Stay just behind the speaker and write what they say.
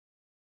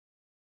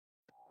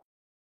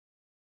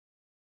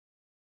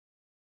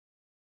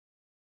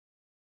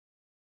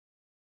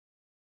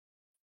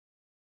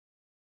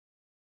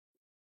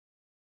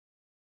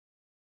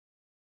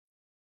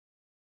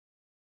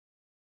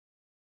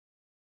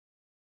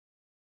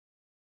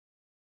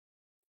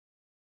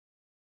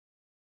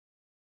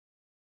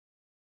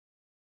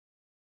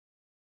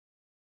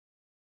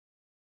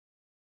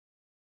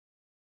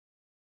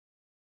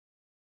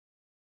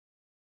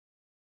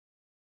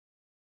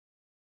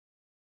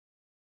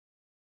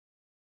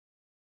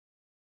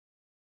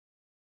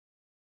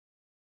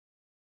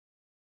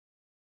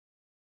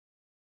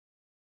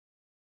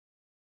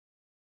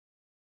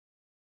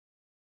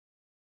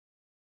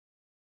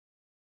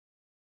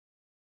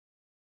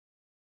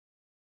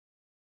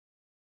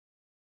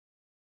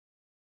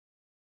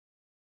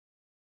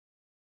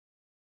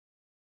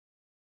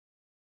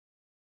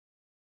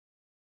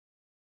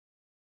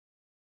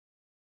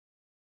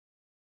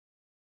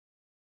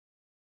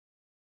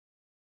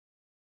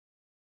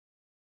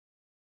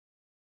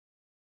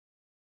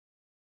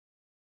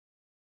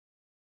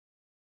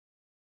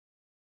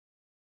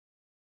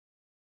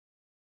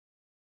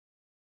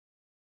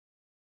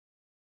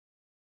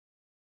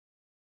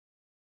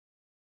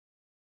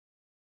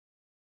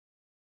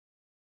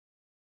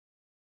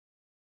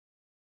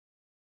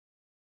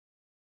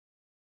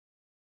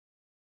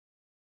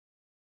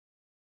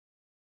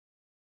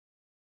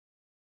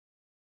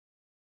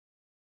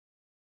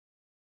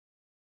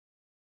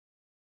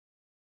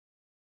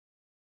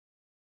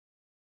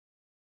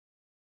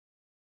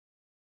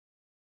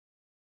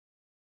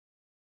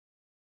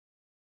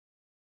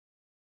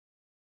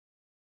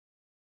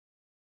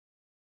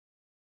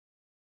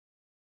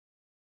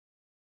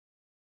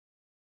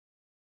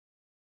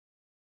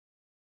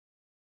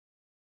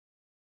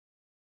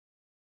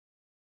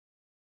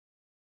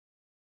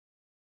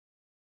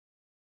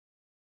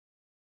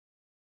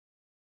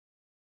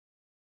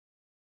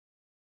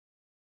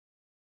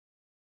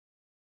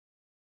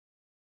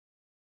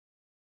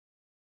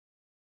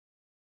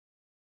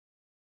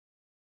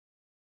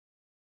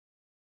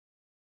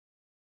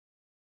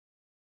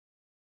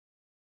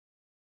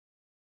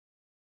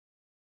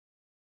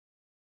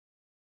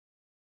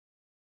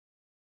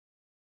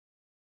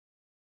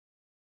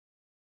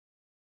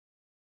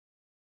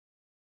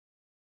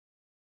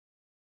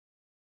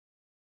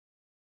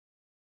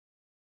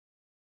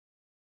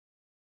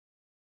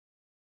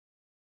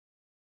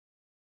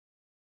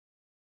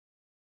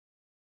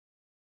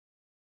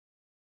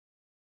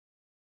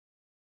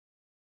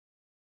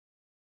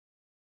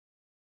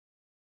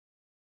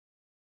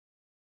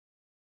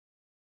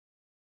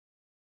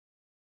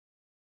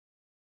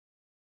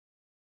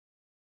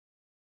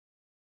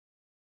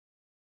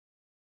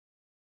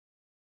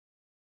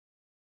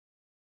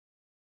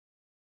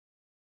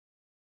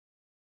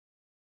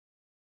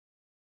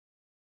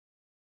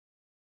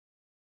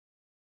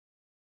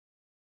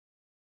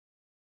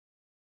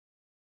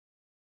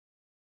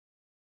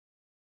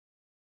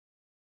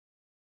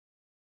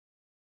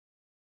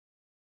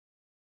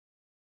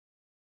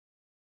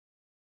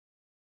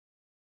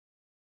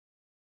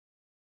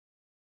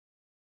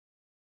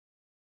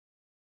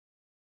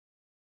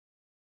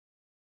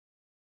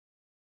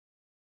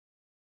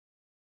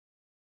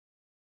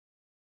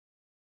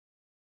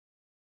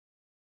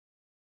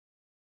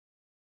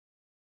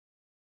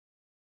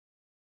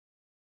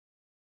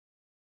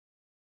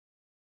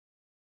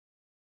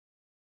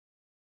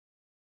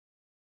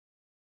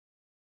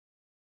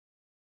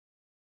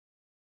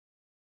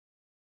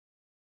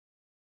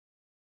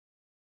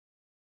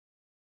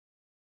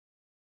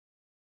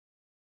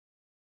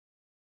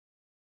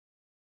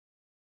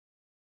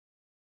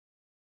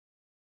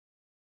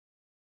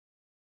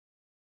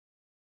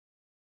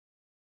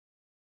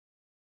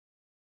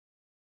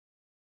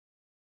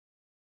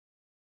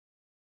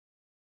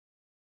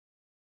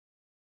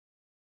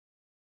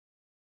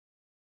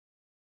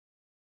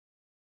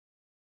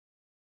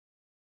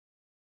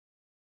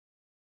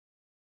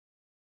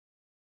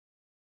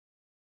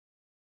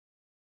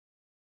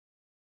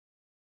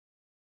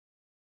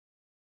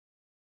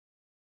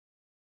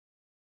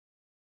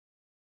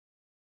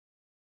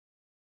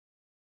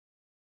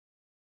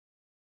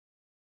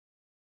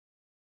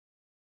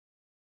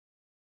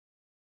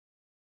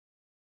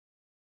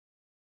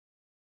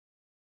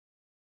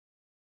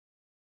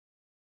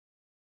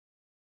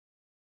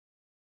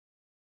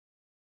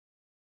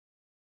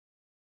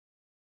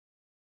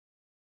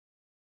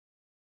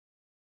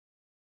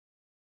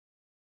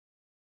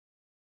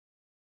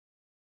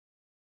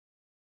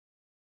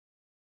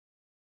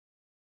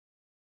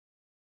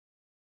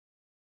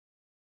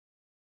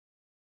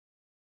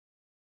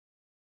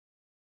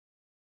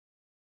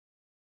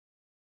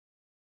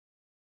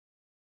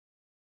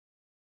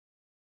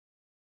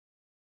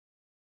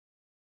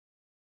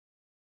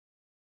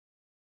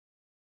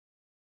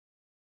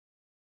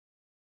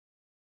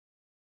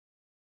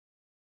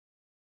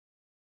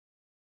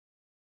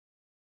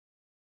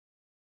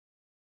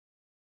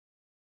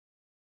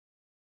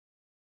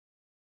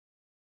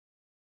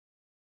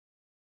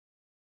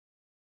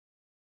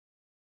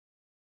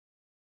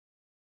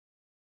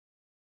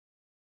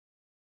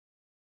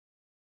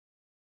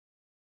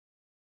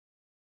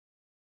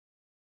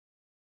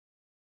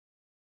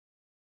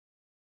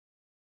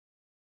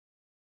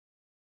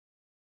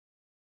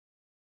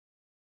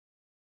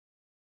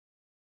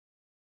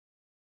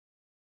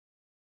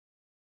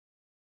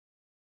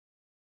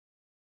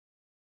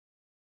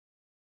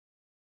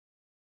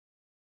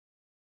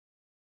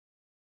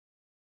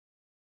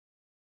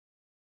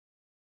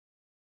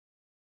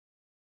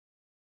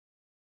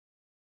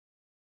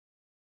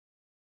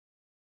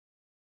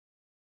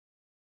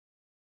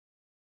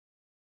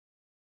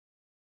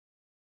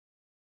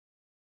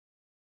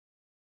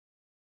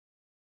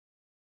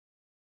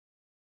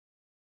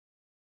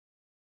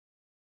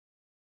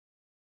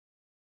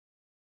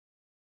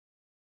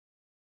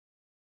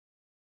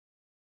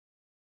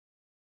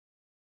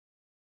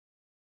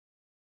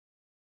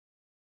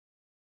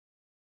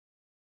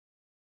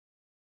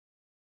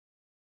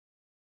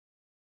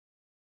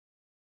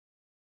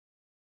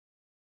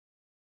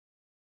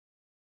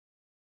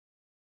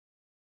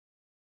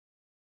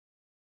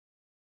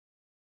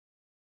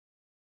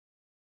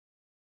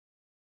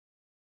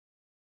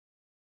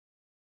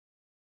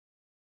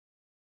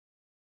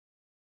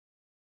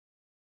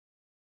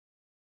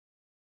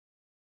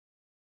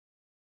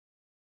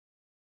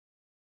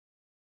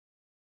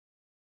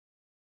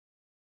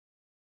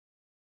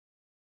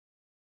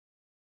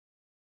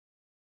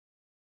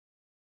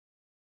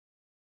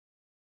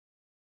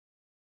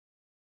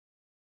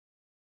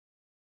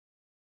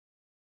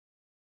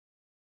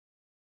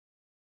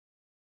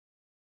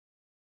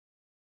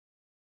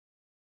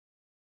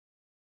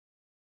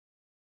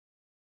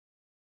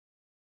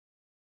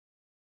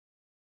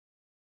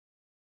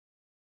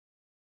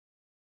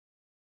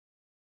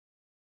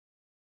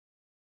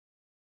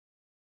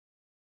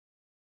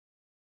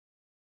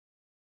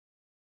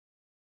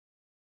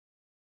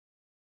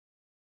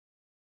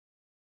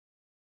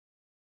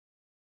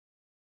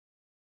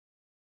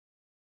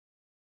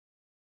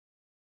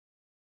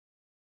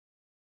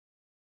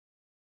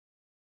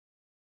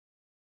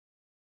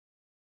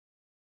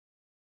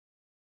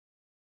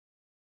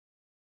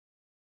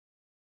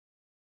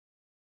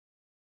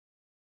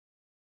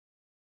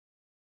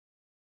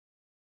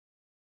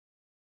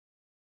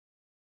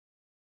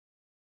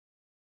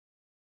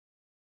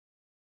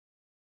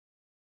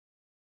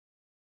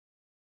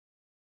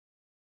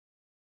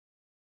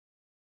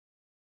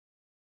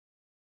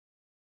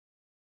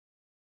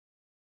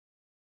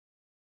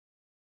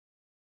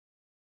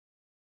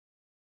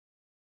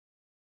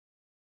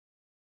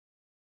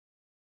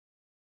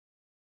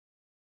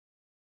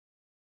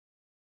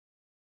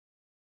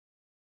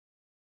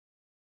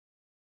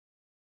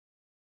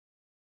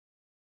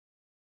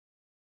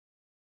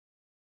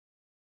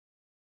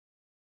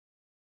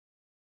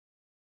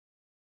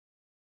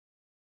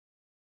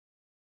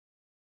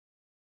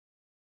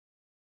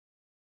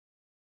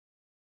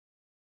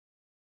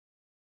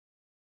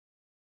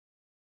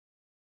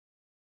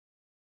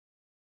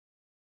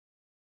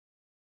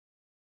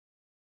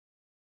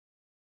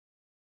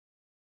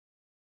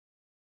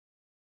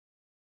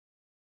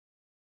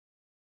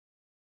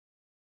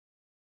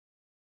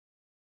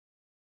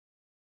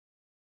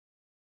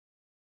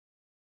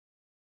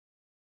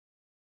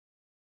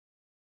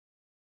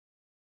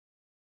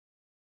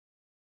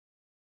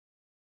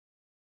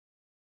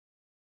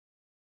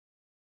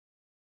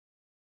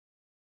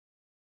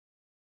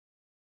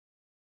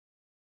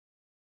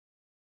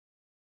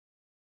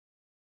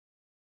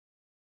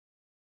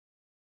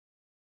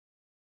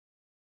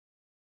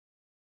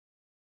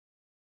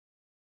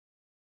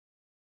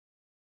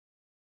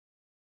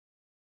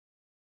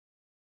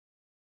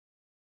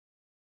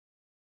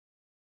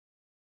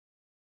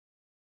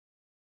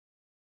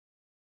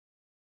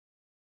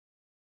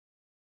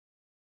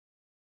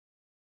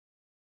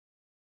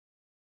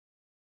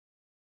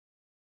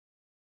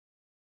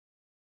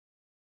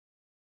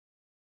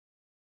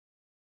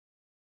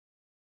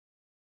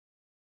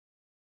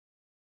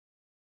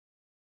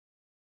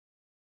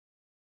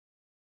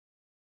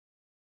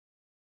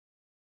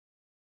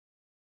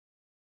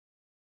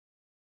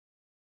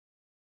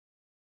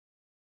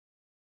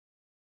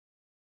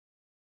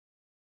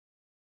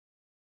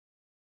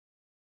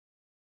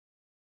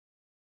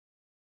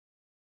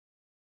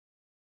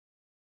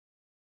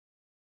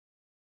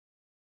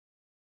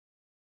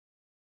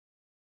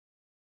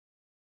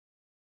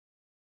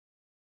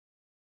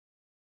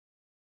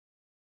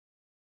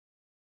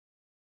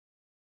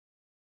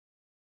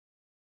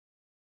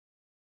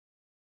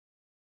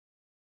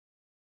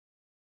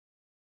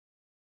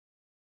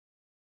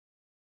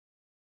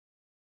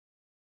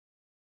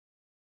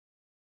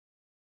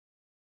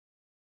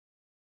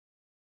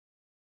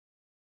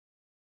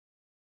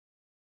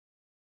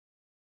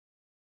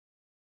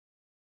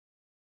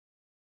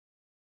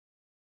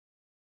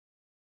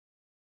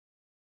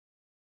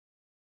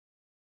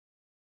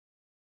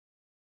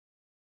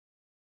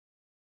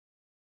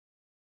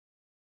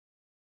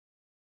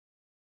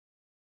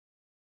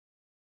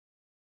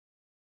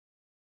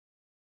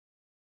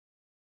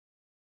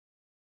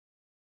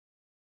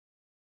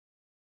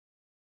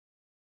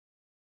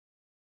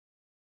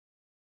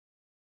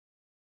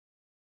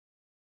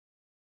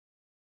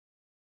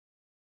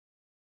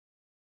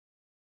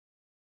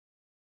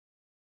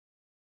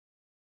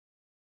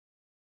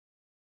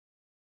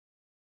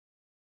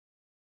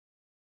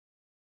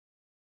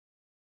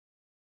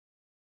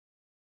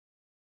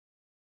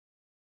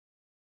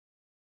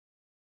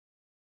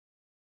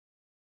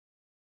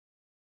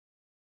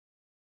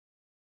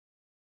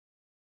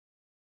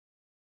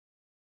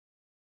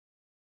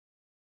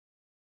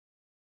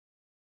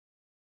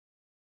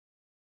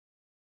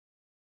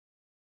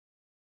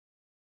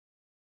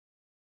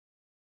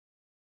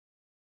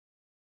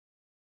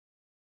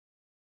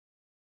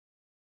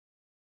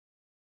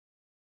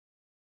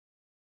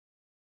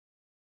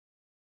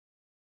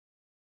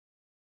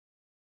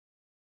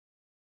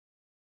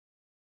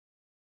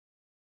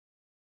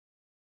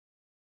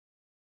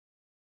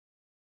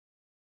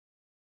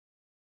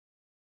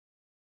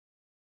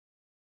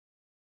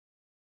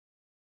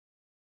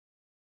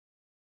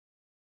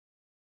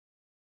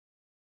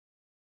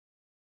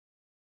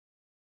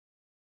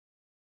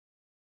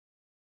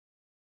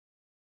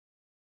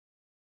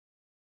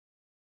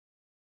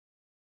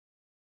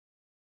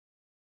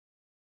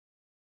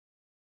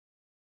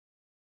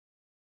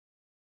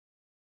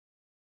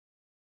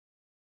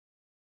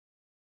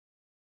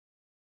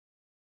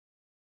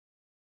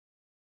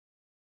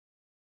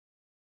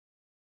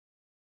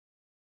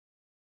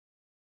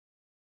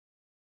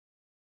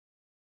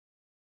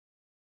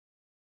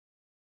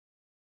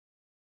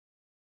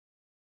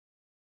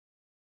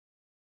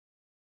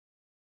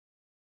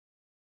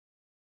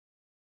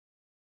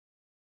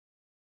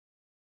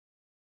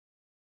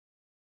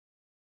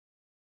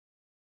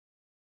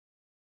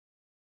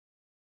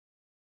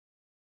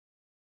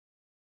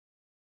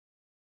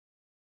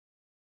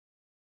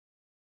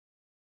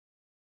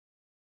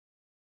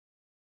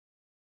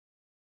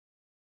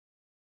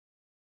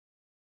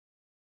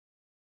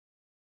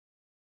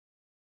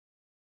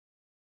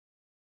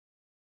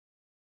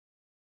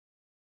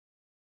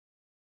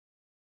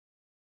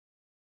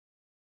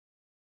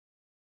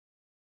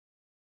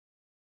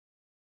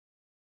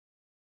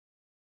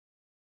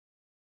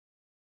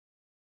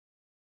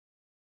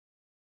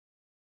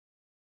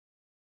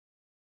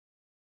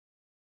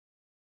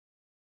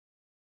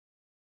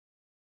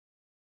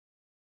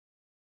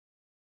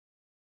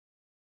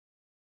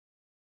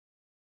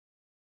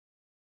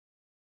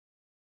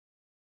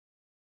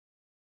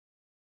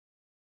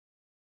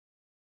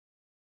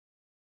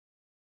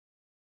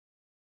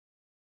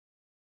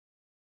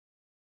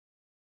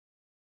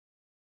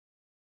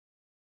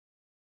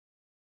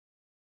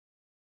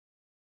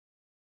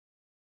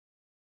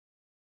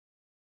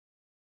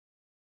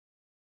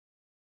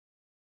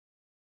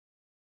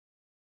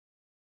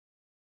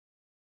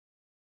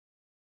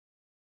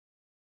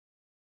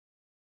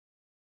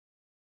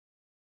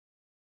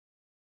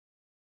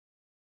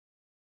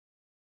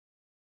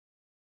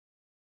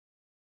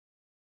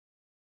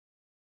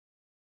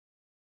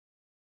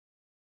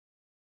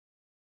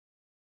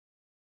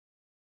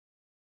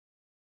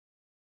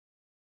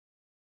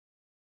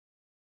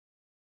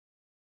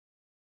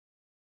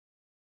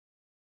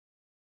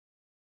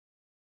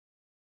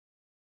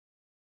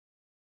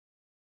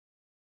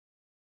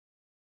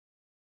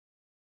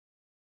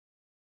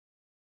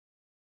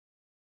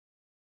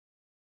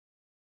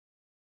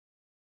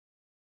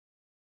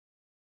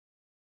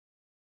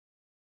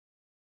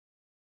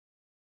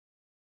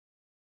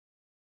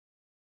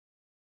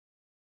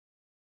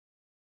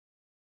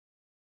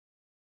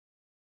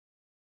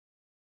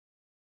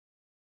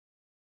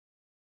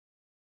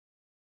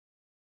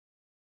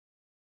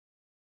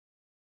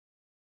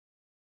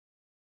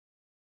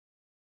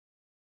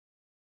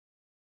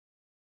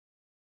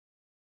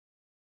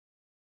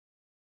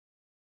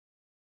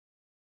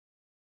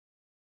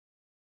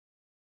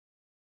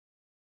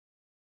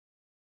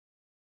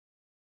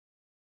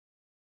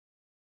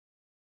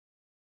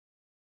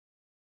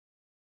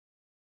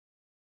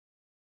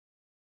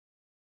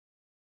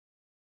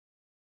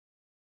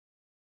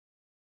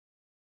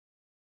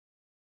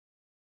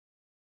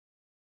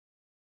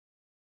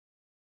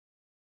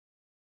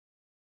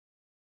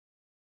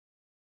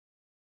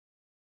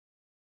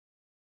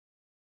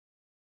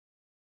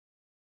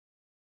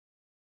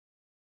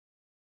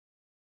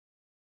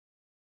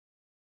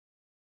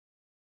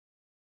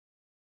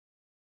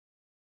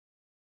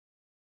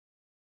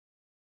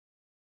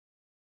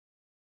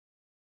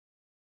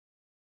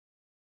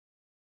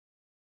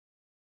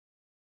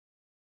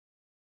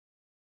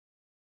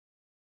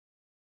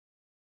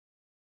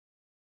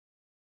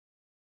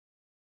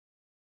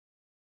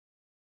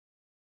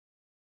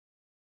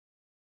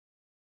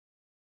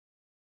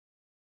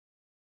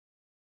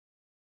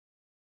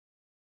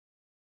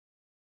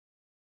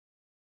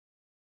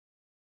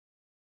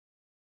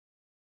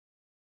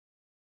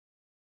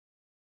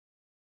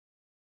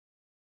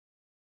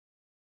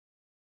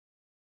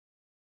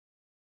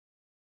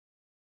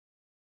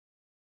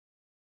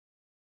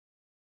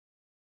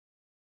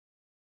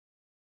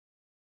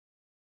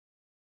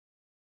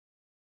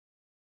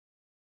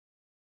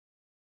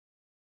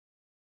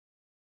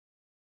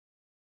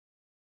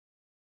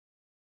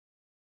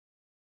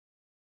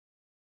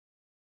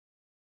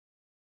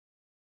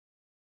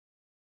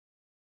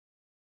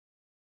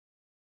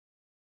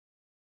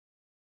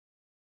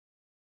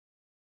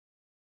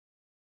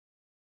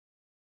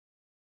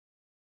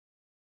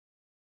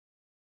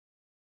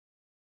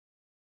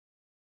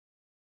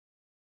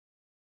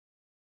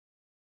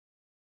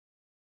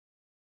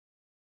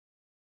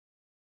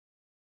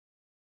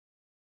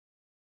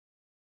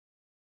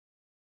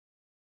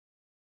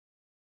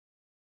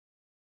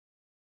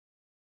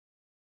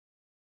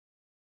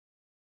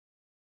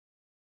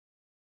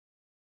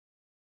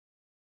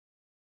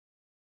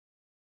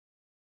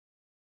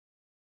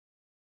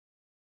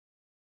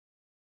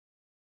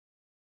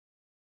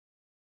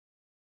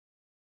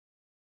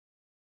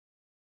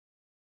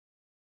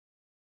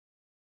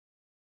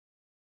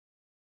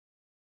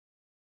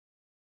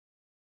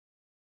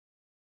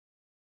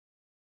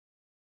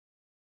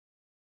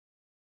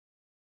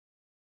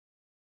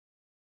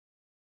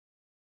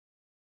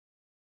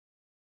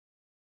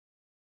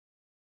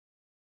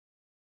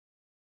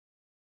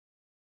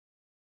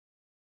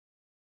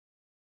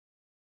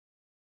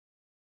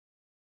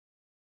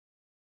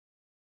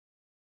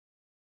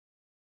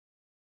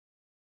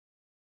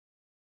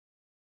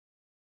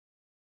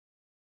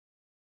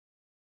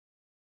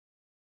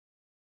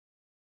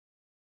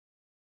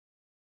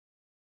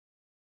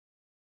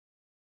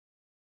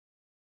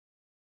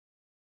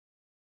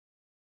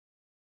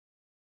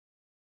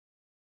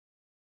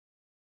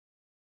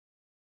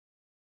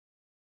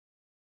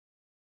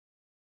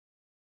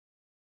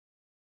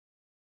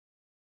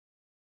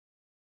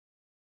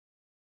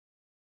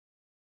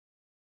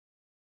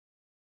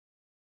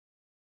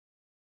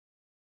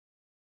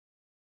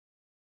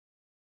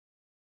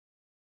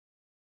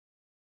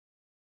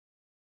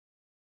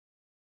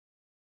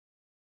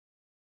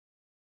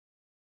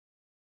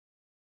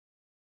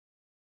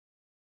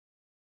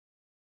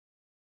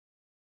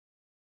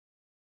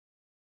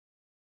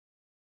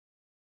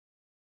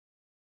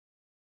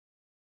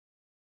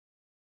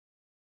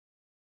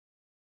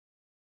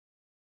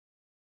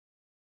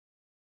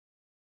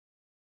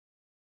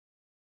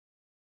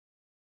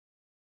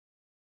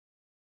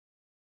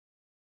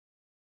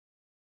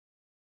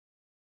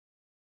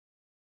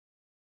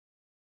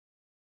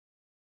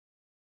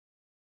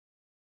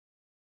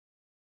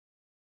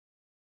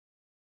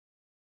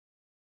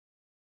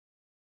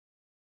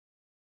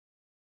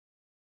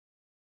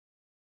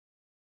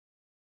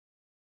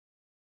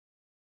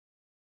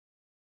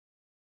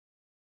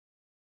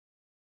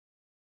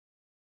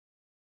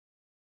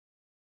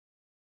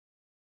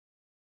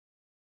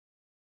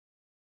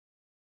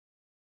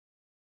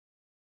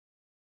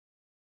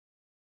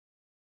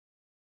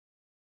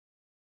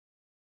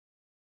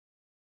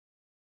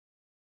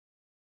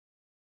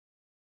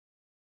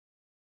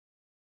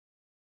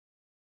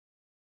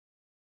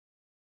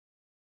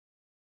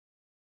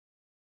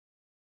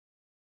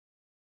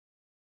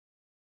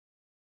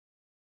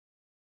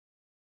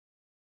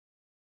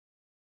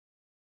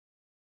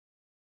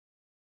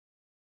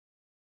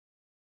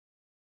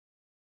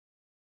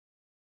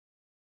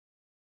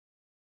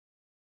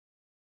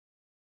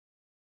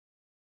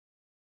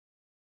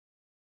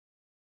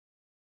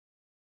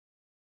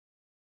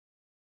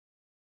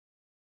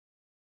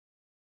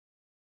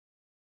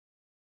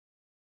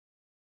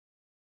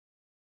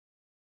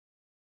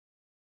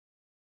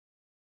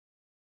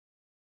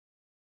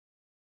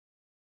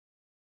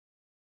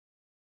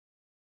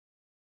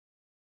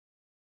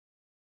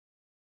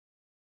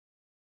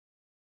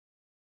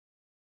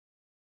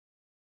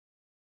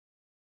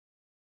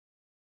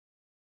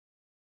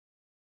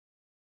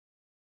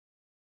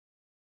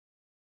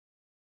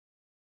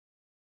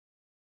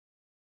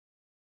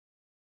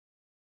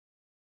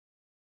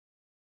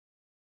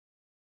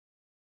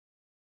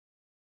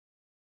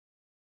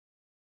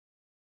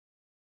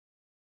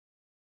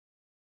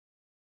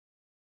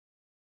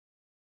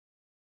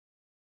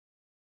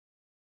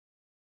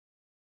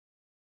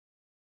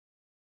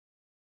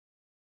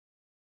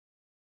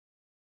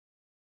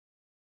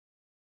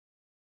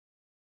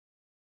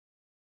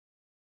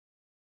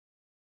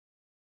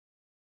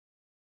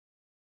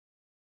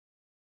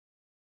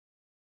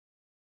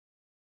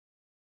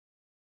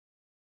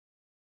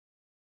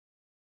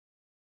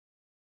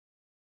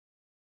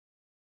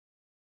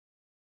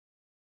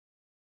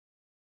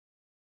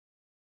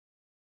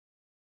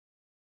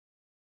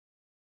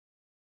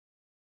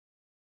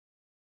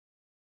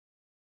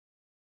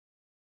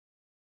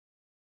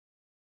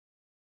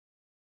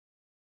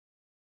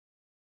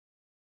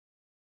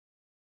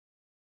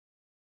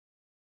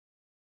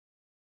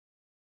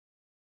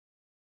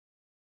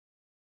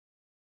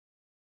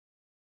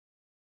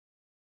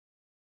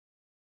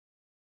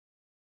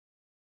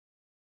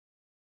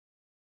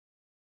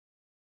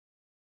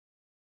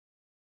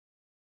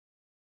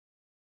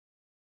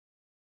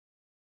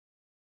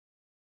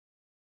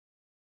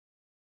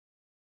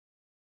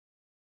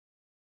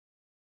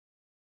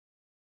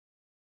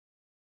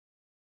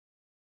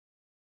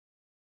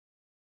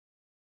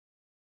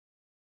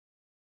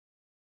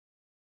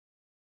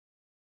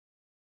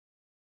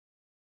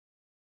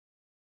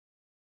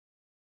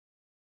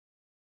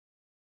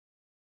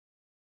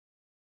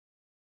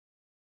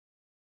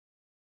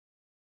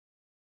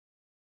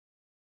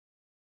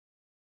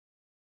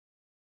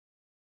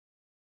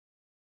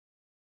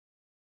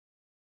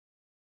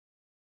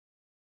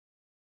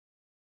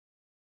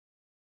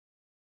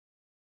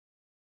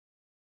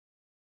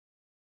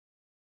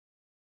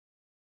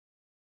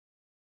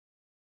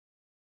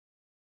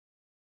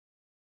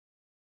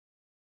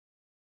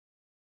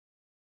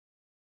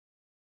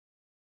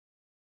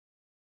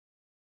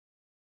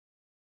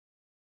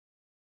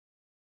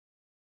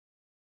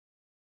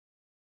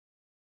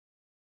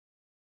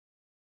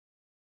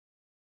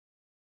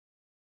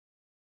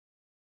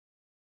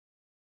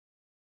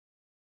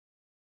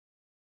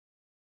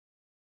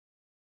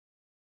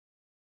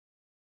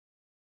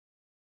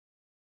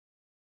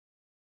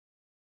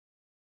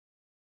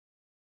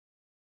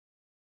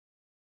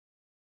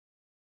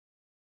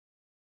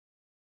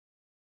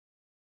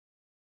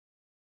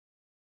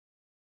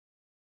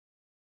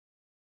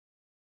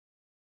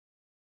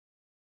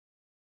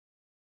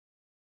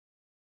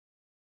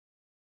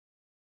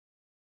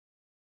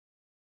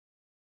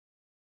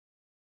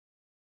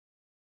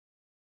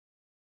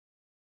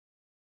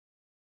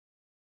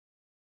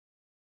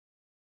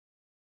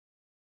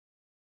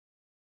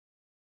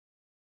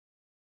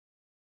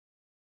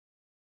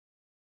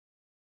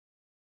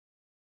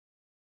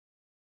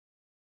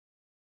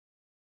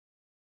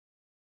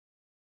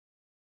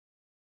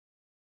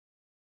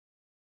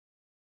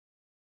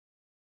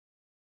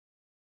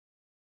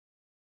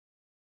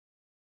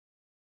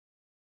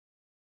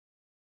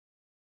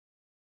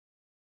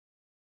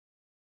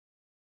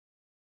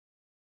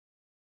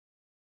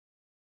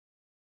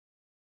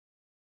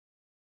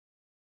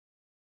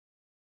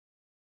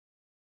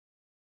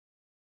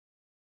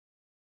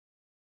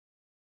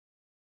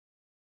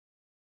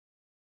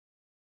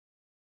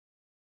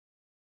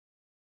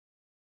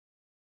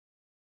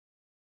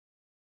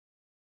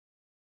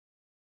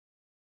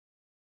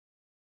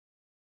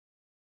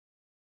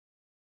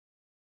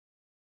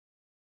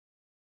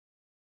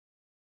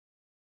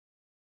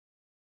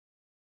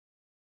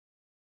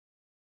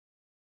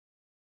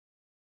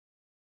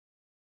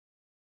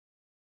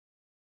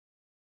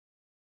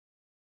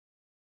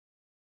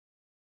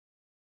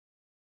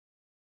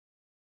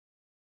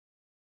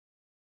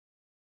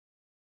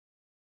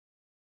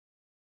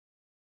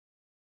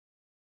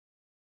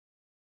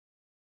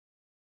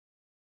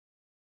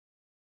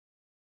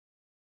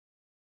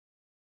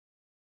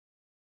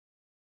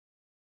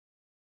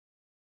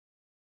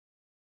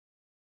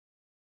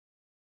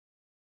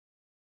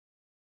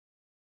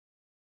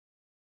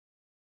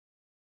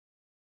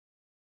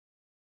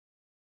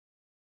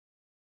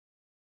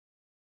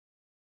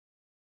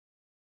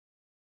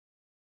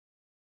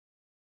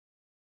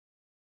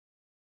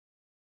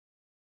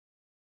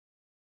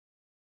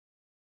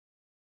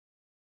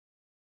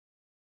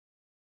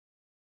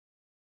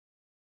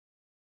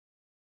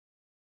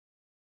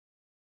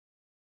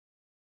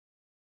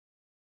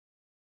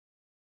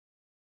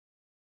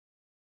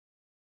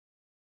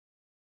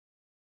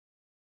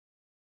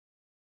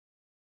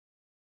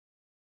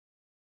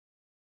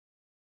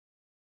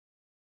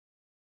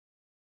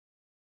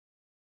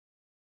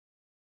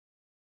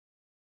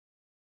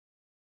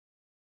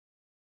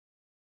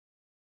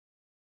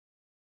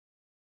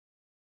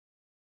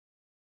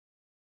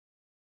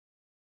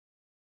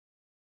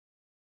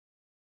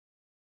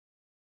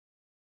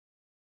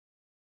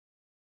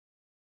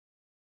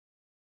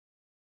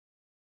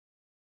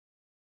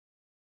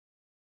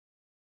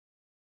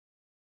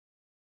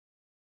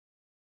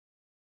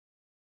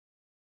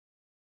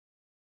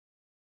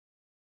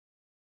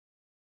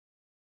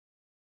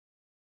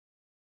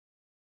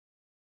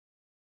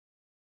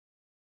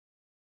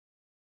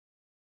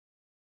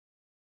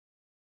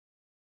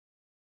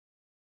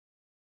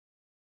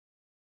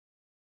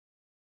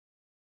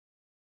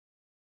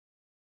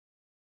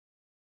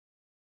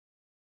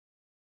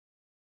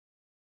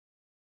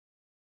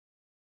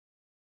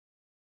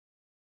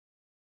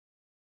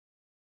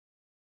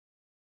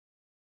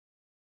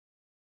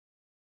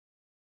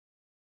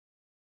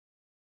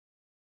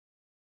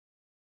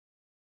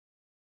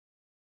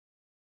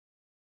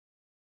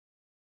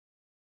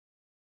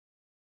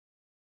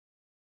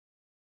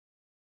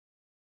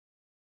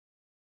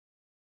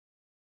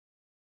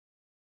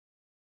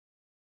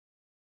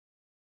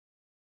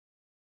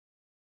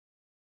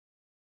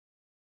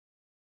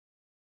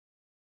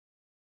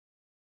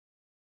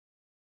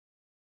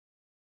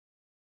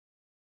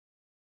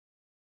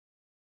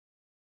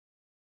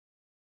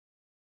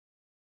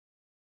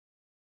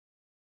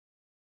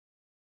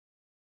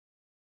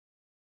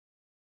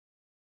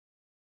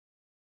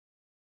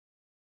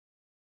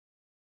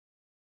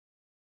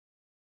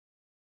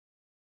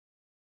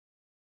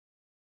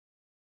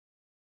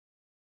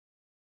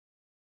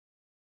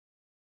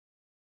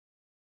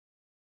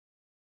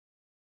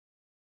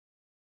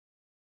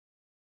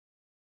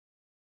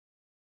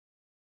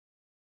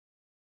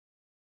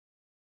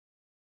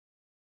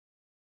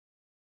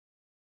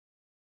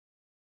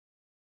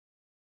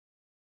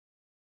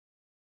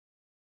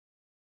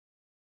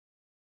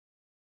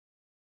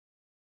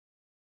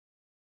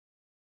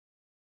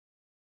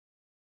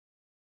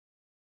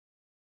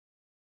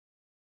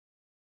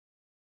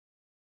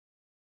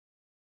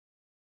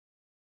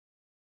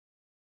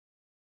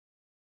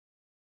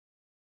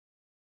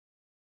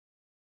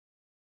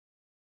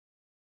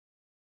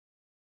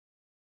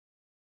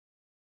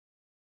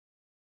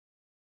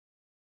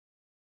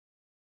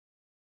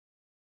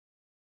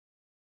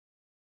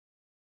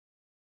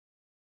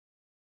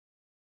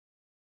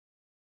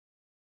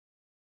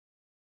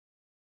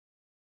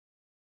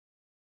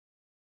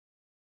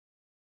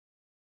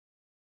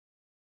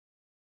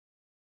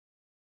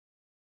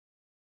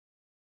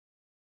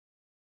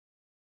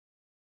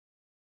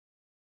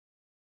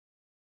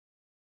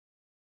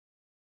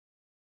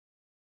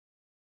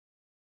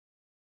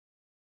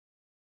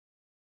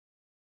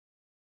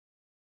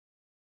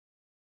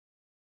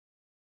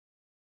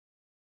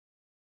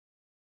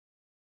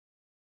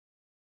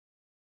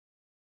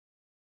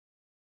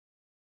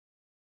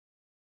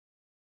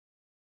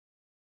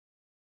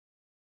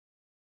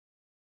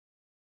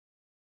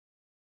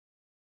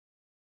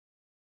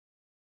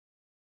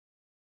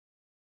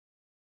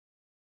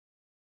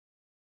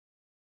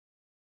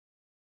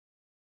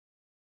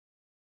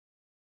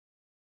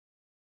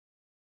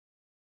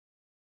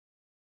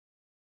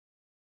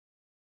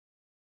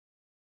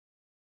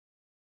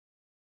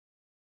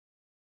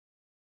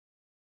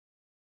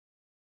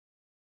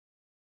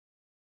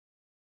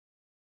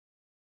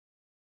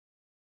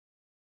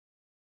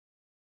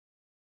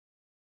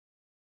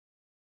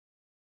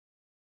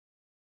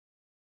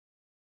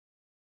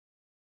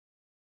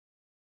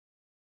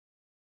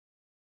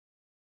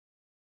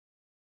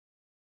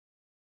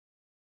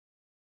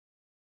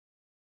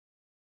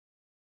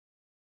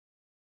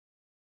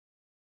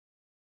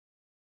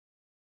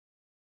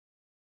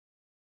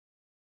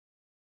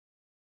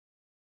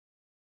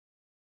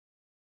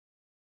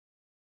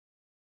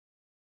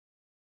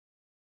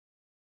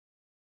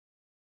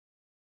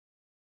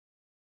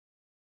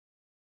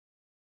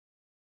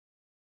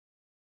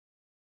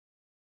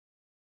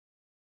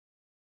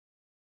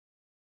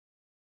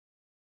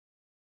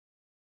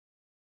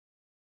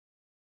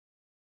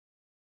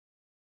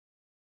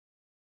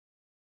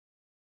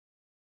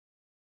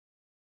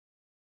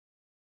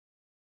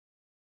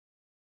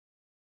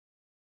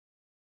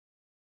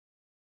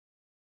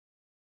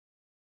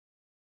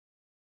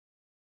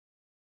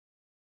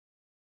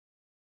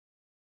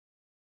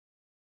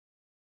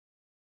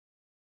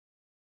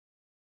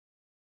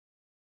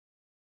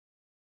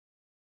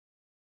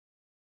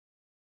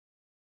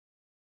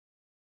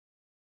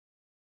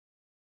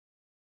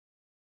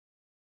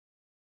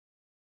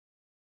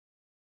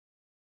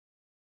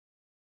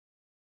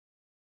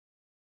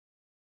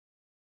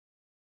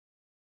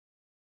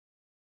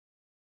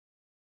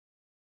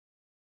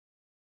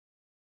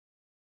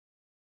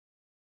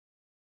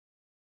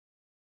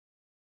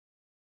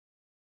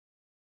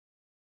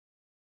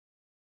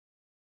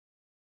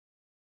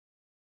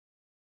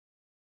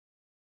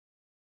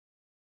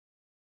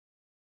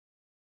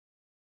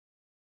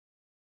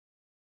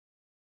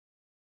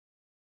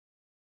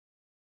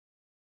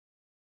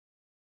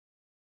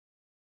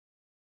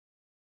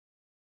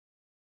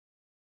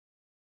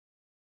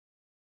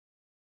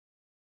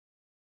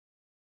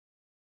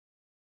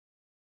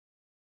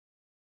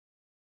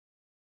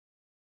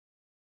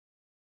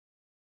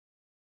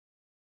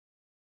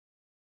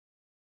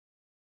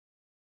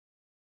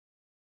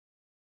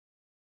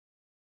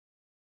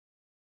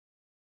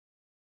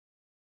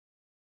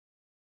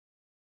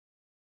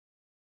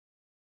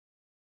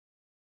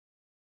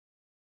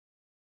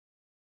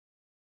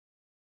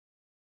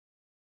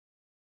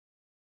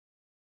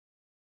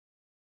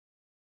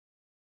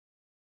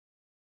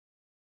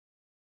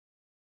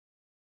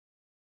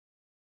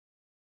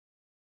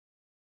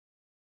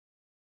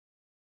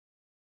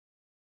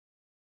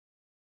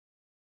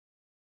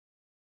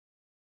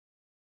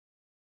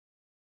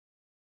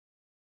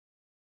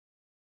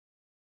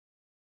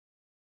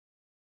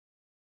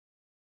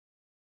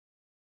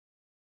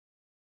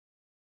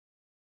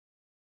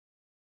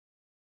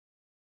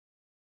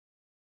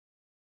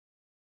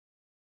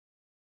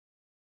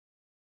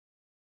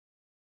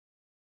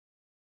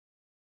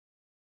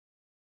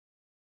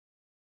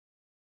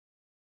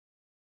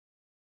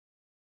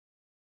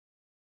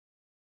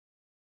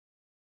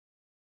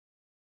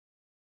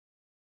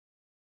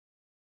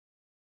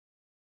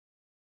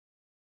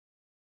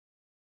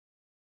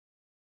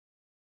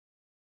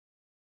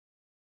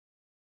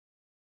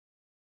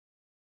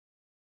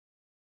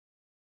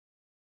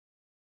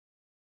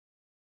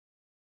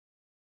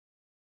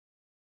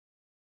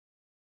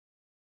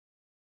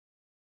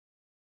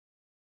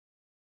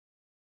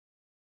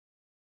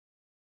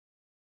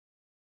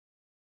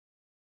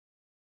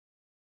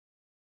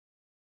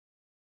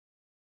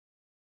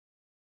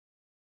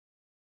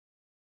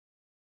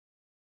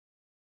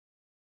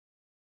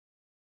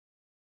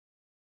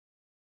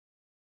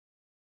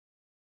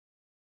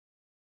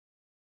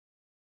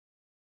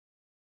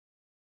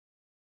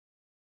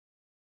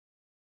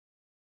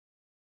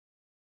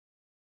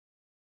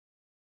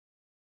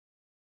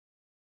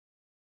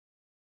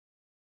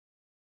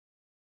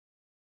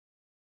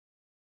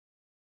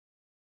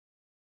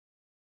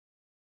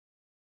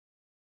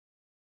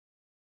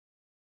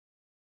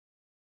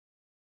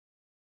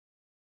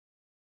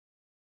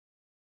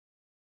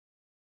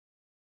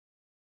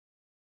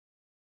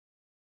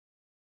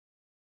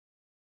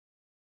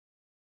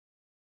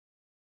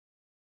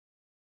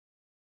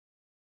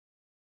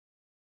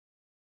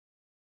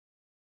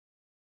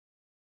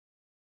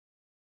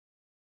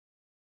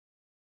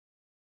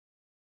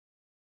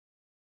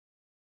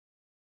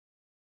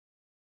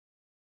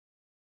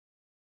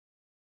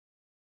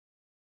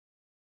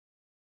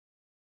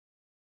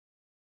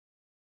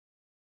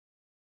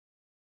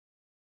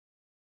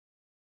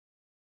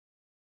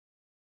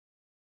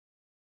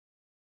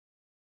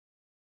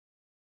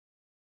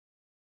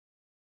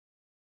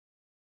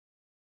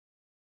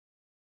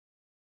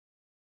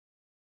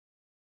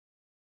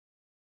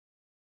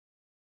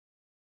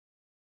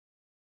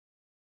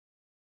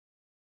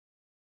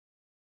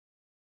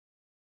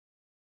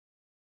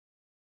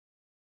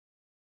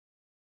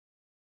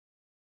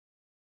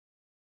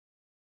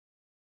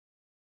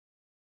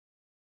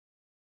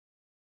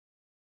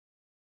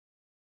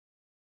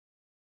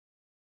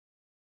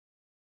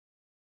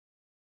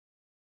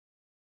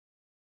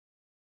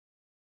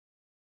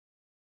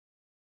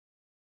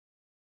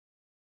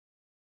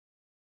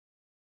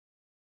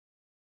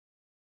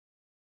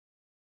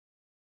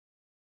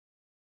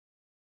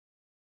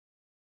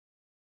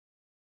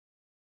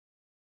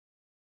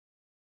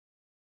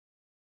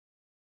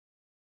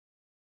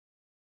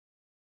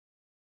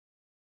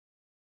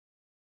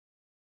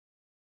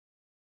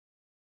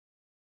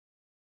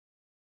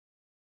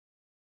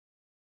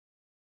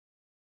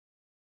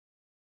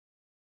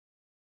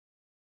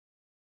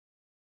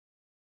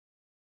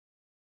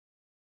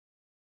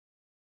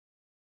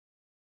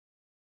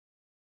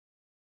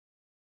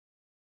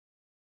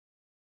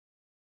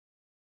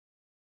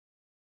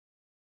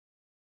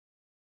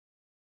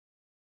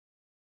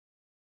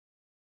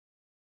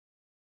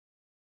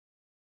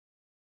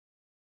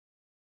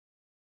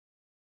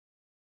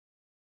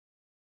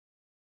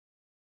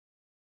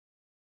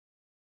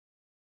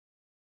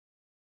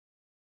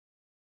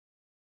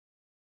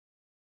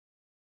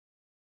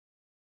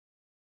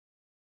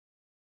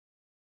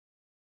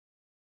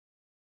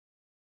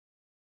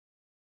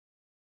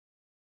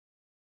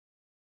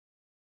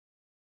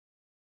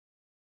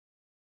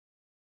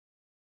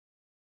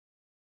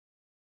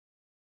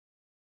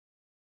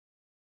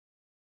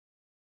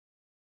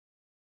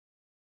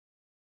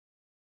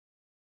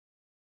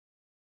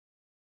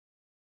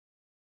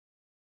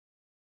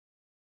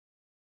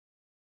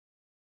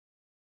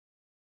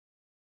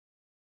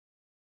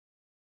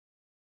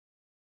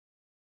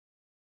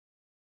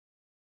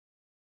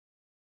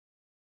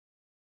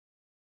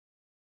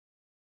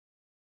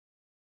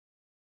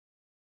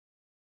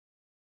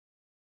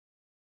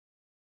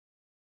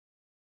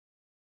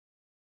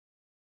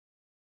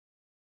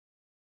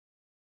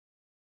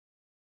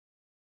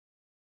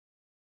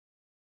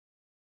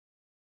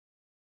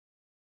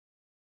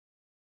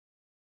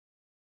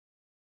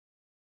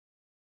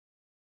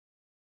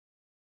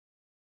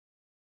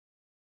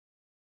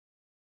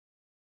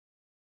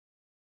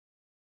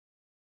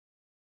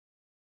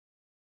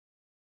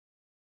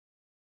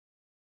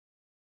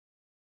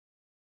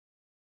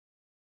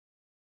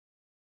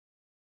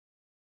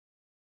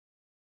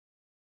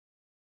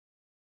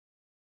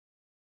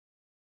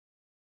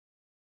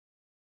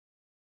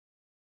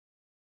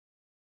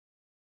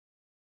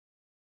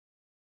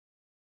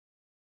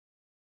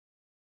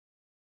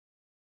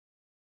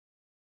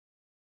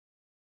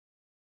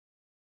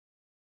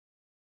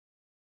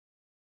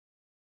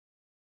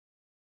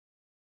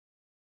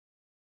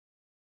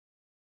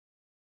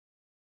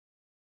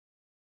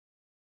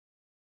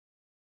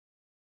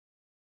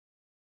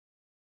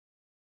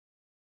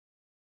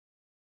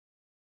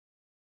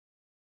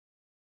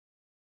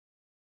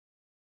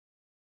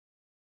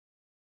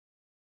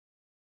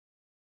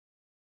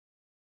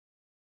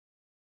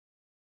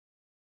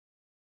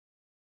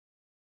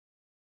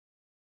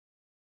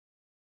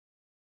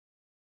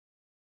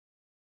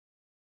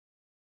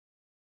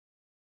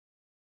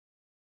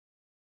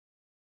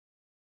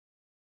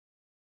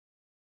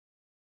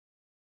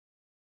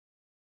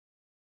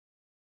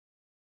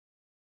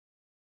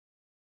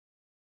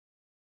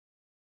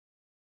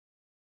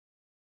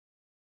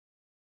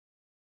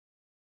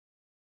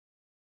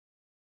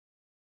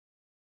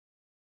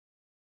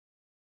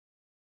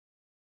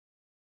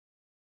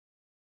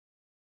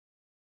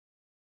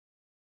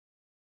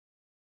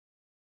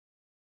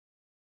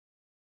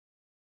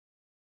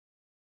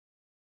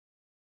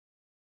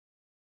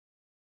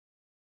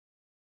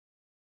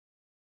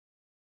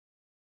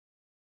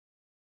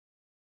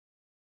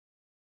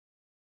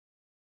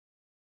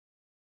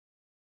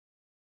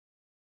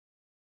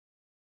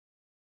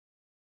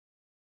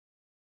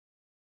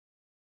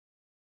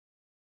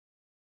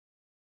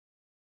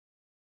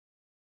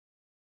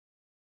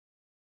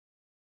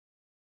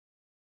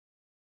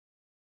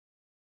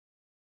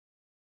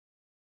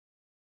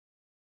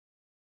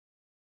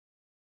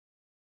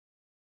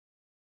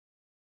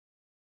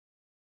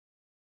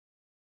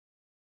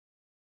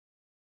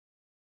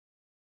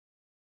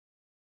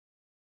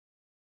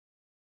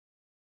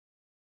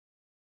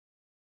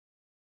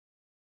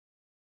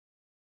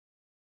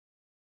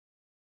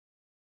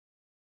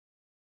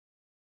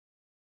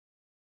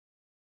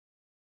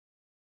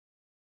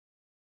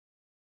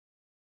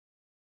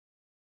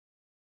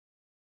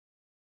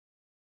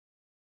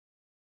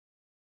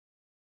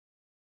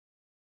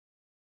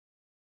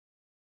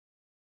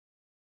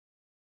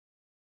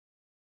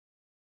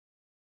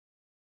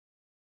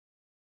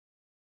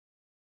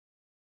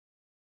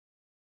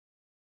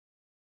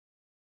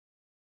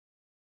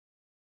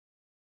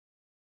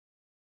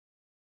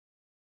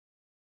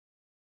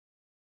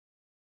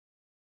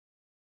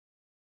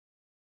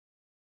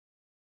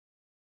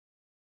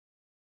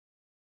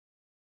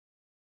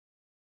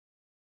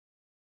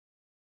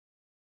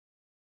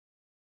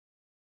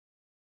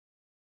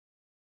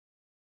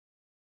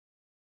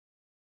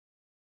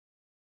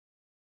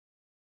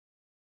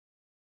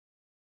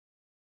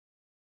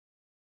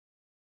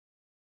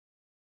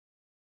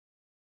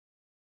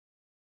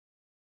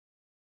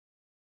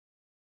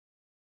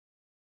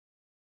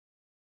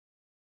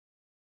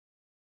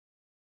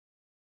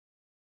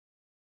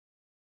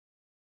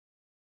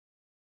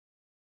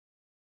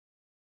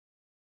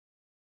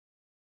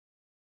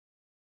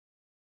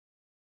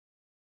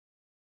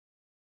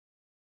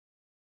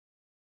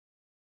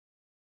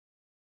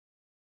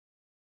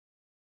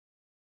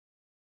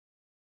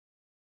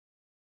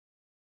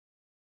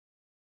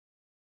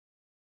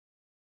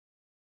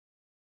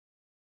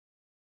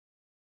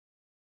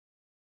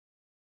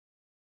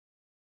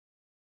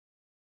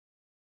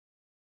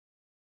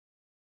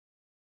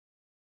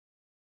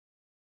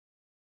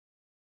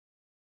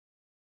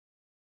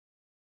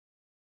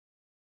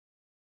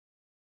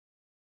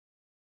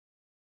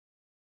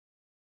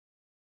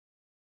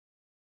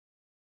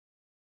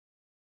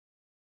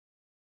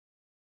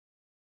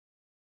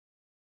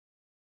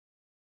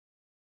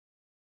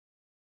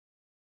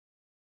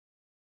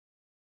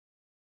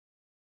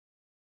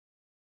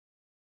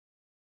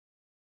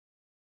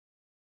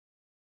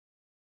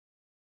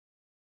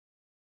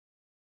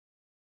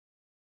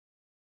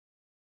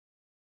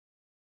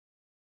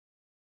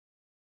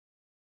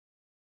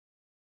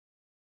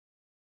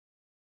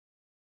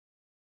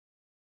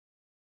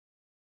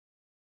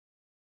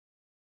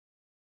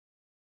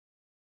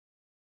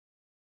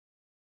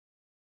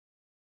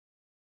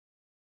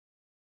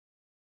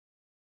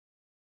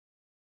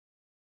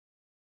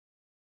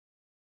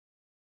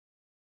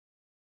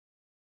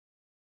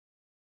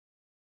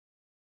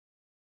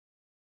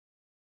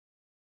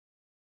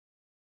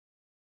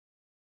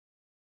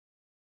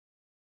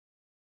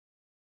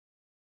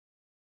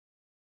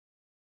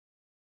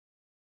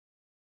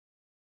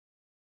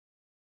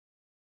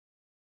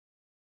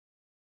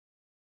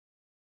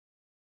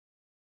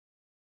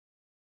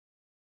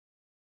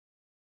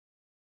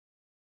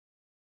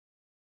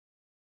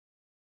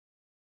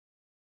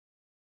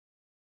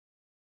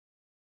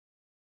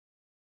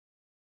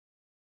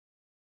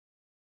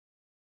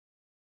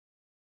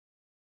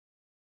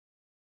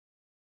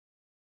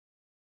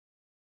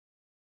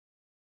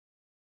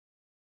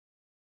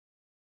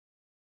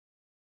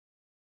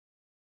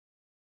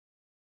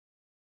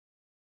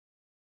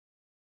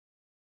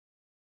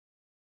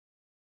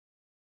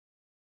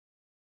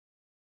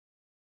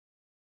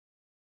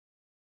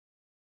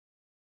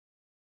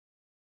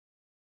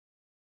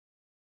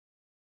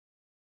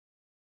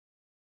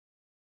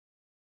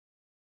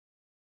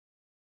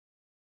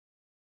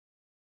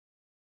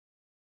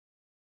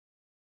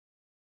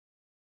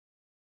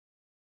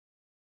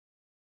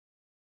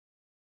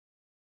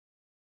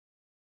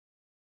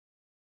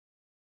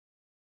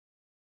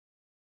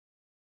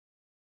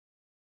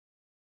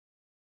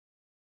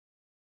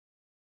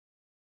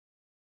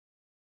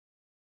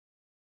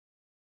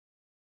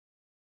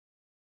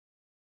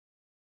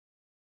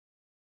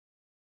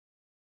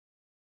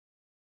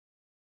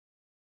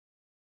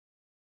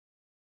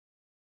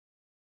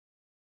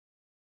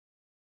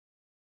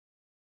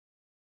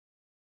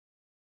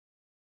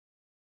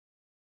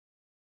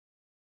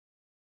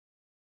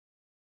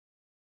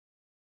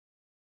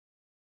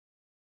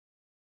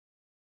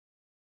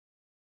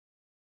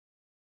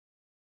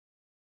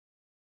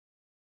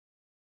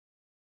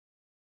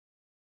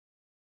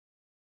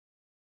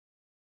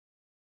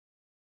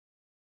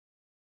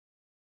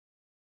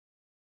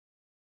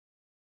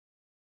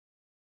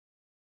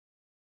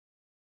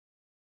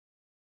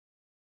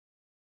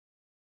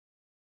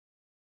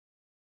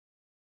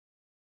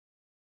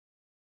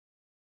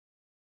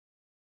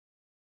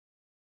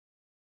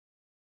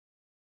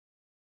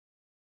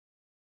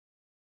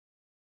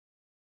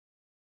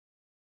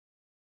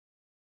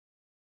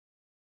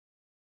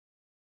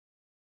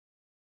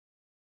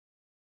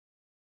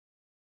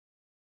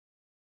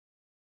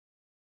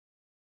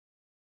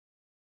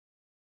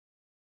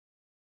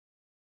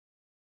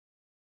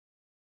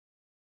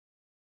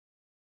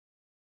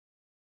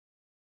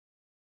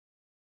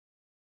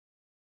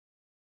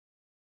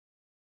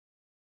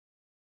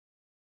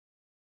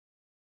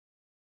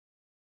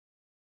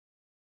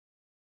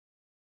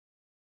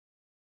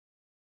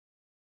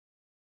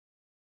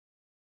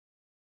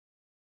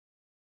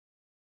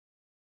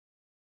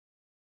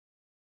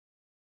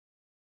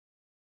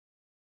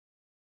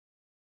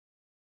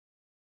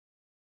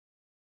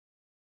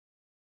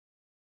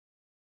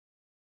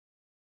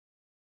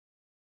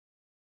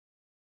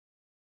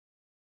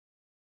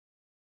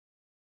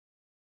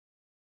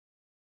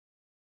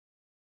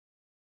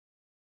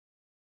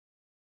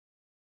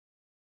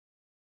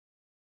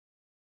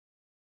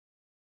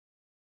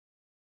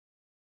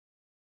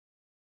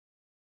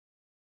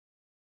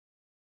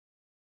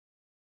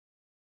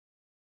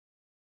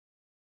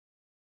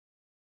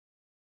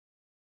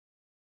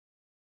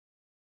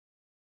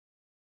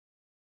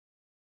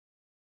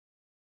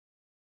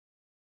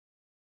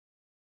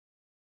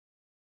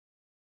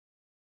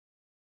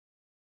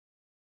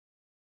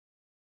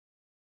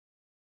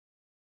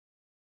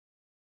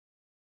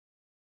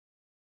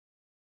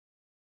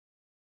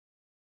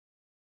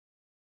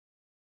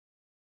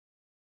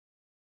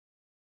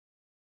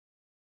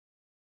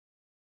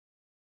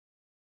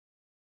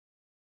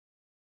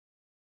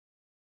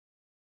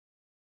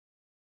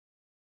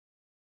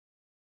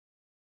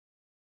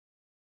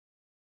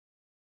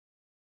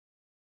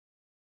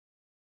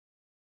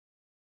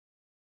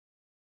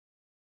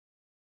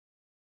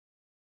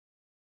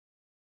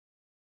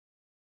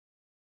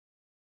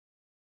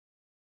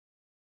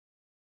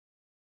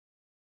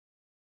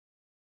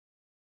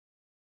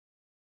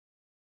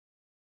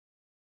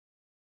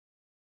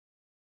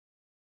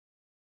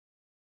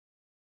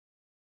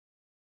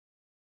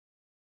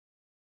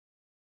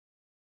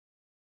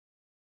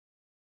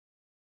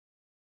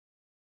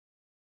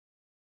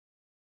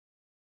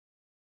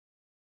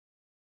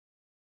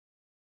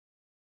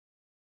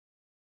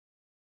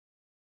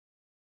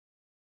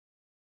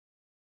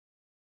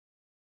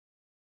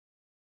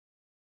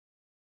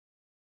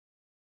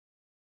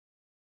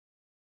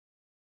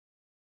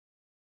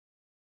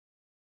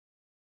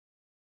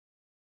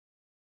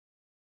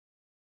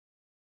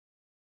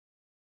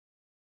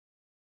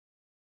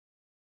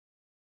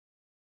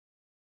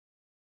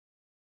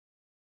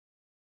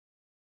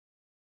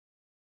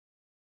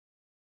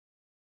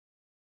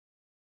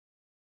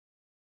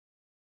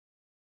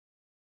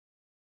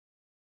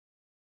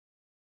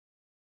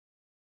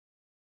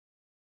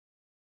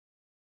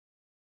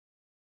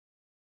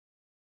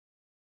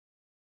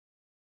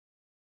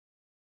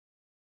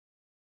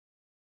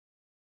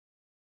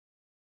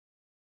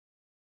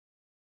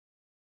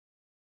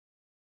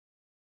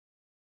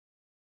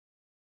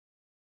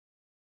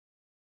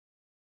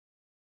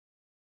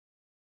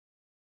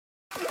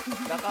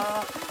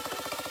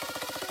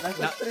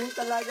Naka-screen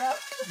talaga.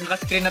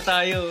 Naka-screen na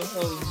tayo.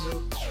 Oh,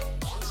 no.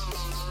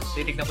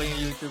 Titignan ko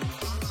yung YouTube.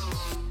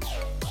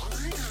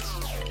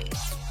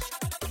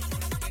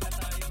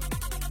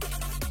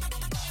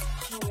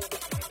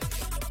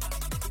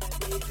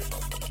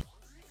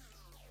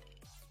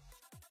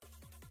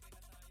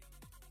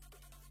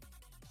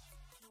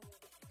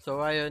 So,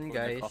 ayun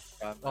guys.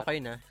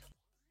 Okay na.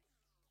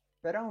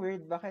 Pero ang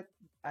weird, bakit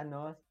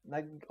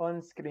nag-on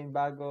screen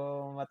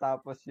bago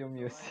matapos yung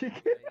music?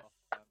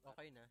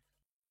 Okay na.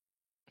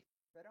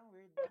 Pero ang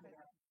weird, bakit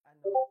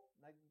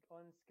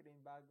nag-on screen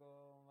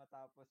bago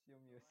matapos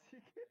yung music?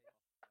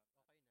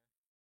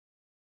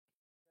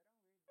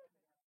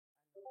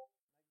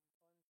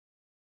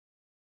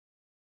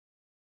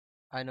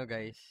 Ano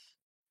guys?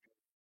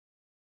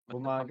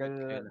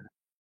 Bumagal.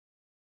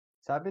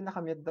 Sabi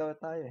nakamute daw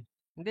tayo eh.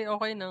 Hindi,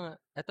 okay na nga.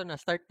 Eto na,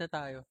 start na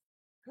tayo.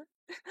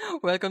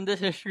 Welcome to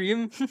the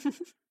stream.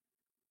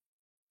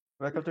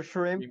 Welcome to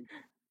Shrimp.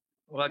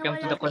 Welcome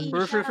to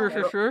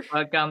Sure.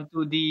 welcome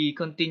to the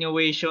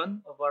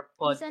continuation of our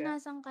Isa, podcast.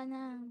 nasan ka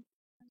na?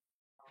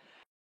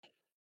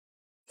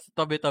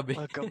 Tabi-tabi.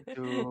 Welcome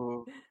to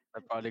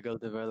the Polygal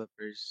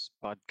Developers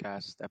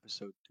Podcast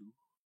Episode 2.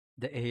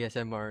 The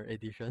ASMR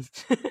edition.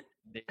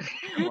 The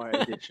ASMR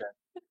edition.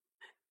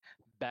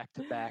 Back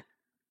to back.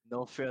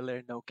 No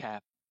filler, no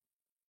cap.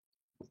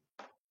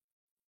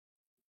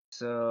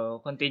 So,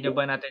 continue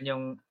ba natin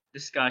yung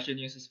discussion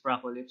yung sa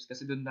Spracolypse?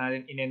 Kasi doon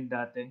natin in-end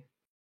dati.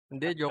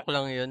 Hindi, joke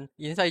lang yun.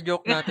 Inside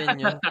joke natin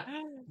yun.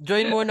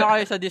 Join muna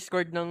kayo sa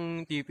Discord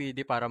ng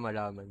TPD para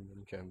malaman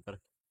yun, syempre.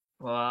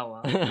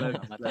 Wow.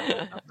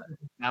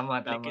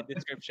 Tama. Link in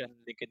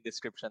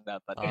description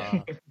dapat.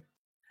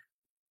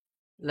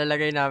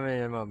 Lalagay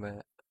namin yun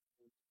mamaya.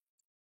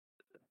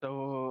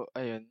 So,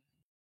 ayun.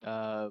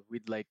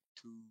 We'd like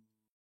to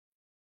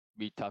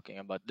be talking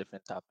about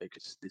different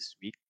topics this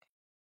week.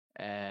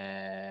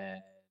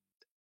 And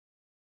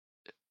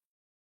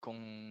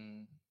kung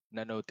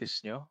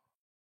na-notice nyo,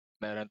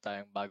 meron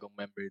tayong bagong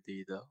member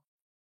dito.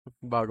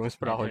 Bagong And her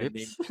Spracolypse.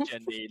 name is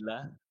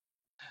Janela.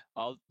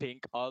 All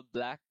pink, all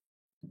black,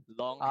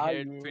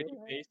 long-haired, yeah. pretty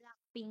face.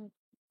 Blackpink.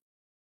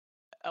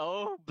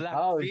 Oh, Oh,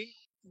 Blackpink.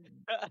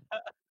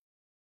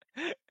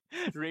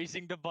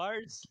 Raising the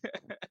bars.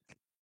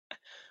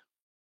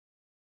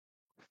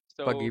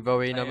 So,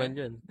 Pag-giveaway ayun, naman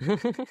yun.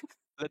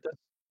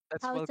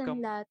 let's House and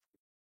welcome. lot.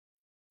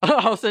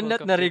 House and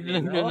lot, Welcome,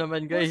 narinig nyo Janela.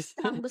 naman guys.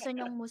 Mustang. Gusto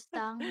nyong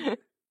Mustang?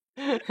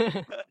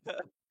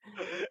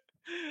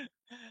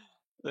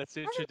 Let's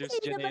Kasi introduce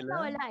hindi dapat Janela.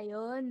 nawala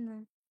yun.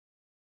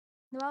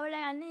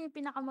 Nawawala yung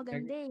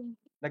pinakamaganda eh.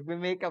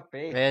 nagme-makeup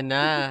eh. Ayan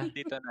na.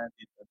 Dito.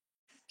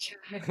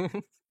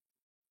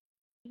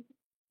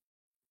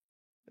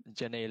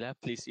 Janela,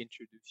 please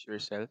introduce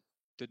yourself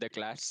to the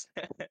class.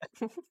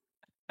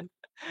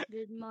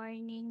 Good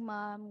morning,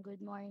 ma'am.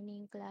 Good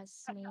morning,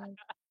 classmate.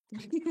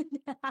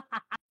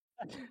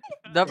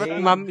 Dapat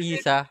Hey. Ma'am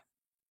Isa.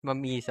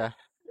 Ma'am Isa.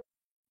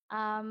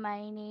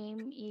 My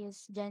name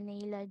is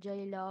Janela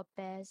Joy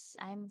Lopez.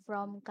 I'm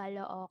from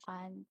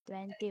Caloocan,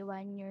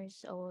 21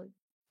 years old.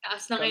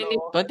 Taas ng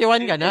elite.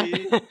 21 ka na?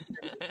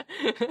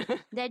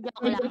 Hindi,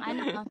 joke lang.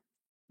 Ano?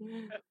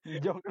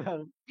 Joke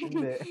lang.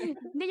 Hindi.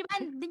 Hindi ba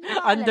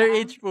kilala?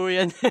 Underage po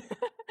yan.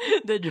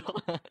 The joke.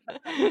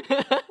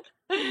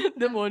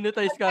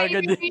 Demonetize ka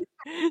agad eh.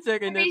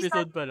 Second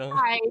episode pa lang.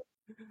 Hi.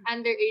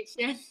 Underage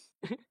yan.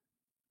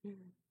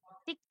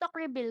 TikTok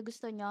reveal,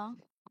 gusto nyo?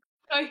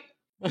 Ay,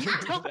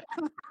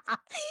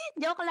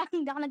 Joke lang,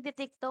 hindi ako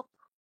nagti-TikTok.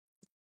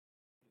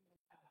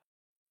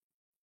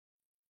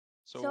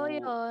 So,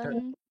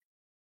 yun.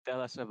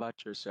 Tell us about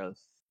yourself,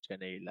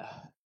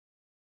 Janela.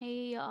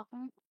 Hey,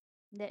 ako.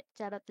 Hindi,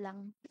 charot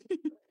lang.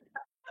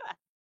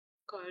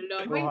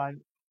 kala mo.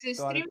 200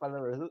 Stream.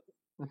 followers.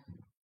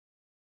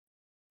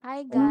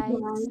 Hi guys,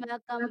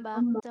 welcome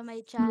back to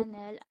my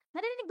channel.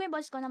 Narinig ba yung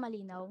boss ko na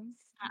malinaw?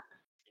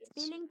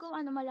 Feeling ko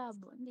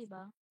malabo, di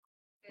ba?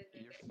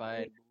 You're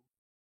fine.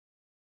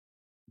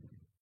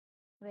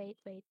 Wait.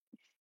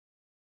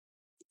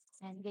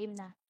 And game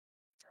na.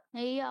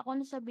 Nahiya ako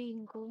na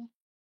sabihin ko.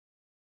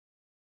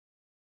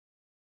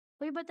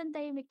 Uy, ba't ang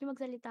tahimik niyo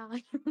magsalita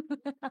kayo?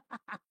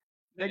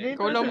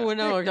 Ikaw lang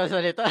muna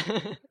magsasalita.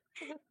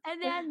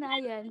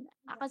 Ayan.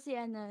 Ako si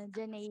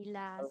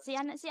Janela. Si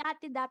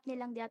Ate Daphne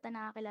lang di ata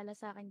nakakilala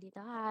sa akin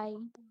dito. Hi.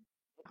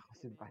 Ako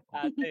si Bat.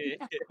 Ate.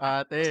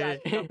 Ate.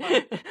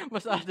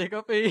 Mas ate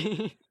ka pa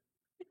eh.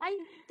 Ay,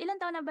 ilan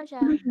taon na ba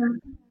siya?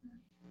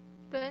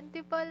 20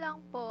 pa lang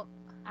po.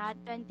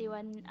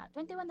 21.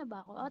 21 na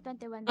ba ako? Oh,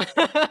 21.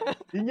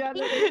 Hindi niya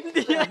alam age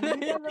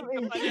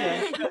niya.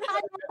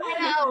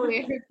 Kaya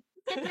aware.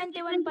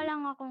 21 pa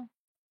lang ako.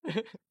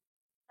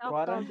 Sa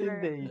Quarantine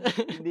October. days.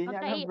 Hindi niya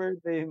alam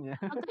birthday niya.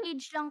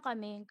 Magka-age lang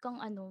kami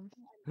kung ano.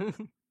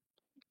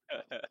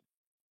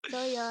 So,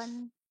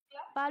 yun.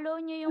 Follow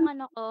nyo yung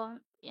ko.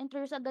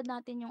 Introduce agad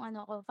natin yung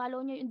ko.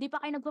 Follow nyo. Hindi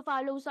pa kayo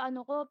nagpa-follow sa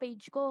ko,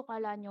 page ko.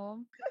 Kala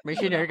nyo. May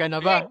shinare ka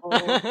na ba?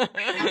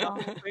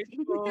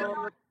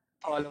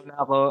 Follow na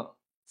ako.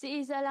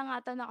 Si Isa lang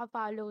ata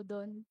naka-follow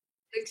doon.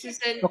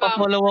 Nagsisend pa ako.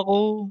 Nakafollow ako.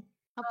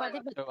 Oh, pati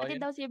ayun.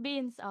 daw si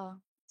Vince, oh.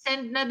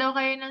 Send na daw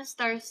kayo ng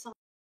stars sa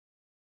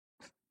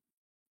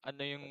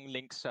Ano yung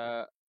link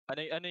sa ano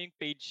yung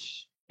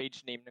page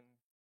name ng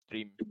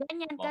stream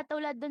Ganyan, mo?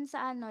 katulad dun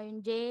sa ano, yung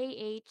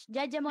JH,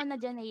 Jajamon na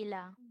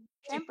Janela.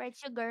 Siyempre,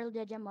 it's your girl,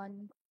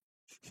 Jajamon.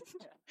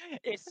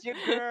 It's your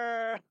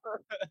girl.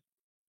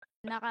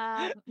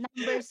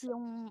 Naka-numbers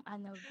yung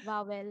ano,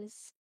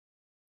 vowels.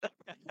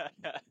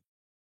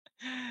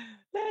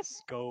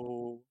 Let's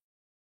go.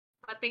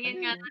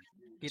 patingin nga Ano ng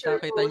picture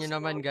Kita-kita nyo post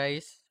naman, mo.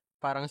 guys.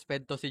 Parang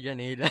sped to si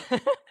Janela.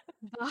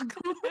 Bago.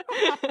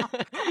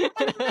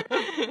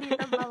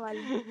 Dito bawal.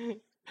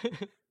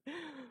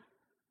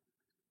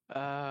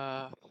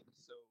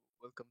 So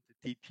welcome to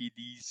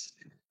TPD's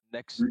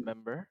next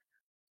member.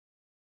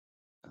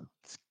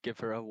 Let's give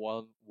her a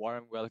warm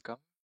welcome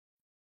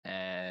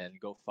and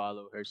go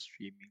follow her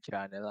streaming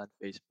channel on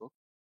Facebook.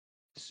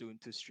 Soon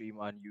to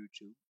stream on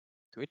YouTube,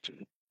 Twitch.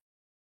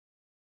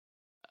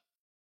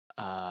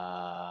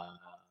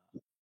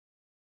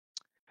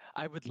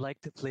 I would like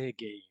to play a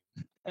game.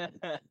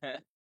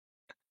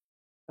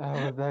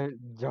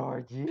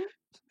 Georgie?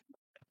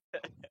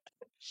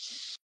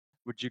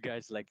 Would you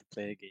guys like to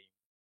play a game?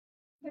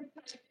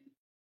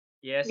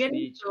 Yes,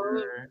 Ganito.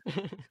 teacher.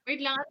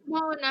 Wait lang, ano ba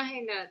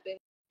unahin natin?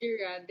 Would you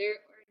rather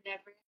or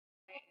never?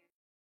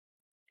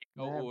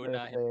 Ikaw Never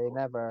uunahin say mo.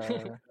 never.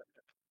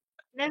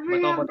 Never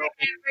Bato, have bato. I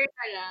ever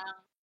na lang.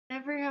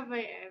 Never have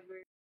I ever.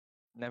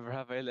 Never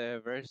have I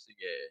ever.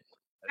 Sige.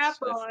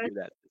 Let's Tapos, do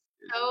that.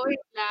 so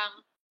wait lang.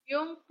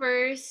 Yung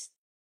first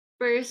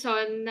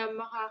person na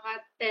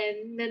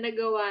makaka-10 na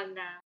nagawa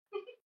na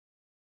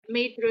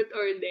may truth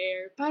or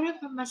dare. Para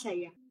pa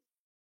masaya.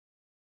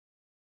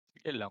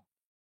 Sige lang.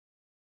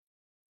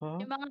 Huh?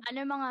 Yung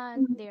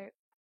mga there.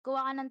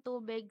 Kuha ka ng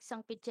tubig,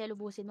 isang pitse,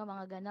 lubusin mo,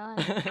 mga ganon.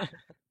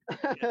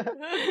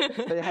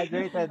 Stay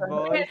hydrated,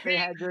 boy. Stay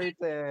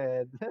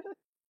hydrated.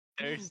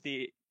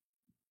 Thirsty.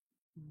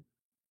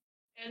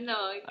 Ano,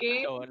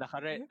 okay? So, Isang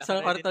naka-ready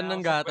karton na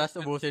ng ako sa gatas,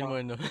 question ubusin ko. mo,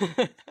 no?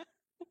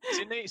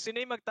 Sino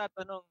yung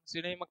magtatanong?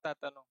 Sino yung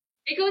magtatanong?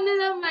 Ikaw na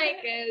lang,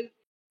 Michael.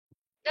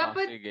 Ah,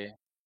 Dapat sige.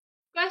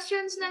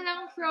 questions na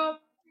lang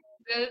from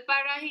Google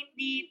para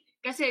hindi...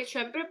 Kasi,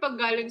 syempre, pag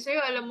galing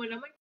sa'yo, alam mo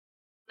naman,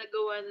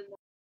 nagawa na.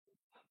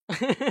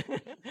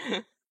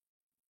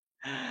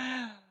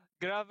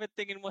 Grabe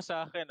tingin mo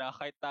sa akin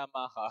kahit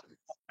tama ka.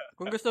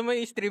 Kung gusto mo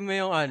i-stream mo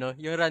yung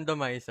yung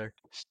randomizer.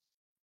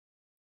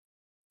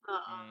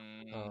 Oo.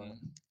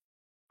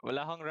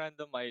 Wala kang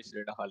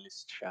randomizer,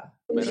 nakalist siya.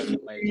 May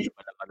randomizer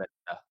pa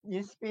nakalista.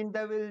 You spin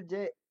the wheel, J.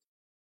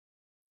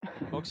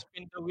 Huwag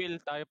spin the wheel,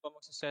 tayo pa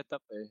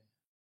magsa-setup eh.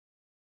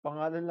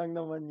 Pangalan lang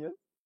naman yun.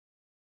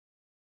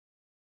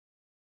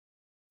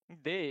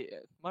 Hindi.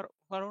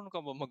 Marunong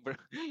ka ba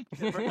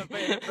Never have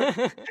I ever.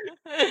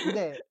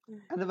 Hindi.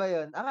 Ano ba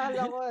yun?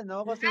 Akala ko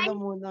kung sino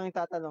muna ang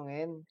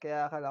tatanungin.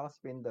 Kaya akala ko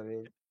spin the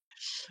wheel.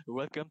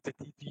 Welcome to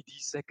TPD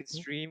second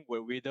stream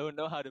where we don't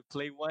know how to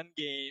play one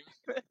game.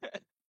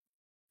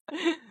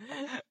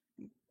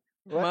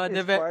 What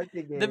is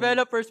party game?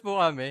 Developers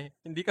po kami.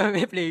 Hindi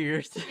kami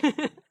players.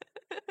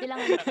 Sila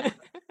nga.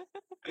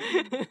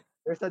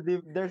 There's a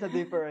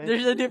difference.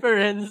 There's a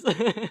difference.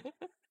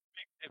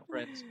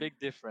 Big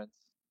difference.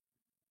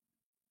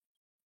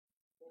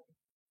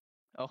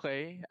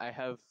 Okay, I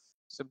have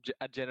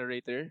a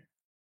generator.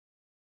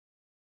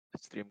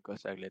 Stream ko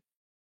saglit.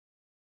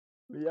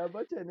 We have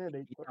a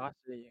generator. Kita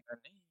kasi yung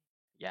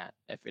Yan,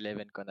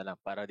 F11 ko na lang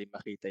para di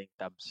makita yung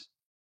tabs.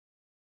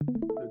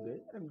 Today,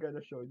 I'm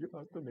gonna show you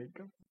how to make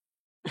up.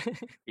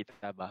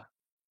 Kita ba?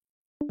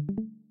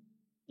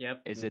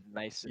 Yep. Is it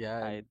nice and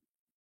Yan. tight?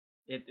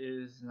 It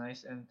is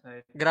nice and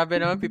tight. Grabe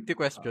naman, 50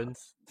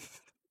 questions.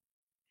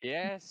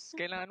 Yes,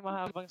 kailangan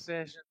mahabang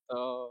session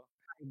to.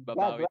 God,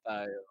 Babawi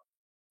tayo.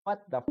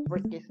 what the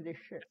frick is this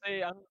shit?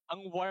 Kasi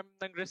ang warm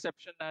ng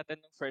reception natin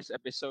ng first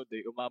episode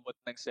umabot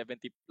ng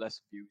 70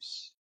 plus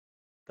views.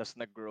 Tapos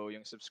nag-grow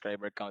yung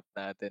subscriber count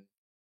natin.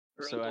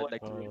 So I'd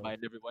like to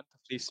remind everyone to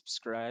please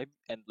subscribe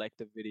and like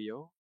the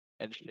video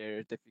and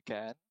share it if you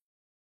can.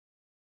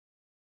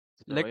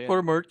 So, Like ayun. for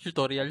more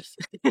tutorials.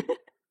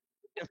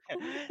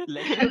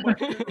 Like for more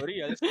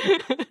tutorials.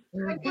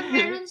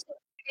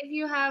 If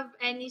you have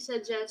any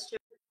suggestions,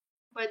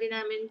 pwede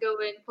namin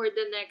gawin for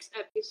the next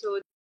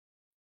episode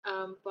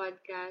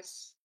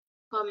podcast.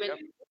 Comment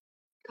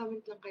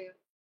lang kayo.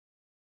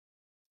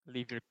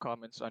 Leave your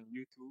comments on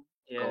YouTube.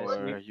 Yes.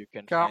 Or you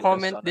can Tsaka find us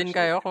comment on our din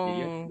kayo social kung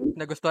media.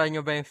 nagustuhan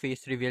nyo ba yung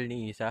face reveal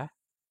ni Isa?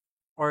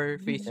 Or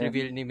face Yeah.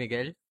 reveal ni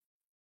Miguel?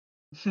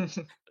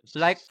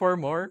 Like for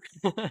more?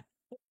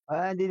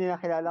 Hindi nila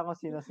kilala kung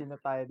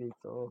sino-sino tayo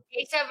dito.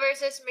 Isa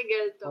versus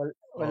Miguel to.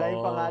 Wala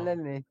yung pangalan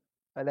eh.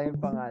 Wala yung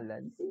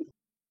pangalan.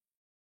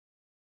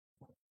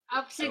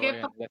 Sige, So,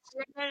 ayun,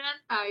 pakilala na lang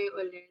tayo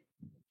ulit.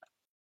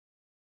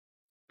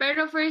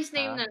 Pero first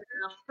name Ha? na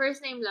lang. First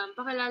name lang.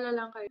 Pakilala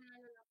lang kayo.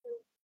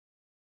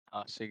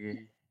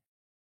 sige.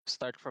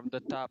 Start from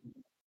the top.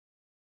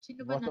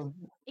 Sino ba na? Bottom.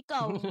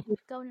 Ikaw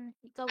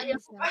Ayaw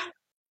Isa.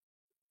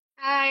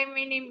 Hi,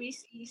 my name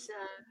is Isa.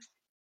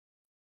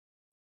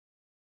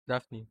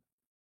 Daphne.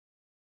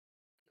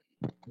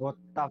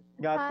 Botap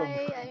gato.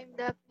 Hi, I'm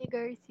Daphne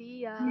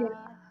Garcia.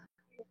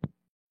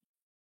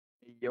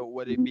 Yo,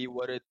 what it be,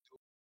 what it do?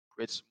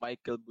 It's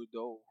Michael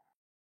Budo.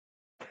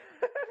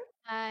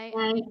 Hi,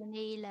 I'm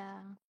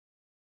Manila.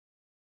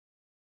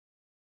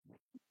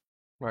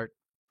 Mark.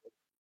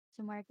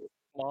 Si Mark.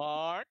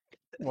 Mark.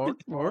 Mark.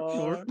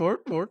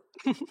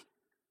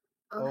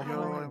 Oh, Yo,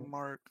 hi. I'm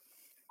Mark.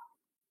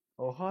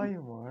 Oh, hi,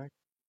 Mark.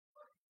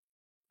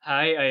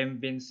 Hi, I'm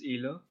Vince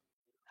Ilo.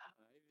 Hi,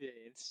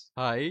 Vince.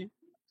 Hi,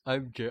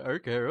 I'm JR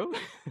Carol.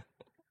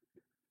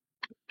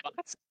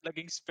 Bakit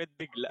naging sped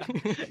bigla?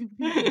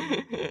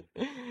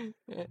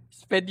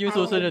 Sped yung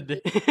susunod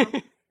eh.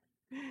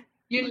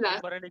 Yun Di lang.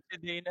 marinig si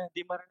Dana.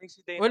 Di marinig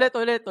si Dana.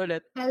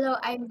 ulit. Hello,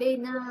 I'm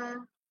Dana.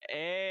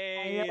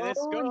 Hey,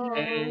 let's go.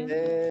 Ayun.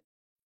 Eh,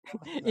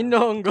 tapos na.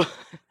 Inongo.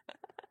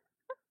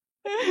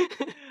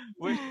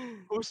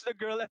 Who's the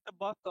girl at the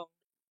bottom?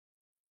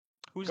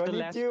 Who's the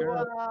last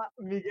Konnichiwa, girl?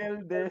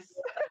 Miguel Des.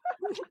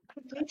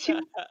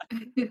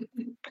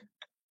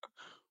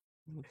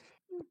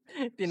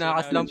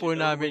 Tinakas now lang that po you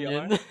know who namin we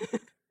yun. are,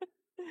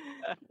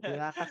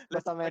 Tinakas pa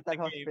let's sa start mental the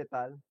game.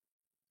 hospital.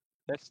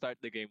 Let's start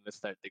the game. Let's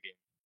start the game.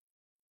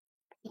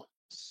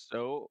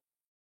 So,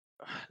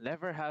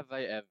 never have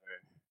I ever.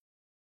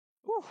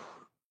 Whew.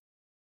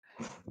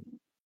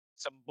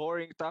 Some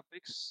boring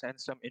topics and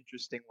some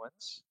interesting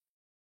ones.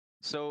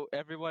 So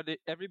everybody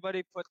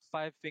put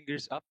 5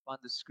 fingers up on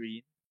the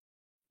screen.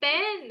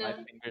 10.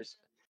 5 fingers.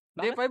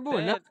 Hindi, Bakit 5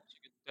 muna. 10?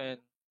 Sige,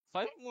 10.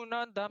 5 muna,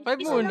 ang dami 5 Isa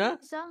pa. muna.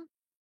 lang. Isa.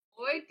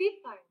 Oy, di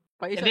pa.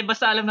 Pa isa. Hindi,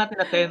 basta alam natin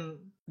na 10.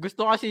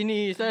 Gusto kasi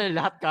ni isa,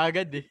 lahat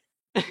kagad eh.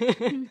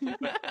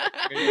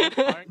 Ngayon,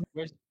 Mark,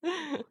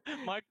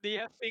 Mark, do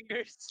you have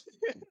fingers?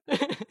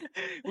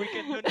 We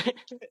can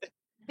donate.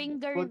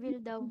 Finger Foot,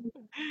 reveal daw.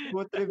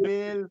 foot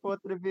reveal,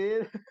 foot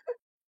reveal.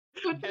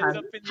 Hands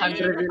up in the Hand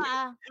air. Kanina reveal.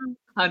 pa.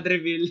 Hand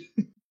reveal.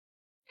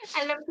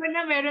 Alam ko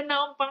na meron na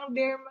akong pang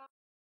derma.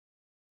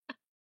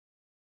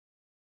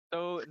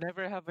 So,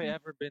 never have I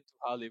ever been to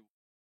Hollywood.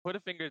 Put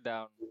a finger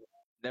down.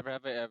 Never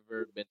have I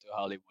ever been to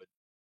Hollywood.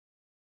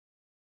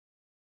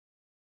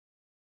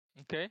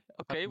 Okay,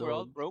 we're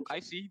all Hotdog. broke.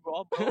 I see, we're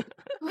all broke.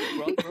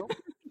 We're all broke.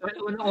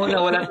 Unang-una,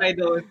 wala tayo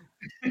doon.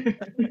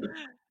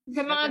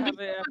 Sa mga Never have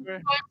gusto I ever.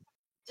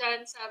 dyan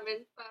sa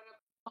amin para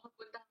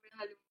makapunta kami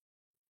Hollywood.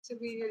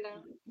 Sabihin nyo lang.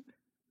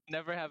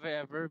 Never have I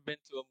ever been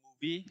to a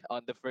movie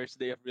on the first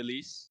day of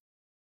release.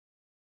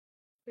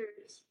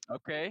 First.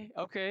 Okay,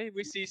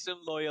 we see some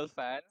loyal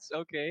fans.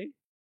 Okay,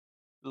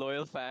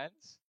 loyal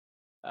fans.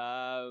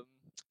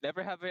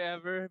 Never have I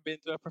ever been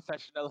to a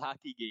professional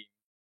hockey game.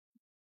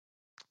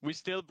 We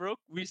still broke.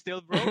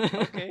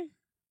 Okay.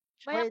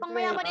 Wait,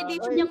 Mayapang-mayaman wait.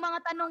 edition Wait, yung mga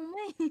tanong mo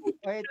eh.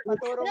 wait,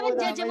 paturo Alam mo,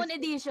 muna. Jejemon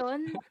edition.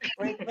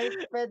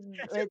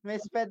 May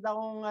sped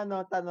akong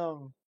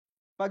tanong.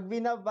 Pag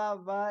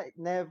binababa,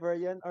 never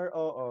yun or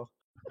oo?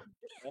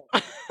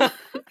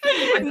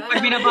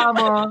 Pag binaba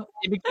mo,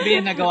 ibig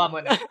sabihin nagawa mo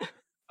na.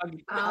 Pag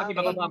okay.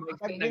 ibababa mo,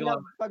 ibig sabihin nagawa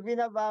mo. Pag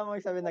binaba mo,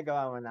 sabi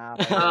nagawa mo na.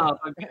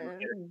 Okay.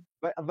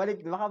 Pag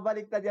Baka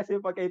baliktad kasi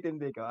yung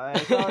pagkaintindi ko.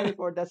 Sorry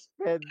for the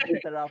sped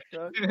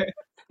interruption.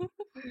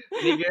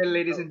 Miguel,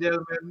 ladies and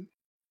gentlemen.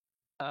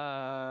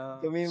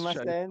 Let's try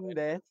Sumimasen,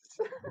 Des.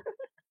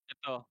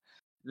 ito.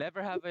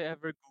 Never have I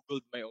ever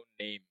Googled my own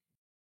name.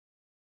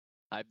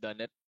 I've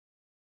done it.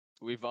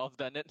 We've all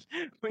done it.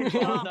 We've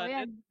all Ako done it.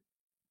 yan.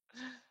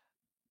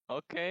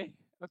 Okay.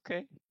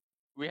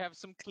 We have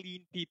some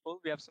clean people.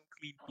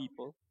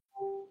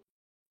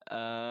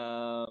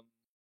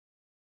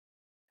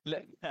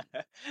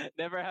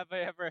 Never have I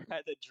ever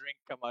had a drink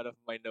come out of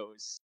my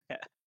nose.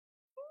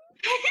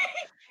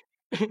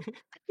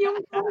 Yung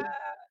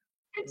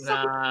Na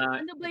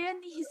Ano ba yan,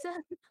 Isa?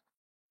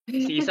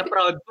 si Isa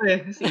proud pa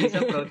eh.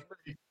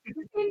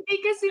 hindi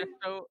kasi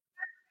So,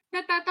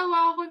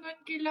 natatawa ako nun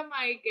kila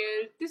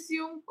Michael. Tapos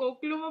yung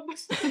Coke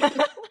lumabas.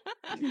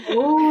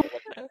 Oh!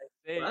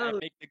 I Wow.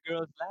 make the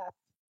girls laugh.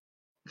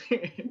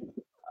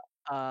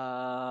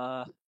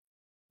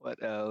 What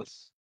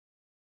else?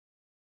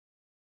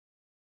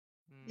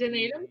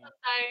 Janay lang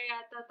tayo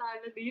yata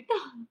talo dito.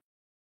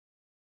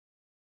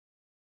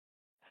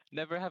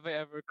 Never have I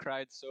ever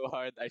cried so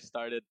hard I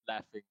started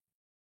laughing.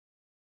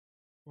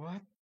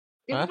 What?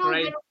 Di ba Huh?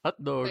 Right. ganun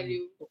Hotdog.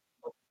 baliw?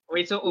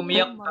 Wait, so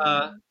umiyak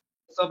ka,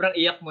 sobrang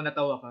iyak mo,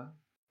 natawa ka?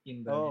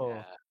 Yun ba? Oh,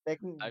 Yeah.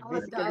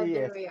 basically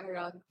yes.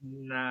 around.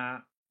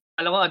 Na,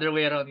 alam ko other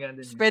way around nga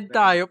din. Sped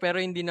tayo, pero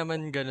hindi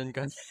naman ganun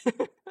ka.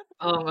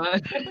 Oo nga.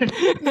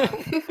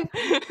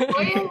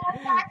 Uy,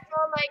 taas mo,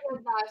 Michael,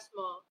 taas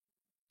mo.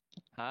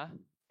 Ha?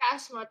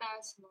 Taas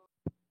mo.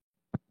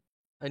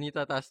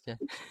 Anita, taas niya.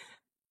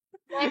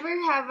 Never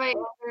have I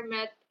ever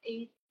met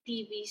a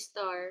TV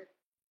star.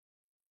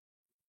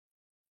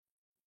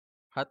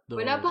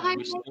 Hotdog. Wala pa kayo.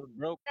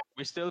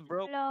 We still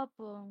broke. Wala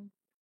po.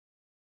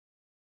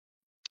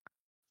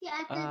 Si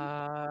ate.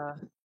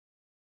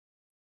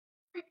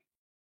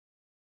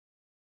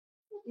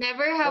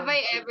 Never have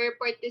I ever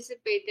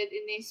participated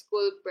in a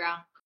school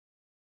prank.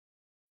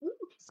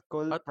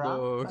 Cool prank?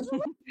 Hotdog.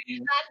 Ano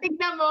ba?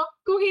 Tignan mo,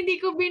 kung hindi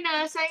ko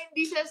binasa,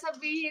 hindi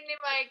sasabihin ni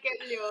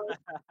Michael yun.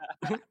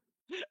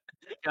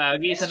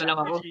 Gagi, isa na lang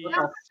ako. Jeez.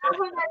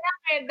 Ako na lang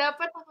eh.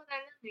 Dapat ako na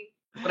lang eh.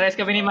 Parehas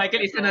kami ni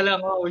Michael, isa Ito. na lang.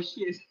 Oh,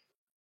 shit.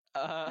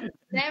 Never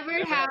Never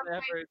have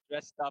have ever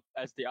dressed up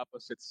as the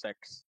opposite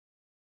sex.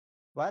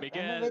 What?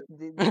 Miguel. Ano? Wait,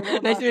 di ko nabasa.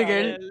 Nice,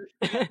 Miguel. Miguel.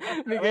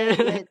 Miguel.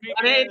 Wait.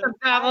 Pare, itlog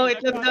na ako,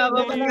 itlog na ako.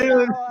 Ito na Ano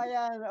yun? ako,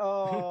 ayan.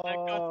 Oh.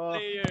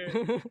 Nag-cosplayer.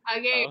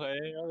 Okay.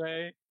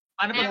 Okay.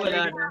 Paano pag wala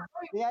na?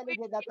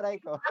 Sige, na-try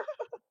ko.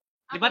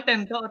 Di ba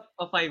 10 to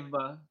o 5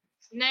 ba?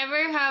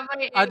 Never have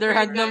I ever Other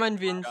hand gone naman,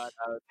 Vince. Gone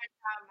out.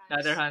 The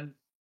other hand.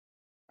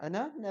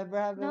 Ano? Never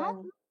have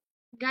No?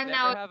 Gone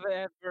Never out. have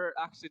I ever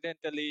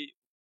accidentally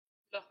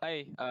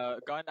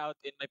gone out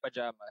in my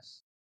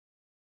pajamas.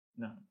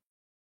 No.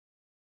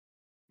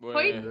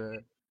 Hoy,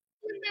 Well,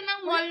 punta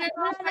ng mall na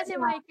Wala na si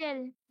Michael.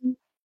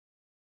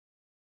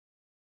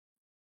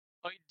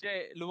 Oy,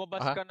 Jay,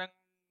 lumabas Ah? ka ng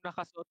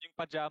nakasuot yung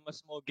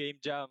pajamas mo, game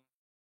jam.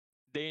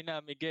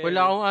 Dana, Miguel.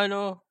 Wala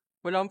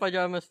akong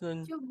pajamas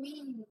nun.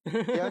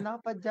 Hindi ako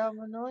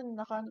nakapajama noon.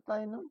 Nakaano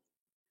tayo noon.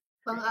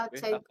 Pang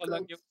outside Ako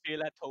lang yung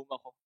feel at home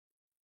ako.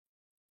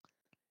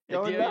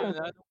 Ikaw Hindi lang.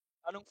 yun.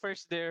 Anong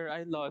first there?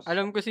 I lost.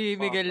 Alam ko si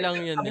Miguel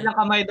lang yun eh. Kabilang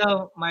kamay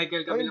daw,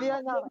 Michael. O hindi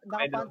Kabilang yan.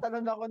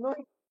 Nakapantalon ako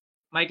noon.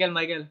 Michael.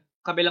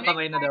 Kabilang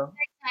kamay na daw.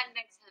 Next hand.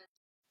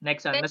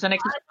 Next hand. Nasa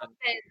next hand. Out of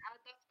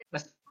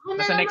 10. Ako na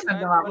Nasa lang next hand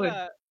lang ako eh.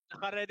 Wala.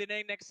 Naka-ready na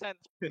yung next hand.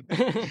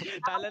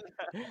 Tala na.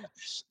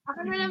 Ako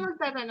na lang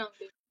magtatanong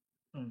din.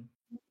 Hmm.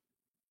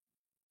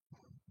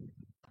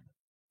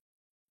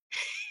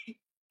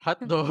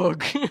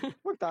 Hotdog.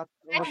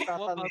 Magtatanong.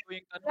 Bago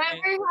yung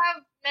tanong eh.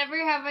 Never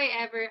have I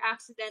ever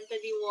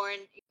accidentally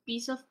worn a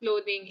piece of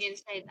clothing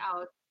inside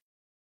out.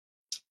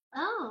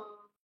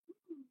 Oh.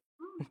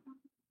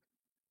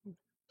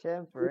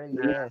 Siyempre,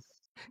 yes.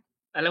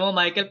 Alam mo,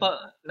 Michael,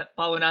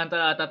 paunahan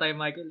ata tayo,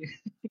 Michael.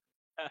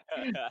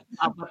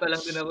 Apat na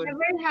lang din ako.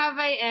 Never have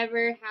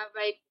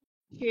I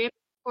tripped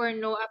for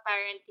no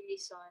apparent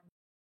reason.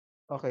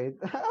 Okay.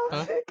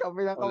 Huh?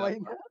 Kabilang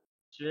kamay na.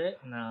 Shit,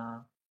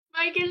 na.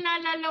 Michael,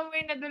 naalala mo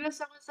yung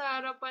nadulas ako sa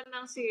harapan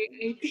ng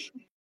CAT.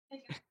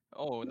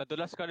 Oh,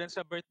 nadulas ka rin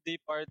sa birthday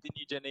party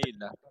ni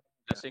Janela.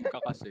 Lasing ka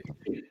kasi.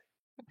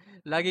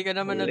 Lagi ka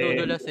naman Mali.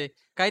 nadudulas eh.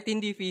 Kahit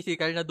hindi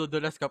physical,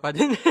 nadudulas ka pa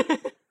din.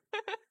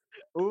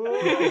 Ooh.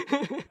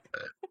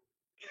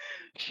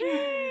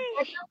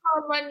 Ito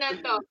common na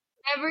to.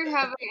 Never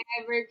have I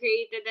ever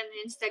created an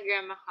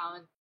Instagram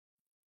account.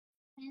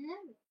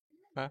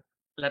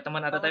 Lahat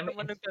naman ata Ako tayo.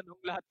 naman nagtanong,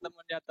 lahat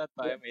naman yata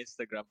tayo may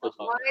Instagram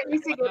account. Wala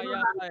siguro Madaya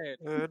ba? ka eh.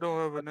 I don't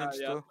have an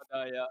Insta.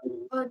 Madaya.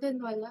 Oh, dun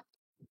wala.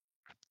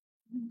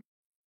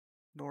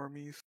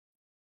 Normies.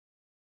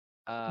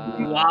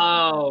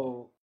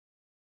 Wow!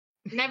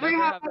 Never Never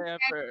have have I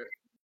ever.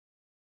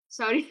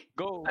 Sorry,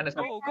 Go. Ano,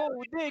 sorry? Go.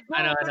 Hindi, go.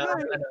 Ano?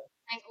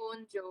 my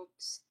own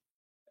jokes.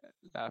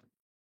 Laugh.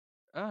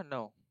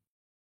 No.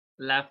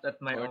 Laughed at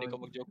my Corny ka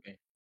own. mag-joke eh.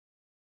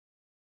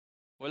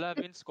 Wala,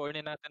 Vince.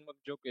 Corny natin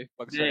mag-joke eh.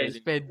 Pag Hindi,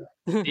 sariling. Sped.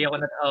 Hindi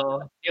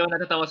ako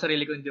natatawa sa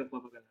sarili kong joke pa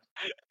pag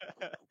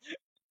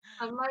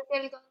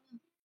Michael, ko.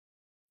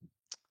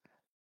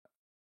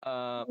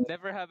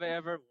 Never have I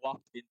ever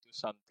walked into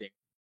something.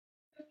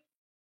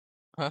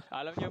 Huh?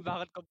 Alam niyo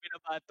bakit ko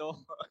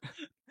pinabato?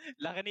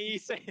 Laki ni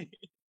Isa eh.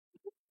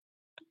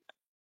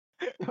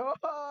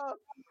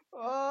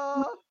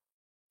 Oh.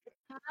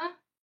 Ha?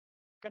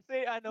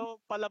 Kasi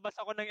palabas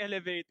ako ng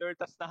elevator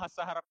tas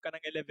nasa harap ka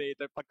ng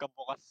elevator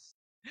pagkabukas.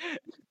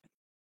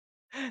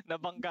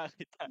 Nabangga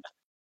kita.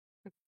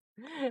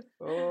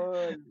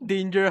 Oh.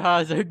 Danger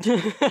hazard.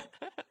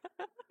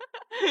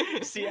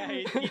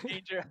 CID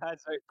danger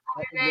hazard.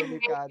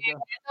 Delikado.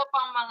 Ito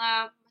pang mga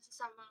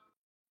masasamang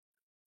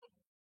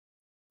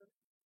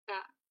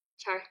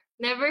char.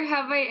 Never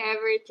have I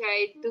ever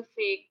tried to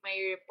fake my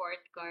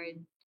report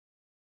card.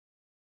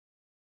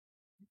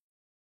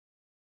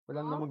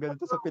 Walang naman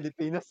ganito sa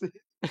Pilipinas eh.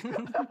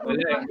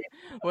 Wala eh.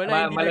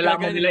 Wala, hindi Malalaman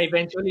nagagalit. nila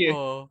eventually eh.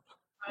 Oo.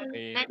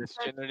 Okay, Next let's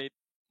generate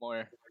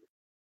more.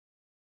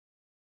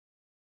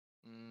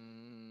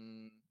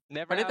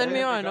 Never Palitan have mo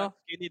I yung ever ano. gone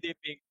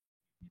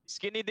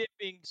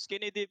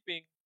skinny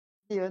dipping.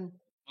 Yun.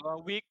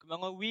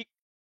 Mga week.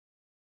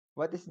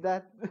 What is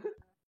that?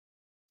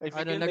 Ano,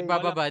 Explain.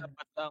 nagbababad.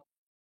 Dapat lang.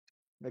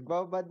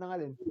 Nagbababad ng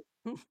alin?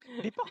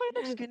 Di pa kayo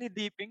nag-skinny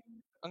dipping?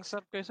 Ang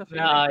sarap kayo sa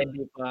feeling.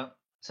 Hindi pa.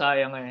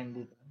 Sayang nga,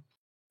 hindi pa.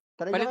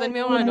 Try Palitan nyo mo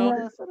yung kayo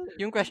ano, sa-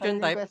 yung question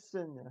sariling type.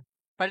 question niya.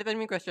 Palitan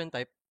mo yung question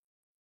type.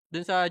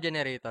 Dun sa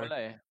generator. Wala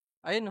eh.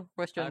 Ayun,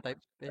 question Ah,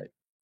 type. question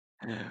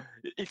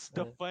It's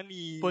the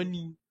funny.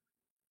 Funny.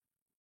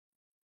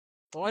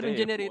 O, anong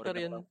Hindi, generator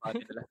boring yan? naman ang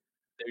body nila.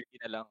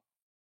 30 na lang.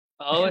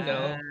 Oh no.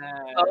 Yan.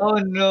 Oh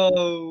no.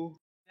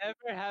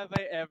 Never have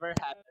I ever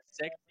had a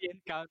sexy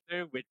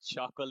encounter with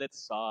chocolate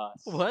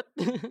sauce. What?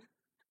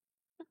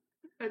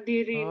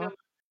 Kadiri Huh?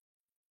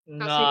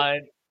 naman.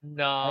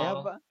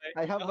 No.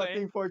 I have a Okay.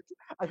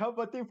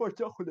 thing for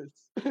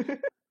chocolates.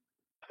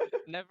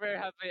 Never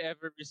have I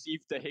ever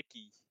received a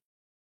hickey.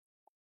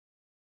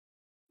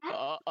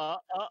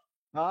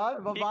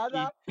 Baba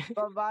na. Hiki.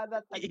 Baba na.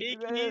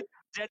 Hiki.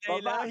 Janay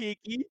Baba. lang,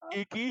 Hiki.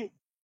 Hiki.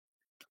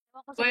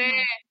 Ewan ko sa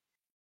inyo.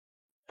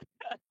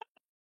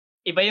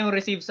 Iba yung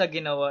receive sa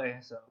ginawa eh.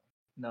 So,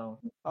 no.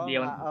 Oo Hindi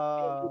ako,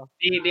 nga.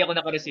 hindi ako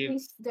naka-receive.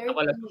 He's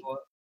Ako lang dirty. gumawa.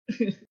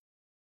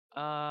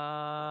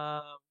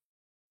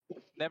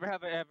 Never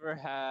have I ever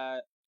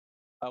had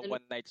a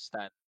one night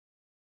stand.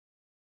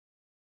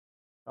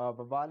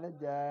 Baba na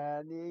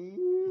dyan.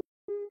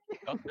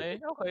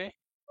 Okay.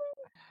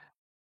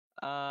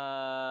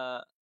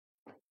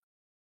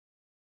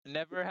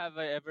 Never have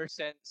I ever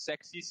sent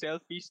sexy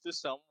selfies to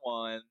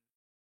someone.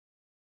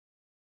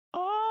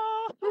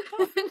 Ah!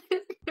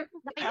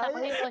 Nakita ko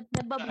yun.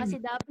 Nagbaba si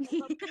Daphne.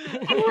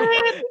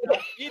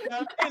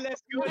 Daphne,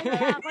 let's go.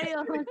 Nakita ko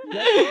yun. Let's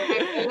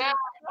go.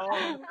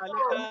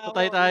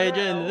 Patay tayo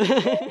dyan.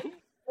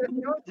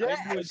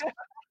 Let's go, Jen.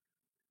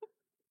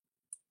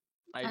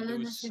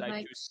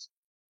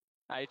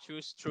 I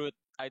choose truth.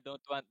 I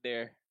don't want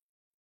dare.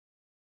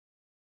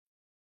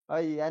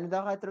 Oy, ano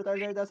daw ka? Truth or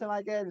dare daw si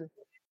Michael?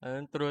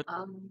 Anong truth?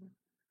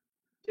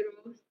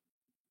 Truth.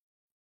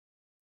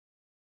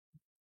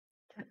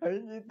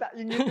 Ay,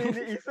 yung ngiti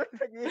ni Isa.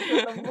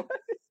 Nag-iisa ng buhay.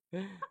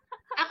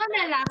 Ako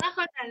na lang.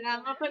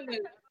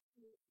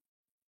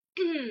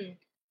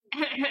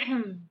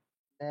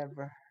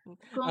 Never.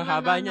 Kung Ang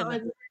haba niya na.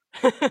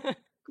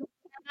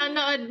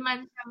 nanonood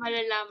man siya,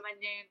 malalaman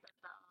niya yung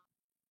totoo.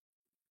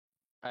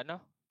 Ano?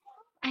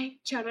 Ay,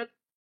 charot.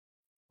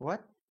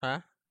 What?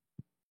 Ha?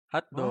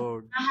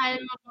 Hotdog. Mahal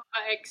mo pa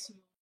ka-ex mo.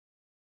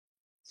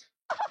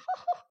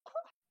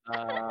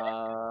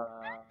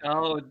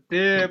 Oh,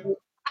 dip.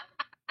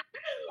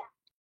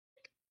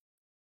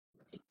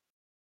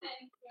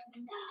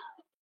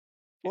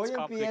 O, It's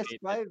yung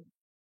complicated. PS5.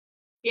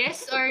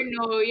 Yes or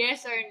no?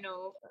 Yes or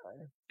no?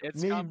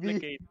 It's Maybe.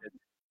 complicated.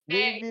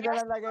 Maybe na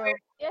lang lagay.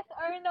 Yes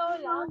or no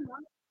lang?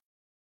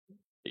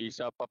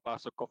 Isa,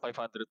 papasok ko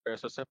 500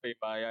 pesos sa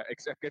Paymaya.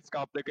 It's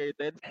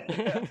complicated.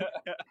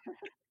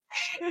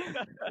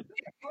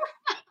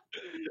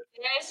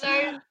 Yes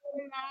or no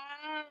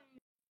lang?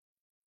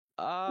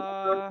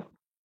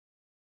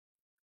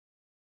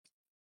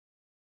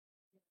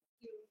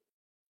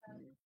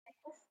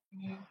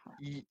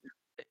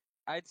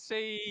 I'd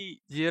say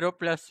 0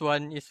 plus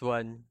 1 is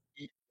 1.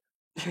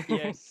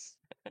 yes,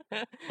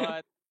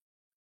 but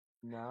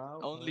No.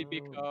 only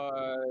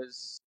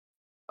because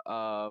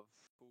of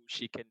who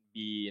she can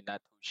be, not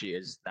who she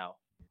is now.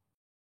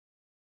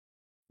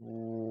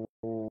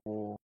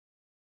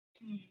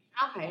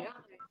 Okay.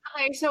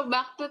 Okay, so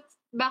back to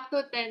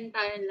 10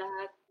 tayo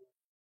lahat.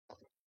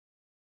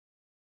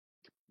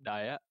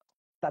 Daya.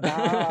 Tada!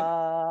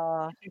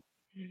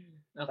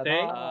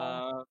 Okay.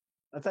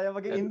 Ang saya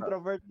maging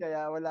introvert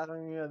kaya wala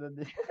kang ano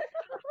din.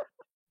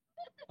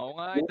 Oo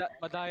nga,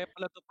 madaya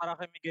pala to para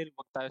kay Miguel.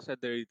 Wag tayo sa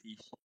dirty.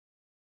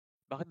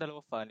 Bakit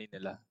dalawang funny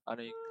nila?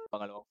 Ano yung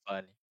pangalawang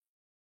funny?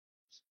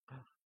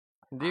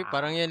 Hindi,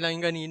 parang yan lang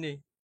yung kanina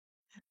eh.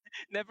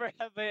 Never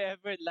have I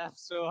ever laughed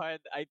so hard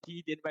I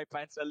peed in my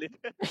pants a little.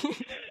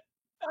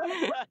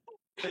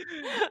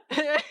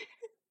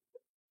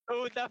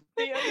 Oh,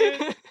 Daphne,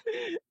 ayun.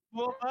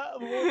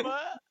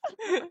 Bumaba.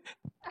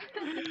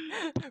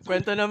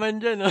 Kwento naman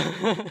dyan, oh.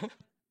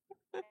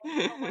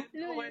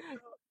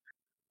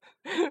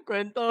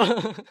 Kwento.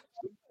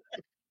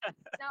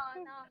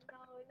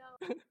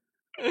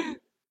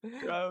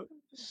 No.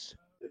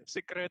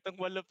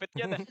 Sikretong malupit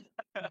yan.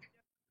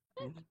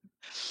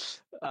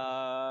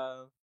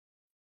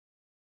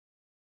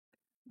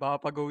 Baka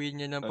pag-uwi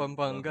niya ng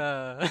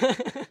Pampanga.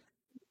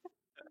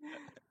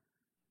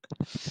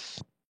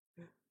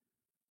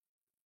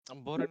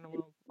 Ang boring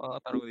naman mga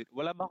tanong dito.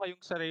 Wala ba kayong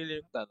sarili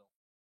yung tanong?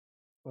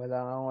 Wala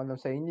nga akong alam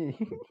sa inyo eh.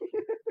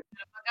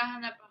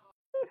 Maghahanap ako.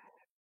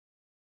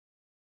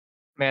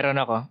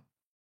 Meron ako.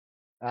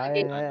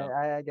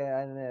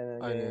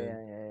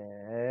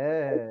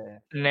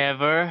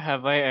 Never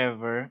have I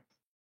ever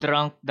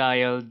drunk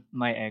dialed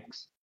my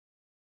ex.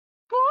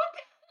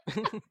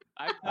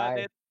 I've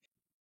done it.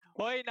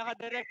 Hoy,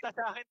 nakadirect sa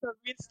akin to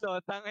Vince, no?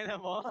 Tangin na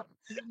mo.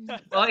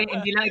 Oh,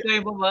 hindi lang ikaw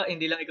yung bumaba.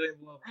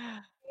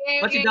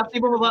 Ba't si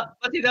Daphne bumaba?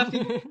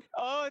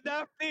 Oh,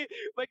 Daphne!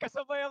 May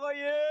kasabay ako,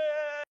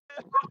 yeah!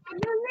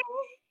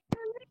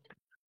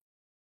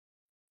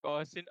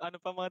 Ano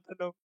pa mga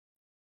tanong?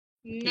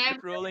 Keep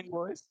it rolling,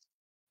 boys.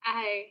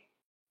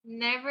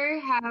 Never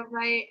have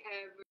I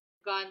ever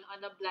gone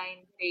on a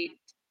blind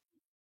date.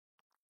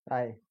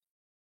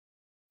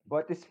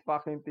 What is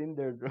fucking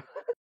Tinder, bro?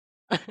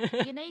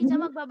 Yun na Isa,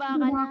 magbaba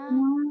ka na.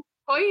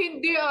 Hoy,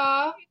 hindi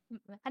ah.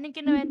 Anong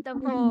kinuwento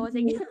mo?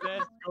 Sige.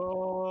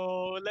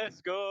 Let's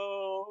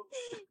go!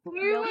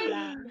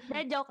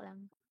 Joke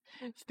lang.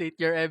 State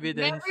your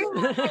evidence.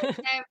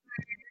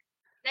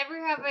 Never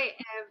have I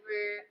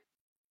ever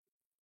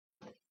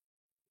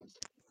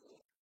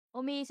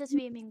umihi sa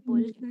swimming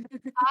pool.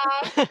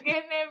 Sige,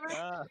 never.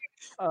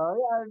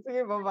 Yan.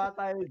 Sige, baba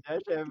tayo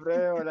dyan. Siyempre,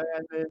 wala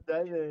yan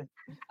dyan eh.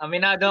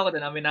 Aminado ako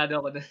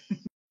dun.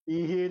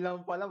 Ihi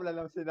lang pala, wala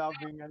lang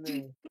sinabing ano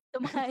eh.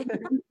 Tumahay.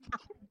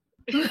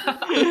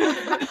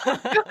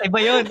 Iba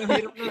yun. Ang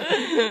hirap nun.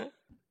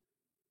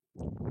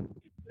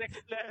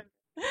 Next level.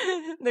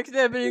 Next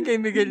level yung kay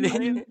Miguel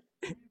eh.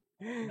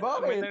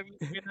 Bakit?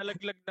 May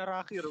nalaglag na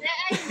Rocky Road.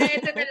 Hindi,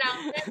 ito na lang.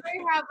 Never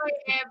have I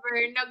ever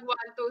nag 1,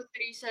 2,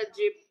 3 sa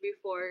jeep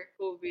before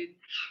COVID.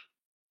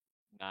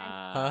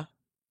 Ha?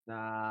 Na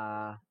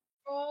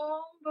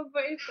Oh,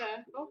 babait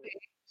ah. Okay.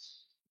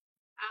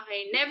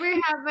 Okay. Never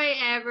have I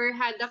ever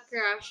had a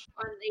crush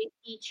on a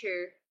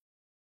teacher.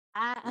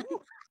 Ah,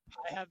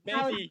 I have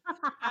many.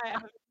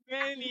 I have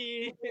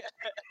many.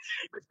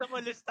 Gusto mo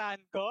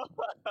listahan ko?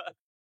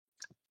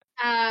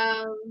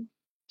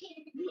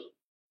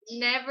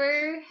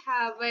 Never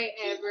have I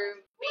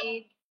ever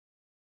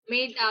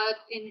made out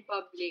in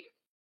public.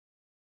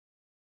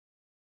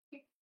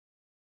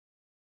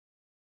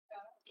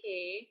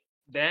 Okay.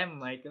 Damn,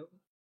 Michael.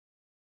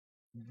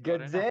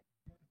 Gets it?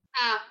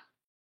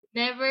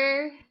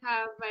 Never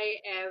have I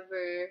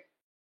ever.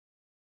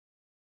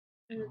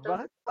 Ano to?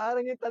 Bakit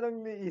parang yung tanong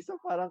ni Isa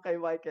parang kay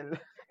Michael?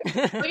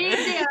 Uy,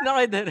 hindi ah.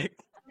 Naka-direct.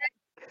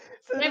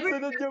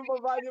 Sunod-sunod yung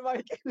baba ni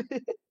Michael.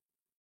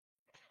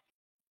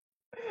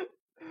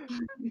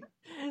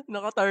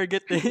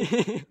 Naka-target eh.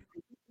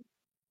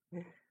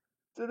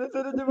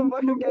 Sunod-sunod yung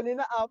baba yung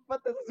kanina, 4,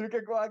 tapos may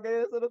kagawa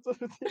ganyan,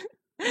 sunod-sunod yun.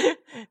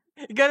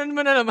 Ganun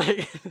mo na lang,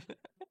 Michael.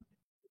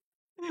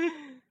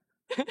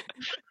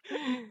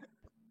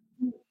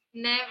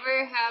 Never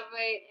have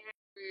I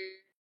ever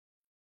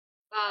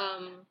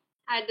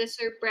had a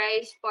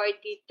surprise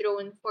party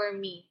thrown for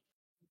me.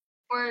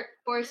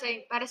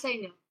 Para sa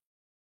inyo.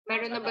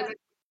 Meron na ba?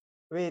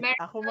 Wait,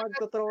 ako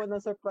magtuthrow ng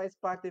surprise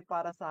party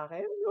para sa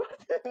akin?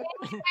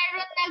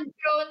 Meron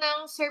nag-throw ng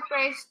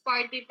surprise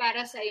party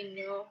para sa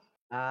inyo.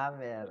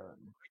 Meron.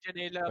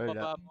 Janela, Wala.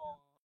 baba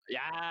mo.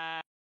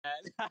 Yan!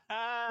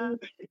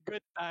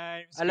 Good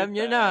times. Alam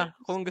good nyo na times.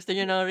 kung gusto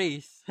nyo ng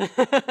race.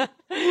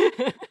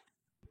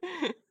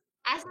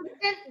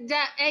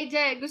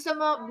 Gusto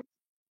mo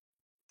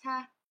ha?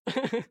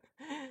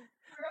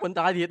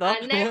 Punta ka dito?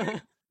 Never.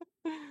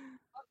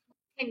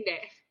 Hindi.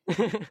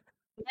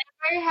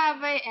 Never have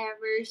I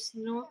ever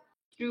snooped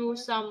through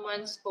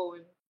someone's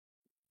phone.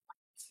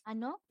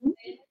 ano?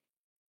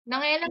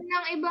 Nangialam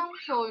ng ibang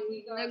phone.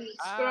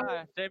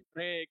 Nag-scroll.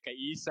 Siyempre, kay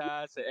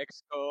Isa, sa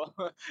ex ko.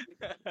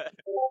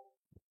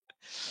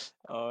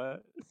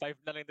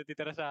 5 na lang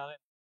natitira sa akin.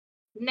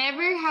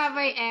 Never have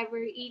I ever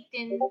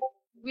eaten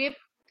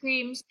whipped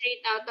cream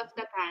straight out of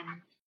the can.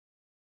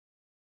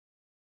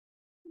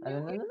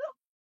 Ano?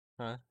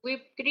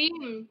 Whipped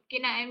cream.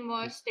 Kinain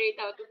mo straight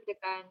out of the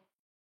can.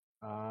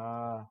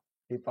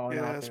 Di pa ako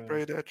Yeah, nakatira.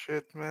 spray that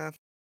shit, man.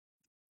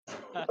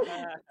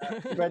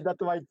 Spread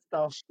that white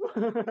stuff.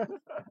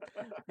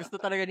 Gusto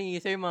talaga ni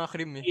Isa yung mga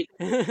cream eh.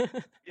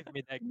 Give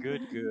me that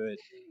good.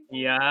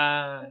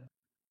 Yeah.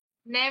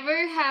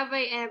 Never have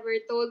I ever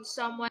told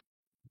someone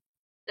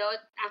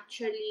without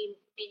actually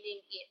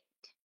meaning it.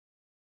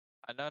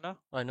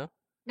 Ano?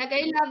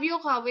 Nag-I love you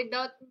ka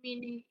without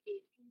meaning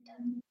it.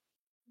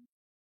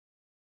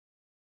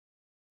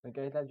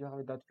 Nagkailan ka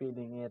without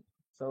feeling it.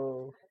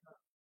 So,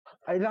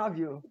 I love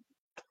you.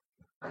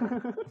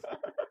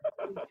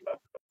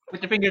 Put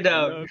your finger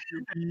down. Love you,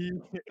 B.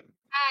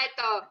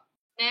 Ito.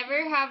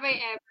 Never have I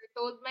ever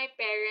told my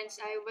parents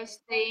I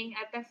was staying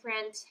at a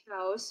friend's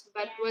house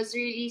but was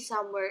really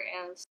somewhere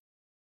else.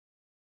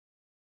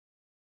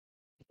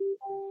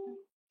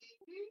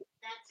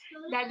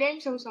 Daddy, I'm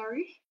so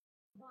sorry.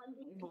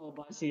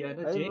 Bumaba si Ay,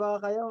 Jay.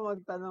 baka kayo,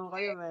 magtanong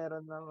kayo,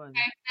 meron naman.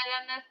 5 na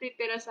lang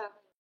natitira sa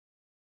akin.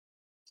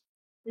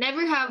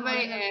 Never have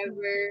I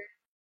ever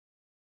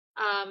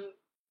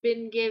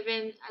been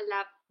given a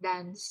lap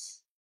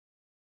dance.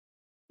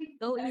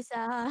 Go,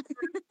 Isa.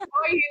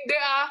 Oy, hindi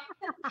ah.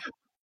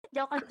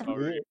 Joke lang.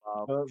 Sorry,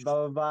 mom.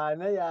 Bababa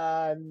na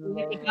yan.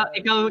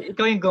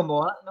 Ikaw yung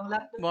gumawa ng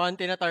laptop? Mukhang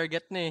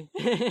tina-target na eh.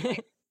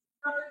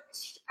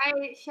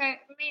 Ay,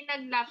 may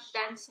nag-lap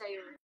dance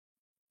sa'yo.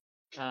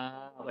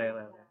 Okay.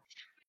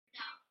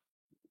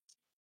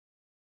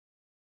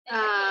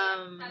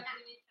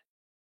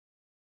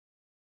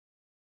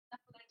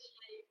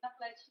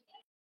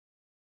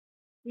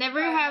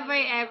 Never have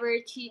I ever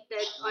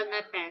cheated on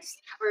a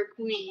test or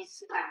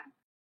quiz.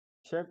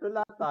 Siyempre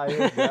lahat tayo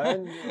dyan.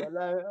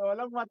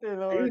 Walang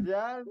matino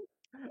dyan.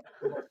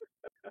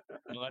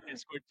 Mga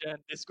Discord dyan.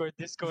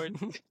 Discord.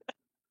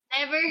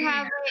 Never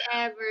have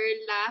I ever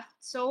laughed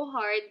so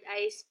hard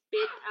I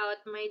spit out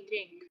my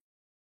drink.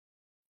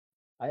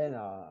 Ayan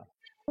o.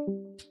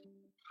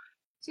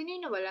 Sino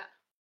yung nawala?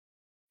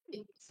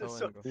 So,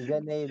 Si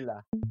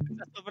Janela.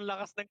 sa sobrang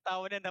lakas ng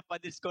tawa na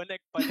napadisconnect.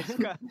 Panis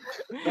ka.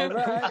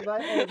 Never have I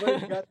ever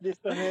got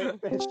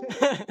disconnected.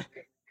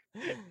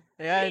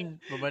 Ayan,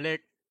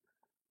 bumalik.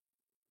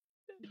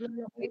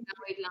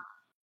 Wait lang.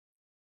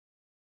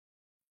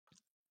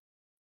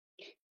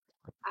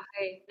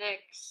 Okay,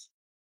 next.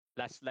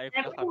 Last life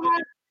na Never kami.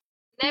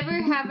 never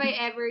have I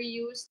ever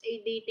used a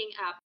dating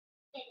app.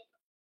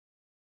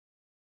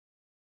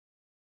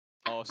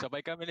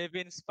 Sabay kami ni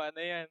Vince. Paano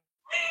yan?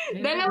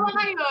 Dalawa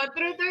kayo,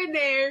 truth or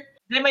dare.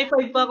 May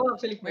 5 pa ako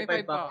actually. May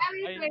May 5 5 pa. pa.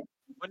 Ay,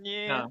 Ah.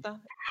 Punyeta.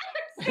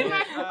 Si Yes.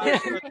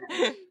 Michael.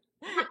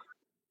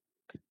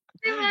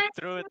 Si Michael.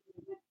 Truth.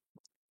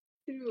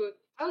 Truth.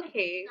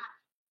 Okay.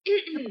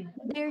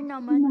 Dare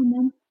naman.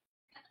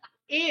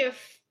 If,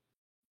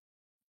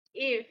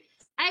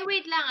 ay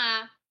wait lang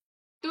ah.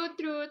 2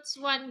 truths,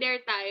 1 dare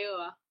tayo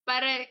ah.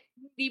 Para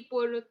hindi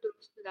puro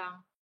truths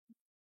lang.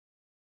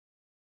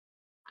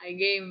 Ay,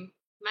 game.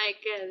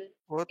 Michael.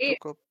 What? If,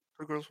 Two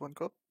girls, one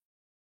cup?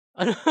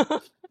 Ano?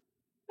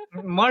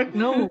 Mark,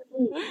 no.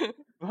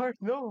 Mark,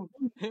 no.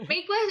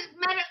 may question,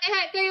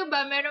 kayo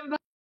ba, meron ba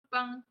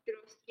pang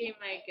truths kay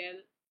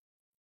Michael?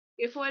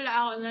 If wala,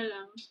 ako na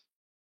lang.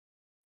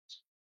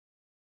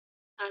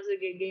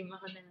 Sige, game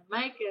ako na lang.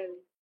 Michael.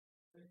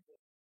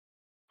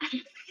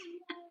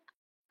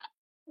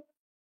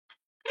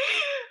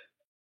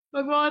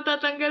 Wag mo ako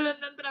tatanggalan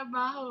ng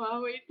trabaho ah.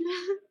 Wait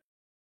lang.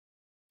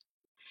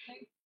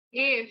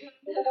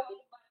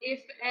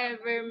 If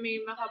ever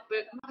may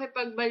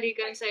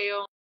makipagbalikan sa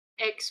yung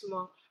ex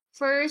mo,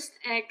 first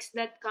ex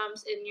that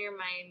comes in your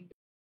mind,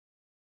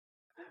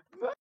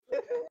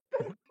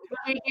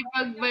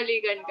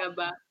 makikipagbalikan ka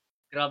ba?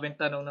 Grabeng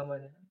tanong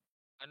naman.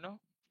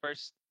 Ano?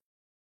 First.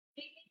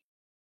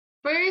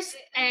 First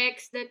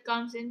ex that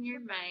comes in your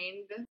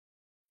mind,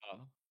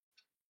 Oh.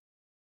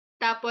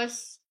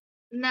 tapos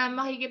na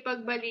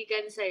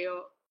makikipagbalikan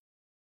sa'yo,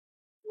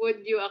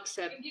 would you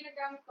accept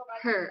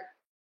her?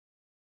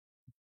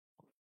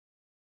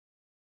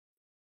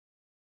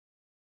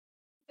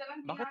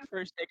 Bakit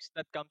first ex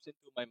that comes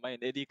into my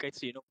mind? Eh di kahit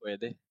sino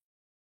pwede.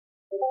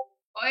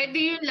 O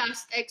edi yung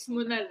last ex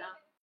mo na lang.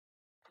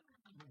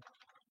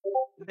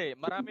 Hindi,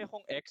 marami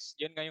akong ex.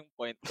 Yun nga yung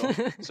point ko.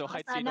 So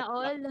kahit sino Sana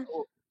all.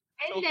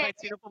 So Hindi. kahit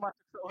sino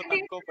pumasok sa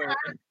utak ko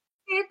pwede.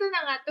 Ito na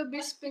nga, to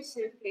be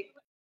specific,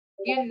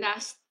 yung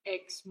last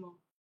ex mo.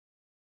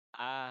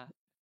 Ah.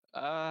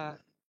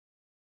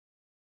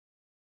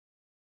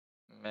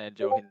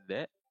 Medyo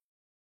hindi.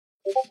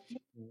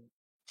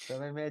 So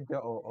may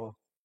medyo oo.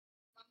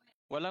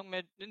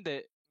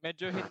 Hindi.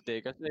 Medyo hindi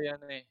kasi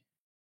ano eh.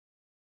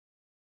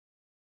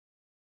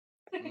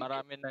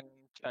 Marami ng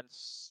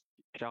chance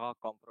tsaka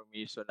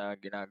kompromiso na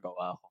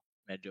ginagawa ko.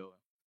 Medyo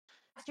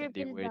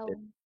hindi Triple worth daw.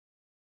 it.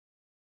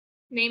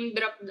 Name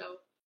drop daw.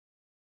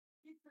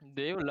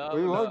 Hindi, wala.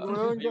 Uy, wag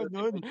Ayun,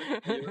 ganun.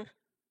 ayun.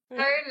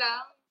 Her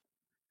lang.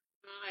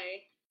 Okay.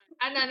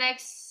 Ano,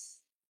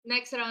 next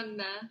round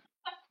na?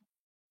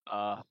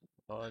 Oh,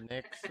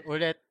 next.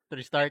 Ulit.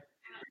 Restart.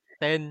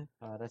 10.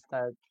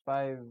 Restart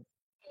 5.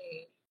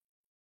 Okay.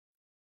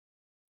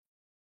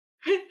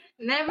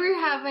 Never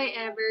have I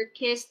ever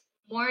kissed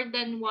more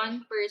than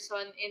one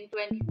person in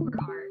 24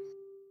 hours.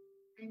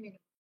 I mean,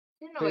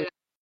 sino wala?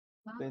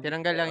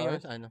 Tinanggal lang yung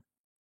hours.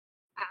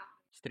 Ah,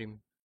 stream.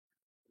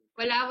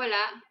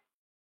 wala.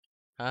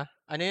 Ha?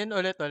 Ano yun?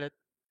 Ulit.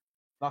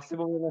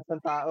 Maximum yung isang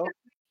tao.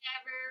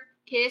 Never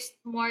kissed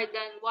more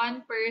than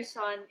one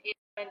person in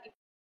 24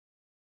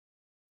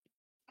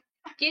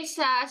 Kiss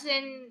as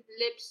in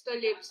lips to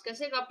lips.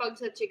 Kasi kapag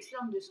sa chicks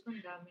lang, Diyos ko,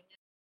 ang dami niya.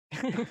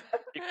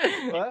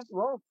 What?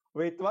 Wow.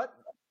 Wait, what?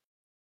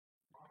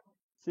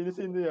 Sino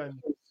yan?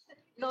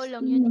 Ikaw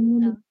lang yun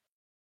isa.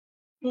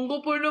 Ang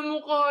kapal na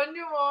mukha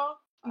niyo ah.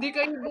 Hindi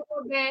kayo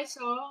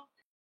bumabeso.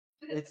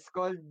 It's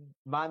called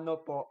mano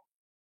po.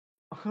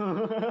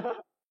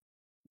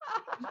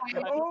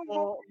 Ano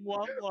po?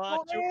 Mwa,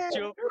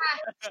 chup.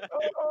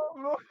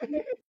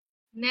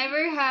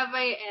 Never have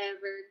I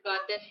ever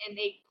gotten in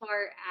a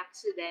car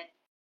accident.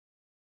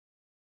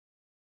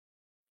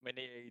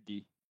 Many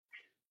AD.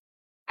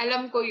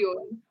 Alam ko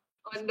yun.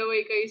 On the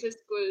way kayo sa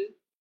school.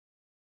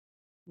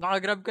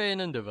 Nakagrab kayo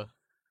nun, diba?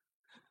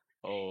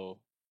 Oo.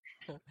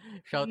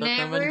 Shoutout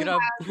Never naman, Grab.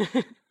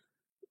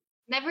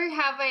 Never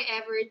have I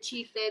ever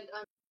cheated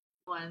on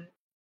someone.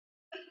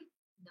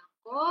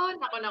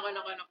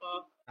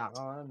 Nako.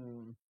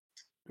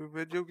 Do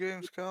video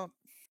games count?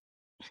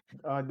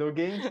 Do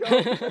games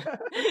count?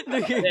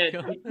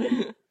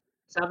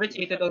 Sabi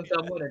cheated on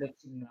someone.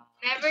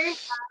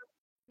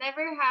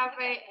 Never have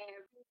I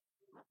ever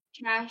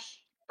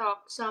trash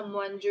talk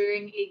someone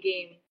during a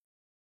game.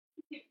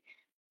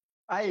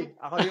 Ay,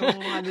 ako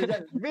yung ano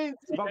dyan.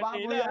 Vince, baba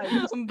mo yan.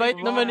 Ang bait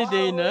naman ni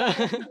Dana.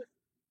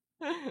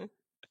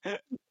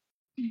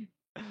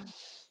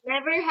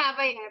 Never have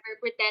I ever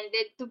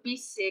pretended to be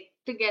sick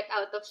to get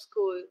out of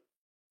school.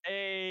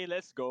 Hey,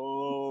 let's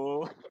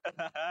go.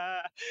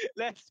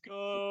 Let's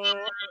go.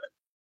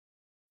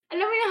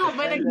 Alam mo yung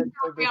habang Pretended to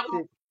nagsasabi be ako,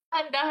 sick.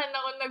 handahan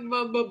ako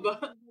nagbababa.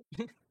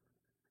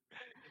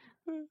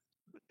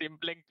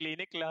 Simpleng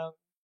clinic lang.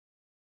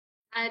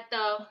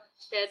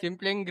 Shit.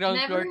 Simpleng ground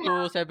Never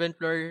floor to 7th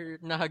floor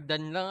na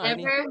hagdan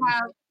lang.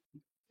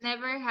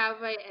 Never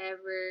have I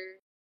ever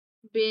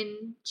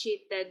been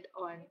cheated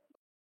on.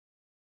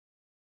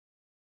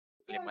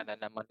 5 na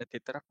naman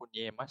natitira,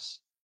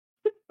 kunyemas.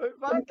 Uy,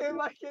 bakit?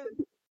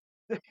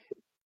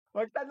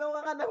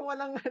 Magtanong ka ng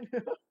walang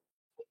ano.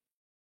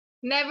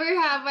 Never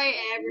have I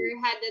ever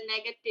had a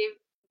negative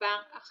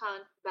bank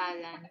account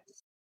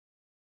balance.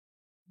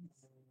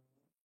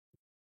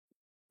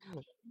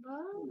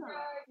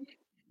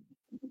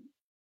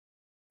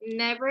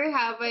 Never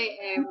have I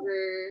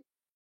ever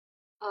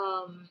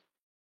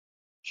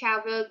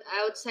traveled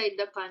outside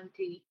the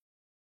country.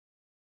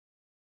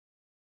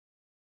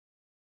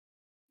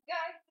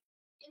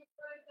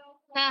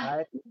 Ha,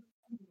 Right?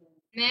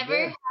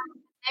 never Sige.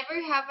 never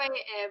have I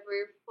ever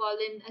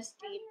fallen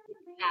asleep in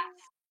class.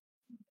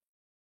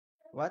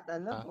 What?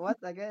 Ano? Ah. What?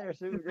 Again?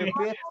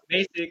 Repeat.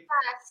 Basic.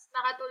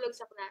 Nakatulog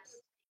sa class.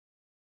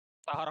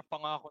 Sa harap pa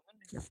nga ako nun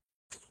eh.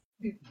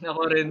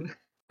 Ako rin.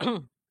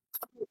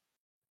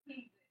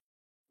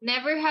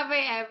 Never have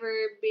I ever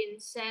been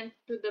sent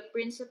to the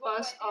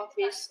principal's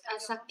office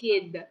as a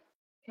kid.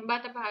 Yung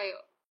bata pa kayo.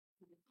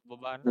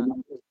 Baba na.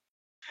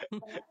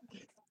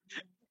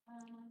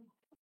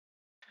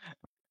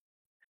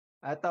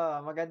 Ito,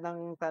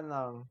 magandang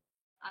tanong.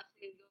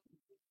 Sige, go.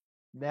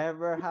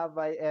 Never have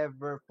I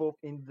ever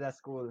pooped in the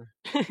school.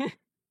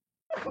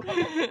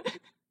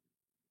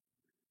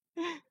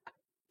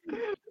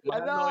 Mga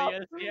Ano?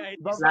 loyal CIT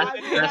Babaan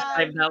student. Last yan.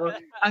 time na ako.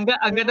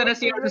 Ang ganda na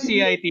siya sa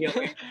CIT.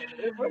 Okay.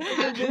 Report to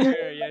Virginia.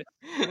 Yes.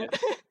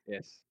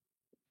 Yes.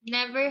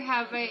 Never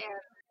have I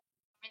ever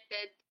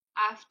vomited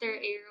after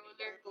a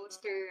roller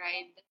coaster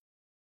ride.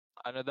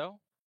 Ano daw?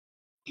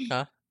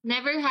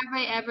 Never have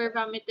I ever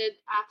vomited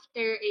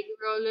after a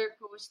roller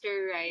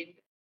coaster ride.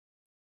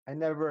 I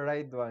never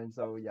ride one,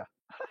 so yeah.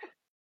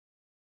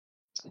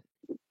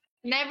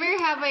 Never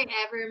have I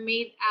ever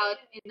made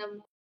out in a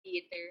movie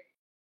theater.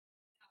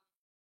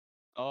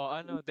 Oh,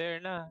 ano, there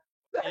na.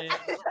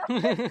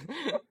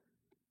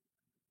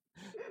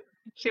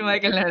 Si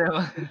Michael na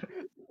naman.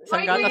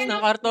 Isang gatas ng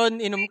karton,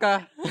 inom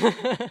ka.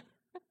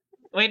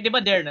 Wait, di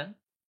ba there na?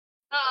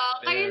 Oo,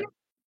 There.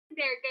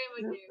 kayo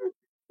mag-dare.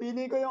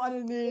 Pili ko yung ano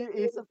ni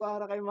Isa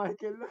para kay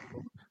Michael.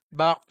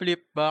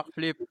 Backflip.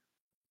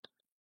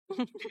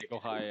 Hindi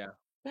ko kaya.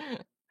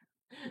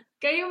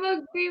 Kayo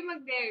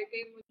mag-dare.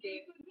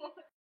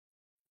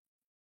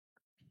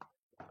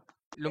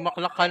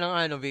 Lumaklak ka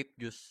ng vape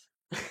juice.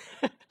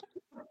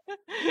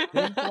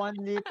 Drink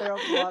 1 liter of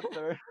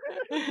water.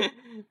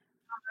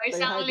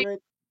 Isang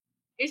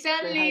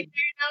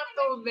liter ng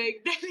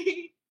tubig.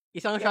 Dali.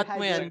 Isang shot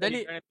mo yan.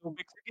 Dali.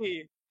 Tubig,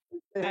 sige.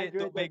 Stay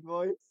hydrated,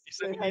 boys.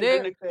 Stay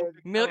Hindi. hydrated.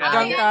 Milk Ah,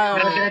 junk ka. yeah.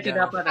 milk Diretso junk.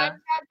 dapat ah.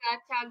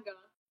 Tsaga.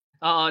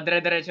 Oo,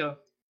 dire-diretso.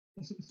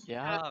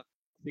 Yeah.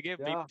 Sige,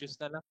 vape Yeah. juice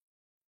na lang.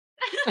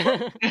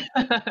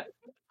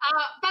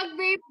 Pag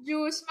vape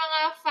juice, mga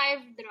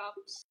 5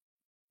 drops.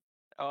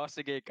 Oh,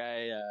 sige,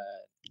 kaya.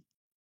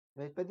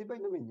 Wait, pwede ba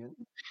inumin yun?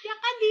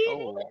 Yaka din.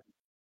 Oh.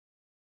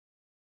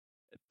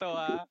 Ito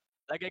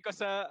lagay ko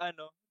sa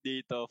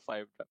dito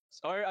 5 drops.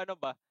 Or ano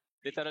ba?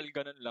 Literal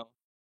ganun lang.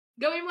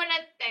 Gawin mo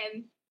ng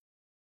 10.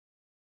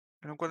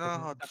 Alam ko na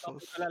hot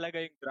Tapos sauce. ko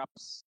lalagay yung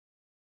drops.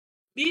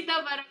 Dito,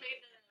 parang kayo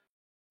na lang.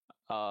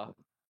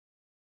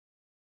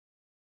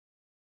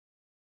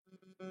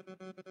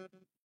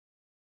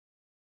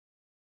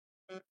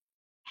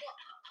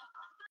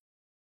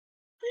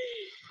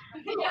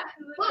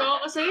 Kung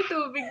ako sa'yo,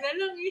 tubig na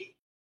lang eh.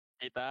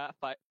 Kita,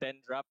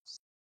 10 drops.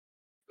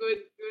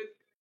 Good.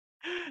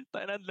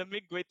 Tayo na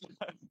lamig, wait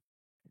lang.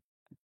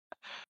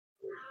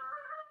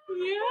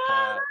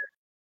 Yeah.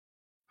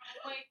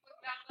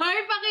 Hoy,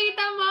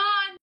 pakita mo!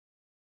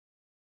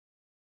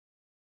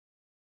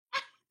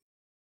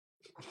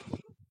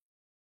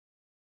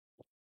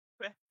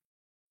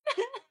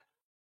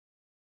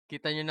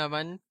 Kita nyo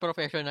naman,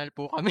 professional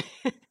po kami.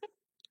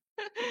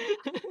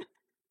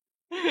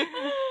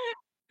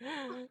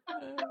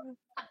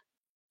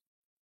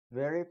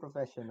 Very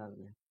professional.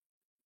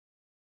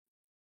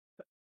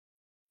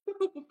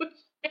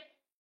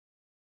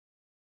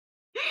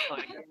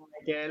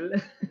 Michael.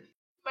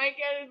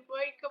 Michael,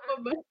 boy ka pa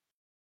ba?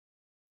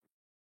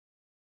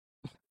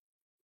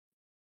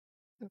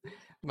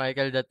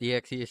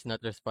 Michael.exe is not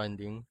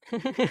responding.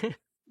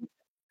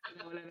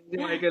 Wala na si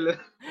Michael.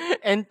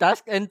 End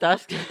task.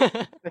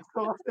 Next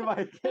ko si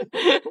Michael.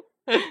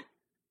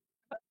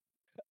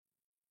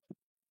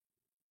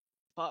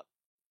 Fuck.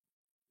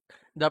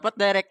 Dapat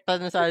direkta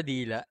na sa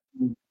dila.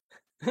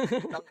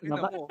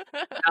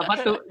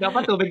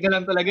 Dapat tubig na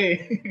lang talaga eh.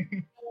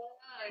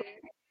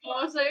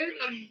 Oo, sa'yo,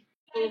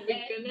 tubig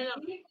ka na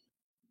lang.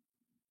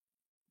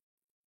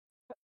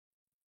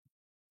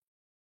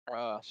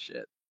 Oh,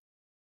 shit.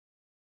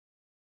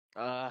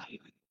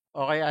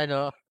 Okay,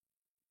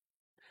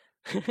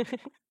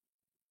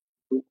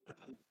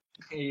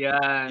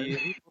 Ayan.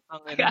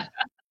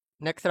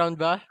 next round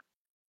ba?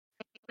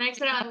 Next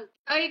round.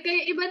 Ay,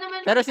 kayo, iba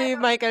naman. Pero si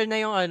Michael na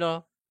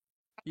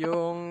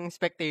yung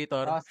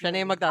spectator. Siya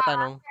na yung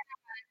magtatanong.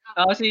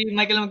 Ako si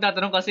Michael ang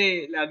magtatanong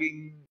kasi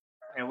laging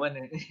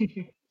ewan eh.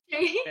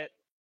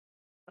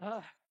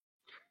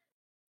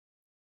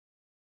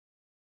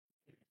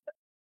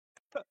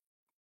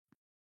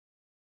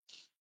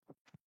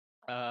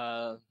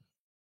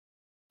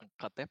 Ang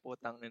kate,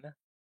 putang ina.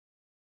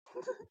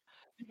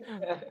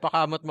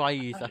 Pakamot mo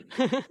kay Isa.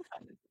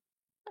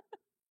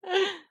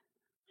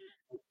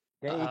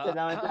 Kaya Isa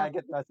naman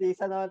target mo. Si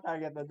Isa naman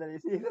target mo. Dali,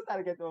 si Isa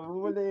target mo.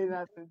 Bumulayin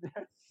natin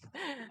dyan.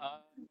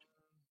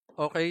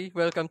 Okay,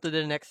 welcome to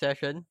the next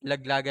session.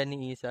 Laglagan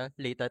ni Isa,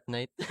 late at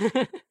night.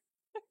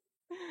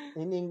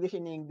 In English,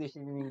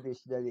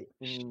 dali.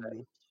 In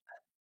English.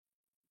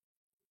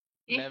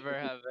 Never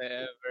have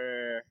I ever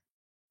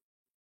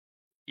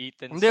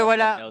eaten Hindi,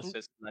 someone wala.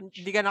 else's lunch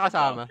Hindi ka from the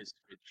nakasama, office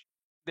fridge.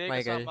 Hindi,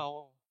 Michael. kasama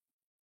ako.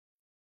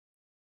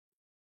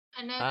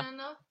 Ha?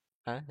 Ano?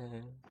 Ha?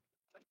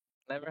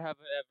 Never have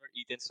I ever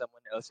eaten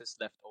someone else's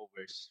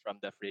leftovers from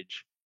the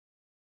fridge.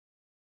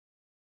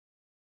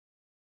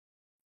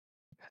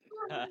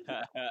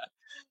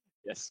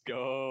 Yes,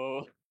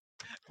 go.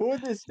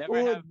 Food is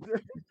Never food. have.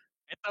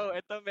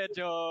 Ito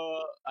medyo,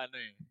 ano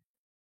eh.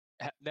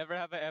 Never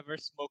have I ever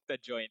smoked a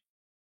joint.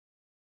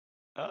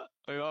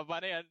 May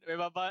baba na yan. May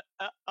baba.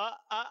 Ah,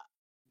 ah,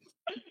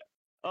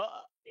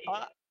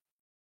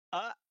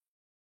 ah.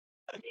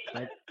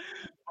 Like,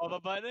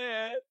 Bababa na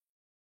yan.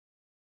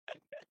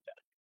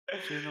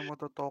 Sino mo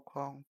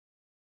totokhang?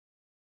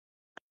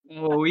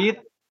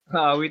 Awit.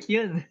 Awit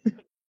yun.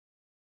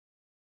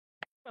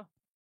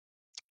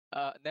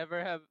 Never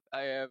have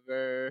I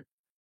ever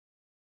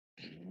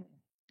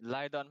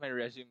lied on my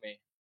resume.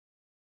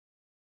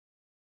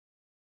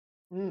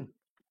 Oo,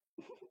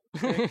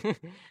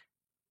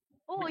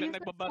 Biglang yung sa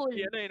nagbabas school.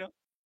 yan no?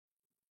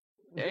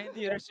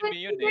 Hindi resume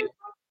yun eh.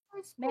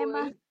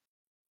 Mema. Hindi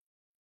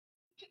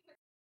siya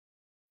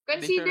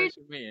Considered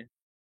resume eh.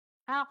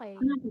 Okay.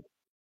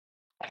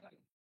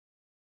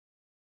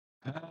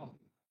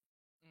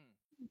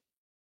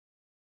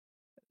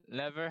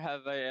 Never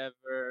have I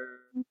ever...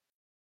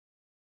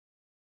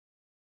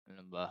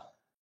 Ano ba?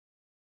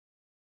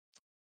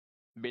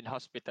 Been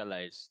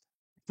hospitalized.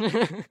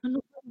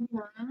 ano ba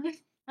yan?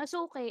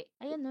 Nasuki.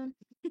 Ayun nun.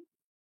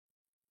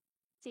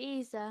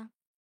 Si Isa.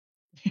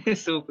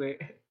 Suki.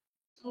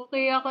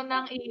 Okay ako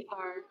ng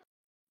ER.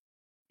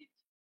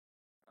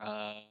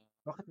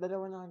 bakit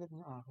dalawa na agad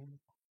yung akin?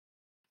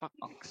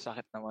 Ang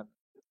sakit naman.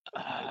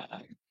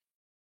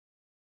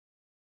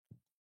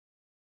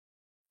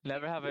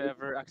 Never have I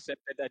ever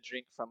accepted a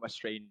drink from a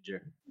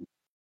stranger.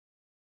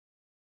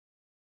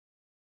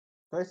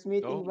 First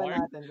meeting ba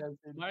Mark? natin?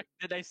 Mark,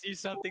 did I see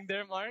something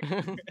there, Mark?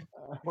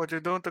 What,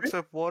 you don't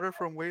accept water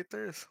from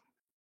waiters?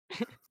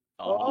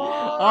 Pababa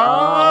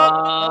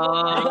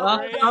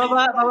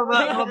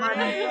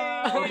na.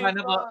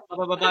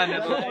 Pababa na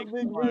po.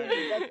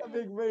 That's a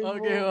big brain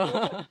Okay,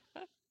 move.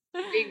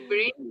 Big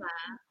brain ba?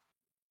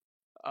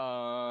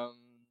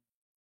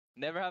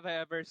 Never have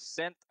I ever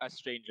sent a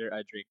stranger a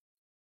drink.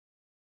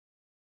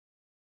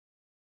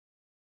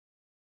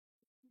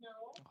 No.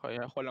 Okay,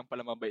 ako lang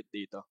pala mabait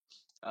dito.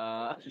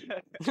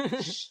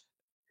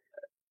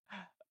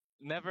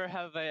 Never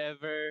have I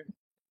ever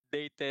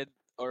dated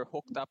or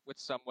hooked up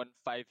with someone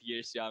 5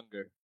 years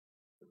younger.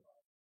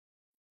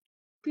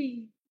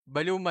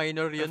 Baliw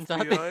minor yun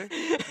sa atin. FBI?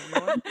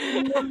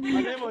 Anyone?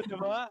 Ano mo,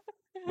 diba?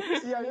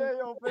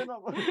 CIA, open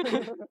up.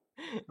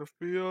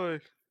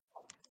 FBI.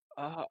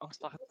 Ang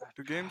sakit na.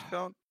 Do games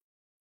count?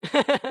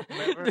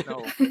 Never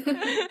know.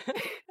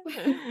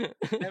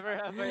 Never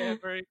have I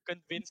ever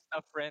convinced a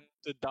friend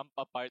to dump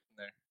a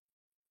partner.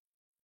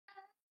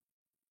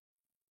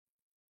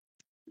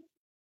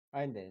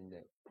 Hindi.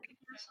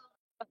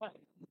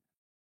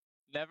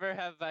 Never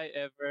have I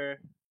ever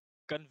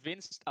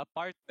convinced a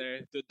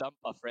partner to dump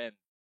a friend.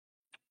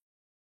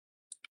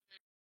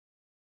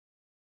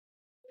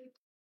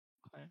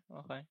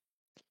 Okay.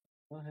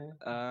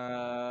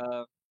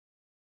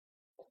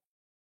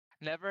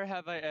 Never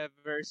have I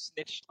ever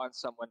snitched on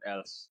someone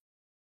else.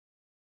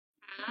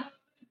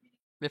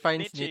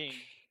 Define Snitching.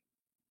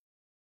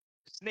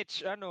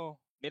 snitch. Snitch,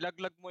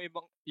 nilaglag mo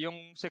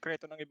yung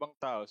sekreto ng ibang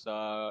tao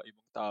sa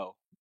ibang tao.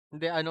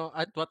 Hindi,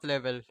 at what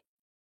level?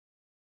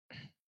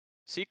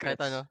 Secrets.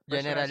 Kahit Personal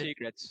general.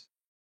 secrets.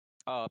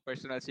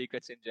 Personal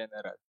secrets in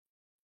general.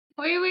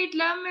 Hoy, wait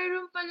lang.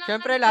 Meron pala.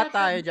 Siyempre, lahat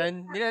tayo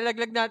dyan.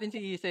 Nilalaglag natin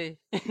si Ise.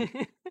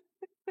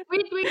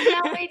 Wait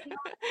lang.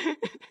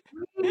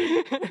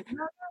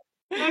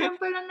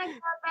 Meron palang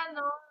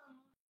nagtatanong.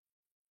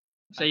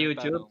 Sa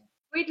YouTube.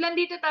 Wait lang,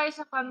 dito tayo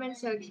sa comment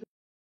section.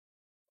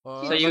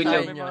 Sa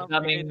YouTube, May mga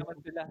daming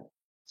naman sila.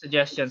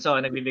 suggestions. So,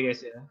 nagbibigay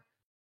sila.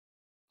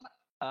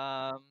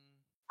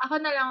 Ako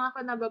na lang,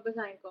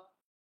 nababasahin ko.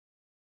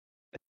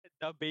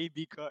 The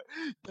baby car.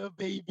 The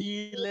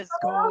baby, let's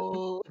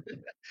go.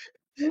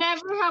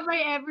 Never have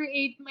I ever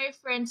ate my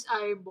friend's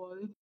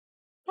eyeball.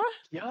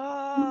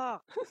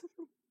 Yuck!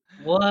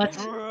 What?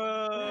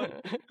 Bro!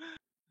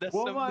 That's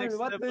some Woman, next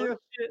what level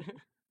shit.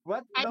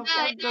 What the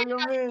fuck do you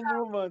mean,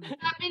 woman?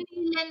 Sabi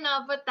nila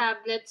Nova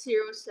Tablet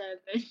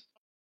 07.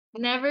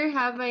 Never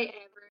have I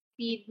ever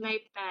peed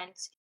my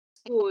pants in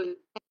school.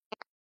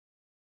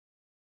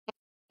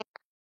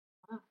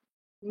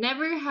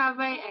 Never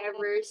have I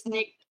ever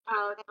sneaked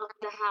out of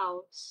the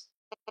house.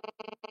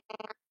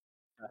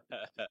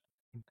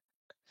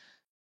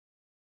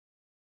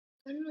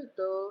 Ano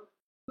to?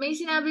 May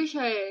sinabi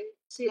siya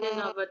sila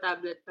Nova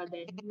Tablet pa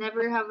din.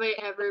 Never have I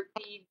ever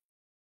peed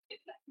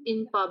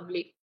in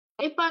public.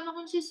 Paano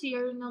kung si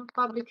CR ng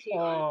public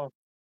CR?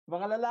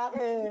 Mga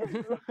lalaki.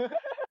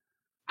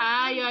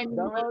 Yun.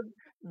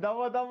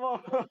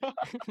 Damo-damo.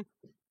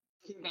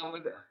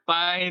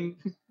 Fine.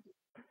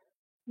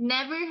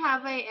 Never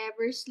have I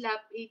ever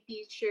slapped a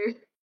teacher.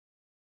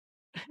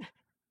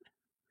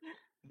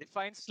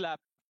 Define slap.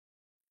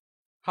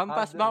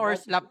 Hampas ba or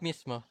What? slap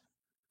mismo?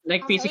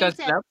 Like Sa physical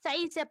isip, slap? sa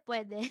isip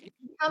pwede.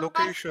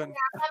 Location.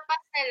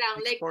 Hampas na lang.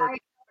 Which Like, part?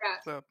 kahit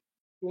oras. Slap.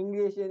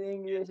 English in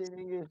English in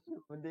English.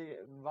 Hindi,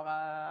 baka...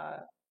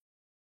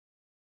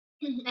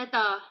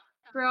 Ito.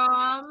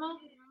 From,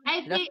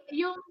 I Last, think,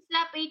 yung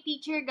slap a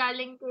teacher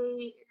galing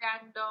kay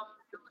random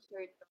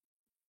loser to.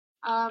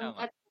 Kaya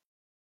nga. At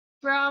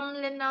from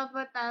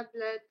Lenovo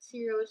Tablet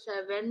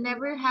 07,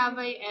 never have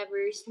I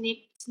ever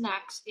sneaked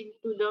snacks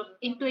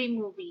into a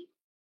movie.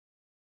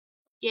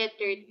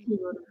 Theater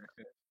siguro.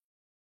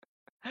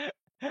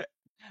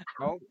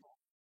 Oh,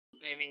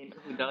 I mean,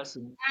 who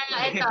doesn't?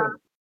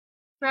 Ito.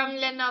 From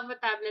Lenovo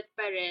Tablet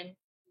pa rin.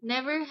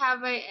 Never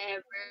have I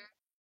ever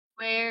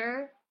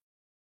wear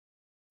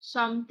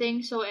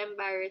something so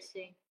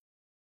embarrassing.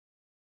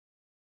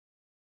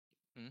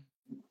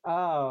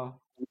 oh.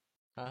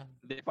 ah, Pag,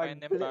 Define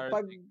pag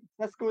embarrassing.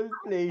 sa school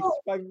place,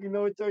 pag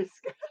no choice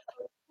ka.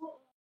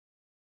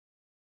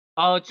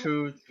 Oh,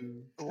 true. I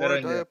Pero wore a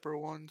hindi. diaper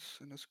once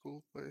in a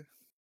school play.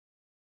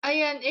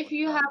 Ayan, if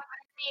you have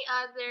any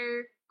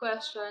other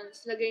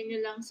questions, lagay nyo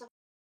lang sa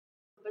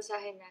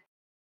basahin natin.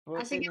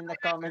 Put Sige, it in the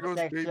There comment goes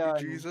baby section.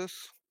 Jesus.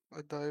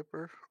 A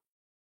diaper.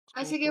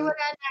 School sige, play.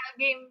 wala na.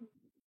 Game.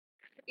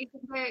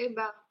 Isip ko yung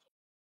iba.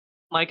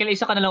 Michael,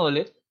 isa ka na lang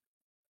ulit.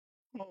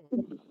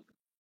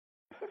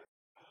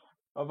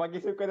 O,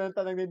 pag-isip ko ng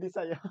tanong hindi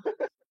sa'yo.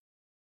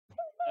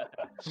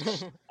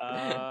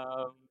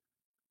 um,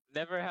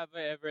 never have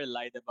I ever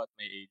lied about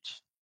my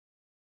age.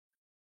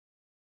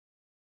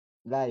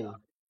 Lie.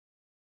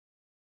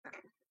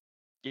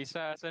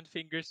 Kisa, saan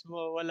fingers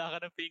mo? Wala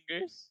ka ng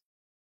fingers?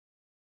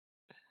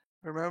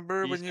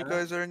 Remember when you Isa?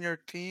 guys are in your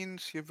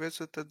teens, you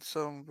visited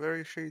some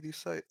very shady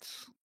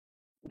sites.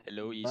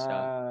 Hello, Isa.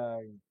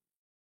 Bag.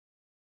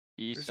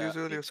 There's Isa.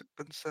 usually a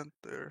consent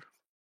there.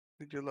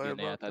 Did you lie Yun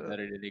na about yata that?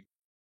 narinig.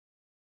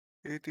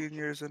 18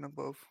 years and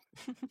above.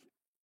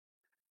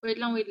 Wait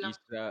lang.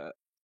 Isa.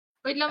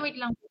 Wait lang.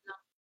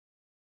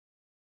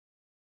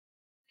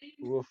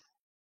 Oof.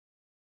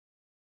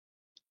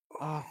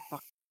 ah,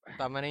 fuck.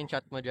 Tama na yung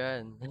chat mo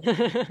dyan. Wait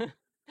lang.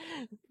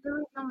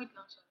 I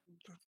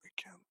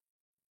can't.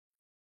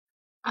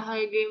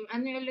 Okay, game.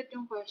 Ano ulit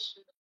yung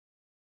question?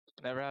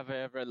 Never have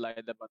I ever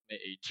lied about my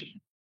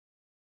age.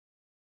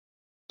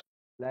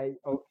 Lie.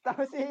 Oh,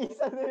 tapos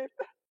isa na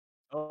ito.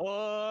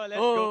 Oh, let's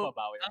Oh. go.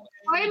 Babawi ako.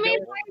 Oy, may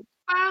point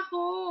pa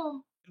ako.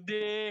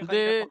 Hindi. Hindi.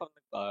 Kanina pa kami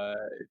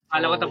nag-fight.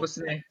 Kala ko Oh. tapos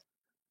na eh.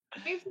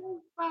 May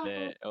point pa ako. Hindi.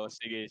 Oh,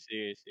 sige.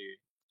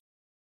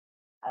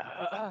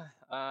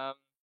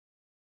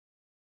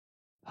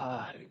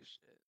 Um,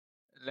 shit.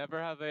 Never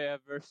have I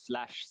ever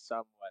flashed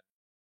someone.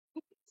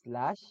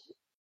 Slash?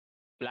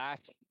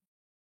 Flash?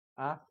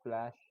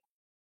 Flash.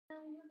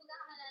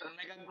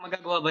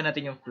 Magagawa ba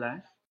natin yung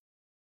flash?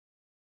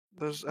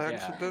 Does Yeah.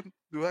 accident?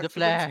 Do The accidents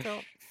Flash.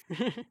 count?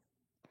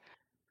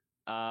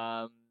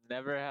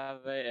 Never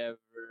have I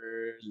ever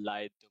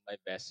lied to my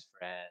best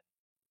friend.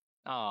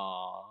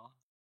 Aww.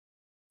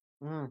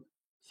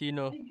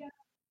 Sino?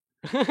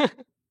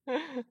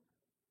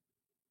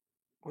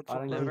 What's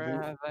Parang up, Never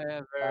GG. have I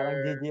ever. Parang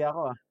GG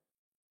ako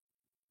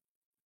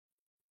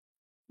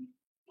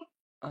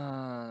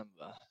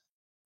Ba?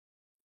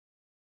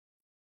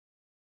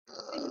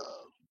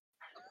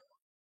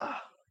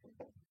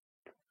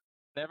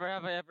 Never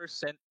have I ever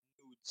sent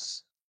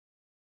nudes.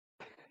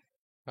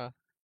 Huh?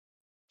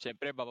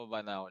 Siyempre,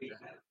 bababa na ako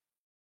dyan.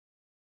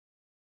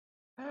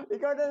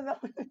 Ikaw na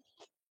naman.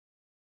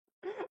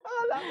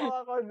 Akala ko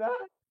ako na.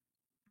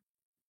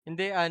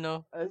 Hindi,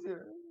 ano. Hindi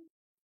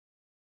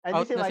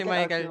Out na si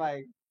Michael.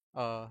 Mike.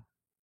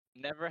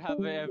 Never have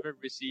I ever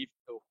received.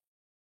 Oh,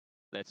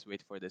 let's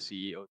wait for the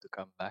CEO to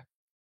come back.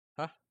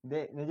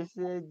 Hindi, nandiyan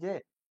si J.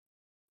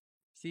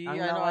 Si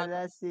Ang ano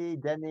nawala si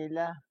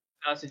Janela.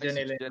 Si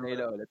Janela.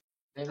 Janela ulit.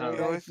 Janela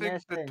No, I is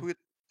think the missing.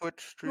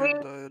 Twitch stream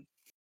Wait. died.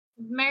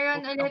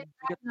 Meron Oh, ulit,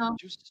 bigat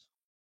juice.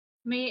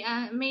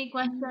 may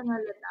question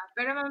ulit.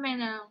 Pero mamaya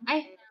na lang.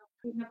 Ay,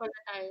 hindi na pala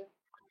tayo.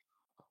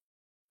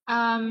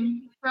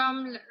 From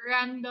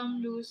random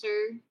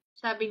loser,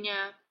 sabi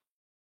niya,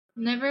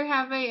 never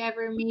have I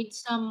ever made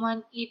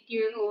someone eat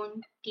your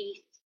own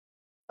teeth.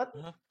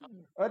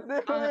 What do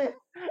you mean?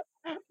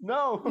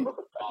 No!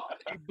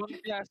 Ibang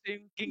klase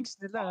yung kinks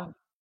nila.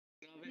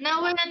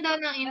 Nawalan daw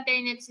ng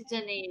internet si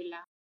Janela.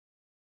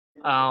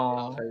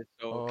 Okay,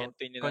 so Oh,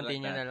 continue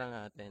continue na na lang. lang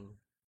natin.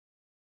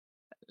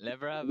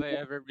 Never have I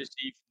ever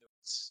received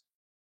nudes.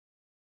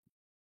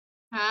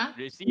 Ha?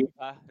 Receive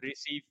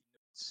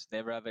nudes.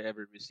 Never have I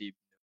ever received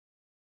nudes.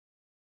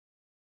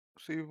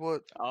 See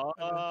what? Oh, I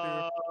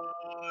didn't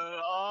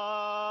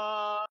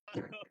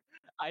hear.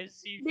 I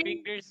see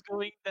fingers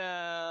going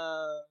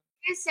down.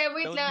 Kasi,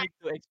 wait Don't lang. need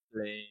to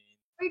explain.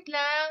 Wait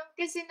lang.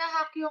 Kasi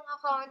nahack yung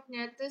account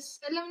niya. Tapos,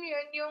 alam niyo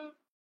yun, yung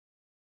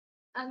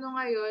ano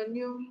ngayon,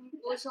 yung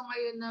uso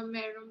ngayon na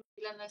meron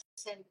bigla na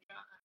send na.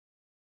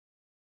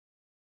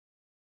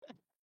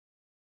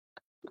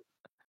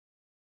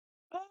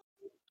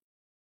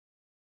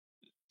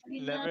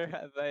 Never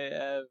have I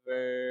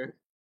ever.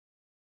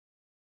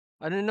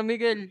 Ano na,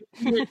 Miguel?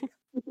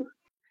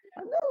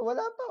 Ano?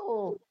 Wala pa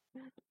oh.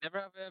 Never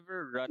have I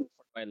ever run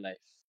for my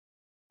life.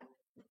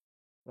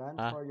 Run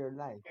Ha? for your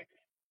life.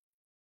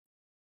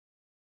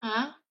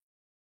 Ha?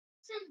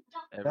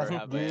 Never Does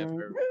have I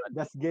ever run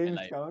does for my games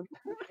life. count?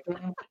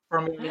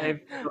 From your life,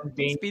 from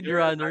danger.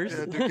 Speedrunners?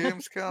 Yeah, the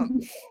games count.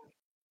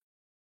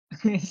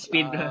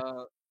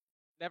 Speedrun.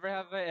 Never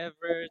have I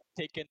ever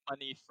taken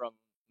money from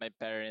my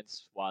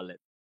parents'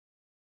 wallet.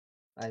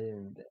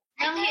 Ayun.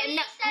 Nang hindi,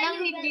 nang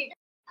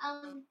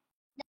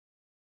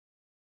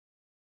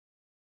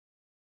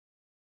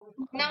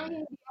Okay.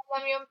 hindi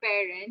alam yung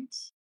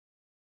parents?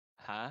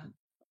 Ha?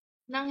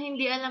 Nang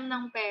hindi alam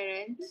ng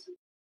parents?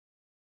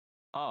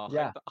 Oo,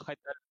 Yeah. kahit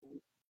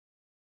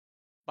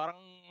parang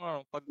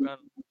pag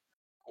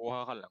kuha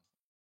ka lang.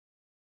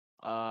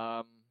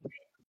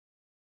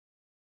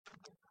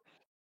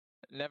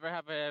 Never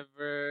have I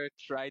ever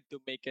tried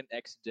to make an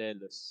ex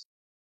jealous.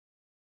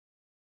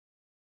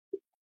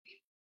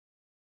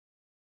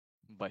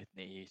 Bait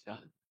ni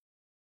Isa.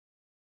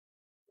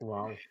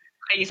 Wow.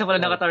 Ay, isa pala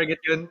naka-target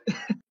yun.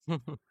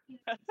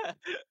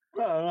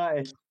 Oo nga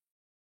eh.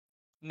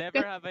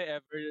 Never have I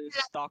ever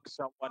stalked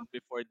someone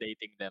before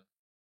dating them.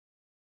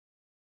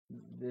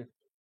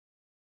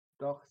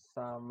 Talk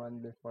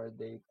someone before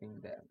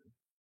dating them.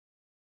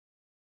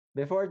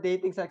 Before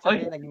dating, Ay,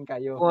 sabihin naging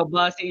kayo.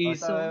 bumaba si O,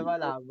 Iso. sabi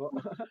malabo.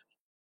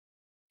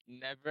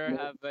 Never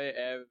have I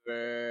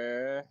ever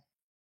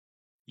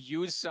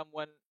used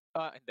someone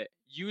hindi.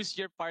 Use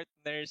your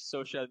partner's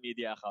social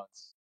media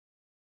accounts.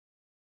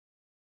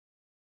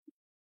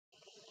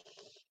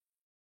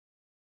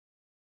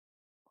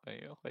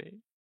 Okay.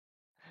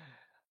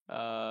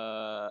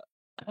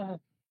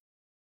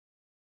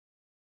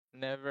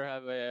 Never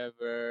have I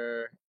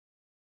ever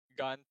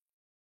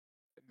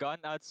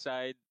gone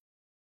outside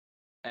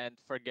and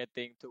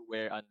forgetting to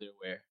wear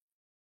underwear.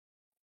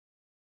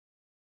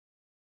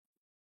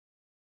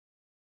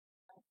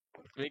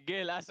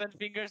 Miguel, asan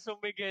fingers mo,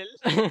 Miguel?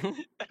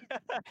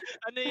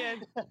 Ano yan?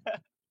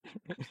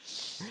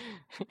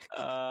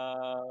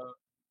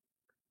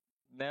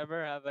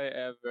 Never have I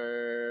ever...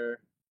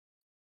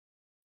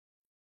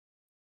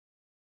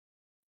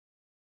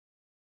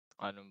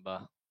 Ano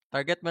ba?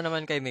 Target mo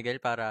naman kay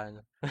Miguel para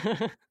ano.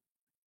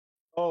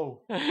 Oh.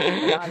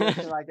 Kailangan yung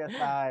si Michael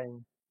sa akin.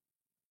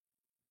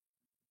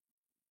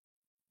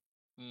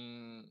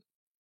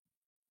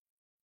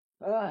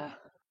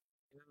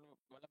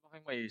 Wala pa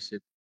kayong maisip.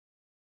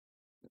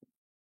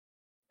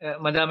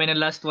 Madami ng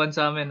last one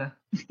sa amin, ah.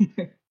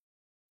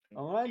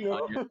 Oo nga,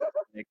 no?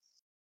 Next.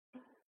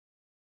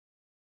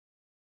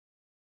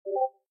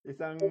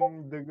 Isang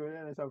dugo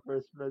yan, isang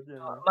first blood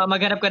yan.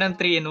 Maghanap ka ng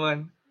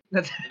 3-in-1.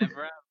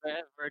 Never have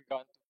I ever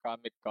gone to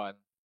Comic-Con.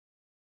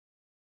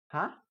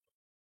 Ha?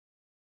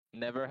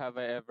 Never have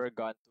I ever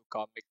gone to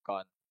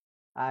Comic-Con.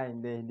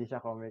 Hindi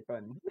siya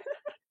Comic-Con.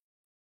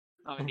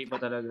 Hindi pa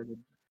talaga.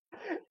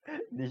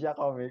 Hindi siya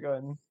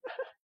Comic-Con.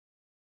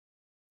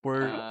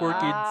 Poor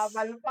kids.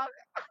 Palpak!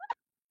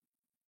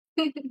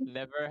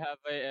 Never have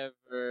I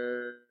ever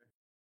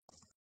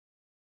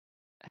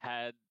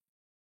had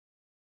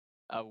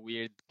a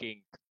weird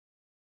kink.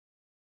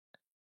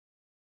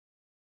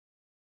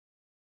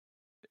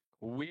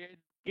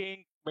 Weird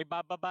kink. May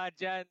bababa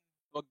dyan.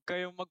 Huwag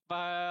kayong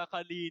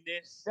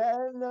magpakalinis.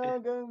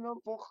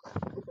 Ganun po.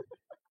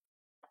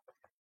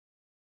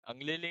 Ang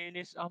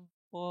lilinis ang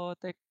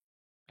potek.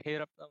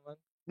 Hirap naman.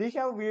 Di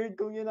siya weird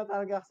kung yun na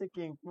talaga si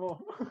kink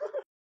mo.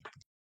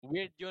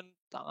 Weird yun,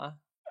 tanga.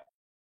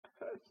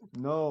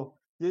 No.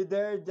 You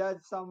dare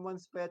judge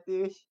someone's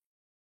fetish?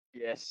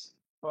 Yes.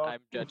 Fuck.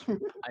 I'm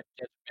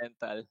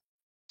judgmental.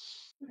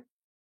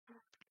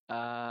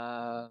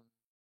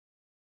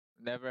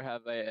 Never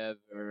have I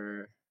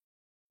ever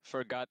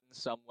forgotten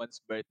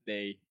someone's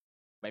birthday.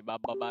 May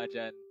bababa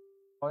dyan.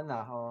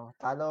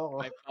 Talo ko.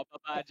 May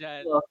bababa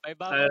dyan. May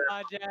bababa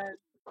dyan.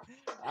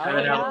 Ako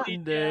nga.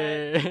 Hindi.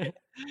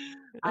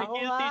 May Ako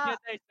guilty nga. dyan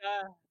na isa.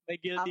 May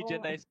guilty Ako dyan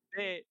na nga. isa.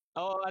 Hindi.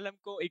 Oo, alam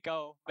ko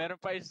ikaw.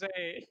 Meron pa isa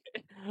eh.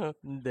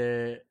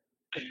 Hindi.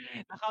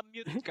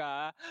 Nakamute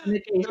ka.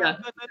 Siya.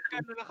 Doon ka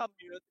na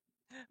nakamute.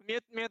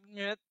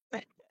 Mute.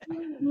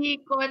 Hindi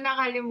ko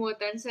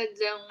nakalimutan.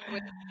 Sadyang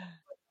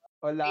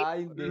Wala,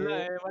 hindi.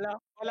 Wala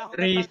akong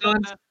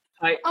Reasons?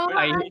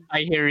 natanggap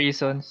I hear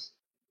reasons.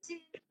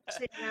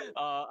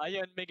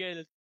 ayun,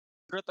 Miguel.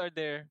 Truth or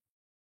dare?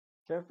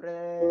 Siyempre.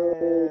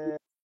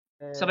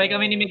 Sabay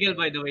kami ni Miguel,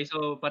 by the way,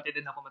 so pati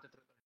din ako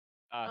matututo.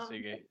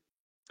 Sige.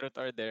 Truth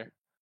or dare?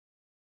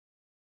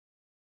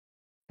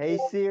 Hey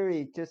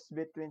Siri, choose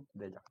between...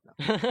 Joke lang.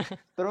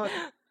 Truth.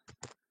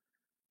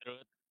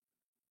 Truth.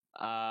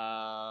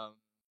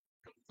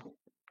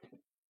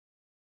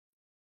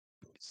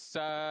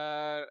 Sa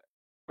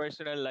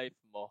personal life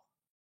mo,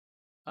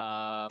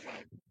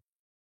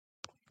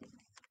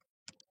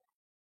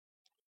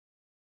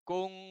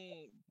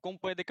 kung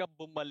pwede ka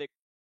bumalik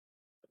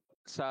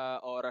sa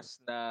oras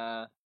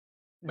na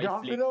may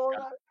fling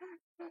ka.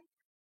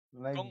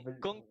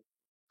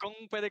 Kung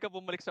pwede ka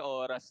bumalik sa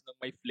oras nung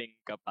may fling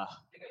ka pa,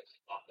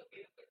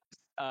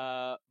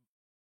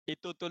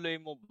 itutuloy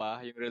mo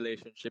ba yung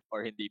relationship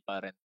or hindi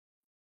pa rin?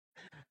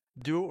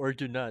 Do or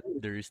do not.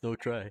 There is no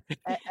try.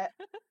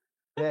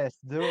 Yes,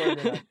 do or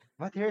do not.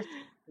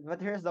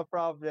 But here's the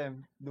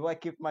problem. Do I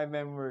keep my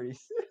memories?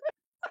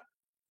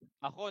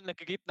 Ako,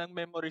 nagkikip ng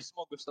memories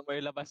mo. Gusto mo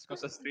ilabas ko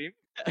sa stream?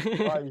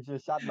 Oh, you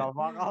should shut the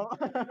fuck up.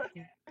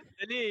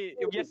 Dali,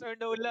 yung yes or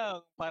no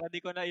lang. Para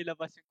di ko na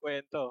ilabas yung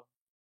kwento.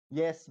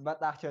 Yes, but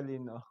actually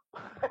no.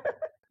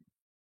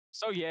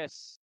 So,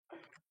 yes.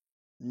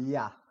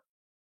 Yeah.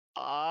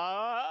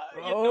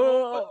 You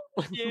know what?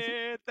 Oh!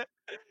 Yet.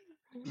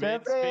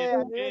 Siyempre,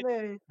 ano yun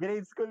eh.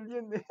 Grade school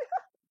yun eh.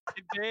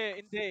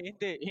 Hindi.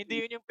 Hindi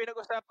yun yung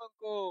pinag-usapan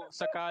ko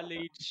sa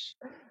college.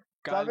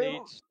 Sabi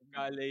mo,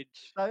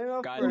 College.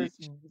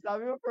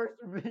 sabi mo first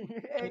bling.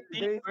 Eh, Hindi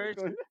grade first.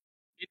 school.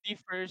 Hindi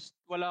first.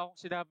 Wala akong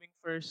sinabing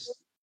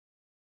first.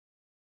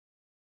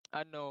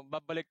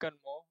 Babalikan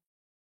mo?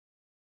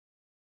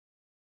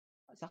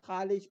 Sa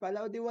college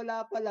pala, o di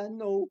wala pala,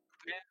 no.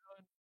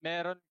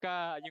 Meron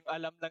ka. Yung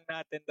alam lang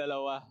natin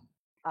dalawa.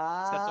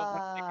 Sa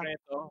sobrang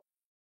sekreto.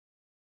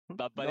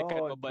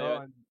 Babalikan mo ba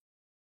yun?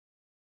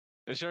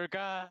 Sure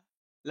ka?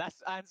 Last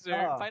answer.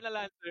 Final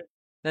answer.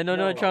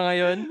 Nanonood siya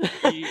ngayon?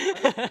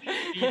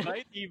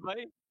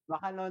 Tibay.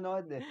 Baka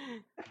nanonood eh.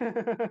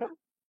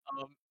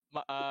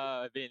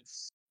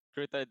 Vince,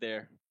 truth or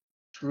dare?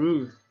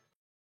 Truth.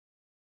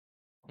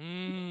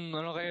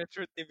 Ano kaya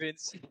truth ni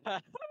Vince?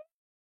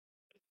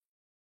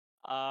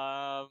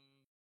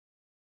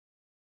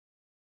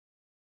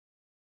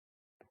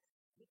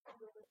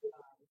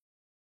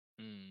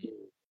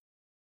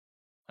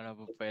 Ano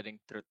ba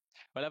pwedeng truth?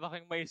 Wala ba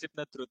kayong maisip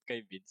na truth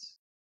kay Vince?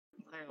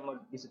 Kaya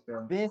mag-isip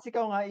ka. Vince,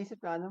 ikaw nga isip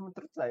ka, ano mo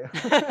truth sa'yo?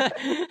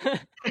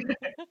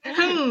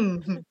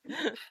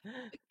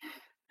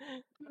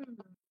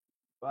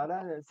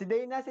 Para, si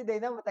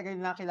Dana, matagal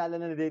na kilala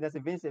na ni Dana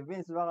si Vince.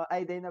 Vince,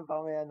 Dana,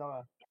 baka may ano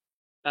ka.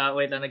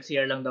 Wait lang,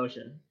 nag-CR lang daw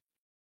siya.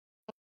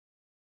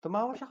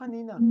 Tumawa siya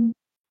kanina.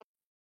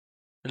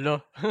 Hello?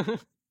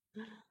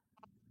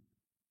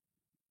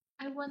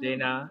 I want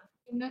Dana?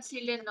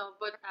 si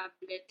Lenovo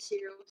tablet,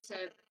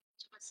 07,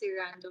 tsaka si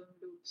Random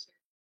Loser.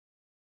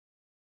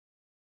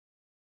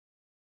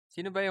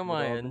 Sino ba yung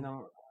mga yan?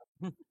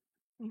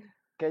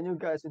 Can you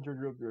guys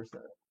introduce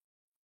yourself?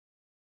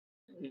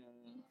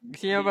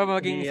 Gusto niyo ba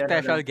maging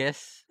special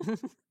guest?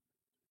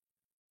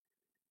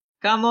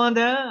 Come on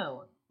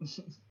down!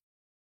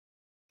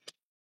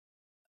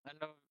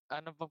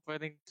 Ano pa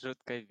pwedeng truth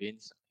kay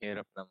Vince?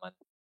 Hirap naman.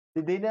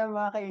 Hindi na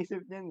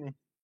makakaisip niyan eh.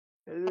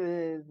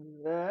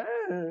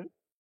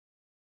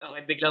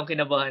 Okay, biglang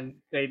kinabahan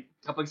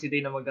kapag si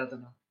Dana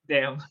magtatanong.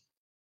 Damn.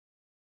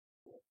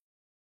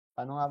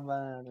 Ano nga ba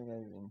natin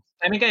kay Vince?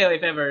 I mean kayo,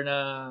 if ever, na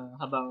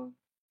habang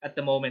at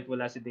the moment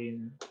wala si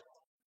Dana.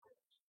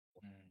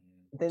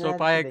 So,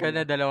 payag ka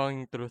na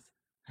dalawang truth.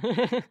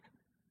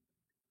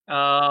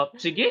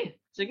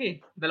 Sige.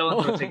 Dalawang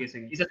truth,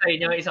 sige. Isa sa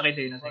inyo, isa kay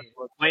Dana. Sige.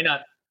 Why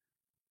not?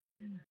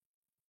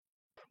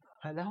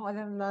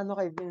 Alam na ano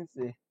kay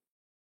Vince eh.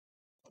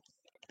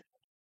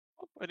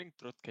 Pwedeng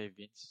truth kay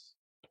Vince.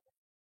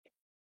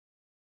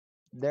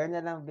 Dare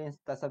na lang, Vince.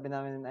 Tapos sabi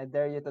namin, I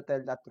dare you to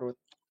tell the truth.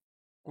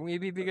 Kung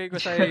ibibigay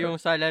ko sa'yo yung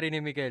salary ni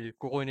Miguel,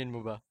 kukunin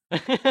mo ba?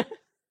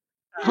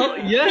 Oh,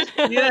 yes.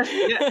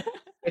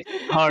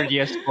 Hard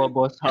yes po,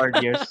 boss. Hard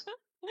yes.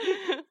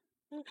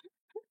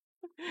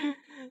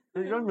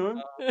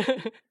 Ganun.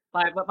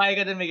 Payag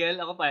ka dun, Miguel.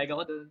 Ako payag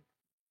ako dun.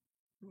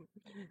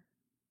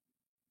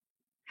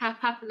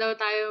 Half-half daw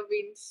tayo,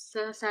 Vince,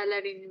 sa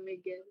salary ni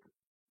Miguel.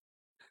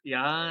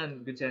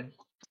 Yan, good yan.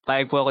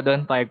 Payag po ako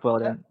dun.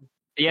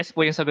 Yes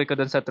po yung sagot ko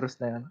dun sa truth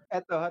na yan.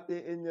 Eto,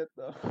 hatiin nyo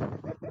to.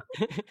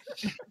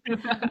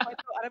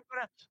 Alam ko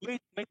na.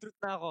 Wait, may truth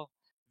na ako.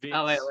 Vince.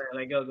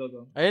 Okay.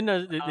 Go. Ayun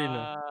na, dito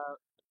na.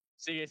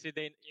 Sige, si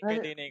Dane, yung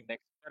kay Dane yung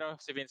next. Pero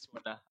si Vince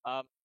muna.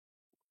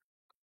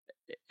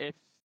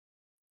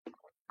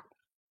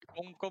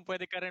 Kung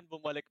pwede ka rin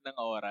bumalik sa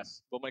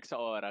oras,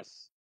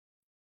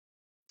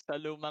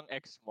 sa lumang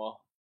ex mo,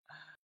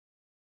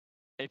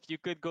 if you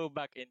could go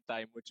back in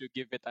time, would you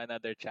give it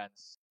another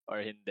chance?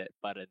 Or hindi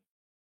pa rin?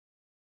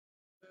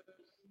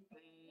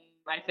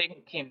 I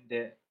think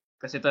hindi.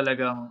 Kasi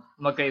talagang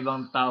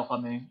magkaibang tao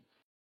kami.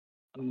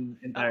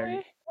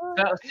 Entirely.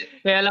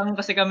 Kaya lang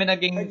kasi kami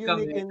naging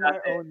kami in our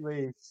dati. own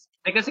ways.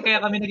 Kasi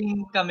kaya kami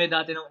naging kami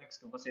dati ng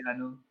ex ko. Kasi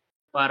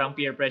parang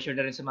peer pressure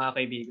na rin sa mga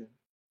kaibigan.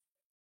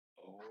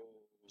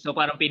 So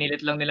parang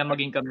pinilit lang nila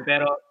maging kami.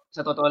 Pero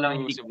sa totoo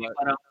lang, hindi kami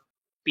parang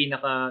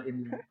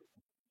pinaka-in.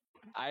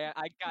 I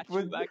got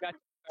you.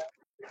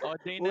 Oh,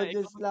 Dana,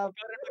 ikaw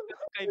rin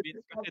kay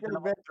Vince kasi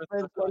dalawang truth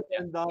na to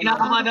niya.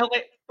 Kinakabahan ako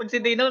pag si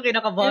Dana,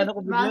 kinakabahan ako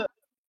bigla.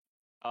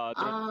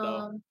 Truth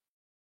daw.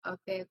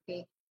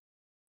 Okay.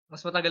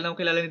 Mas matagal na akong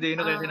kilala ni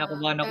Dana kaya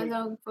kinakabahan ako.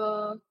 Tanong ko,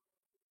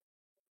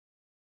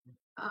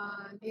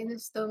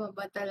 ginusto mo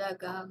ba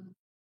talagang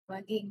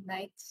maging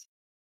nights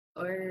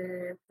or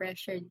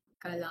pressured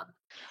ka lang?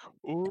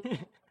 Ooh.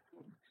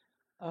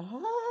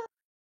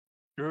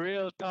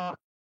 Real talk.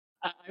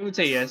 I would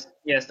say yes.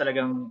 Yes,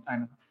 talagang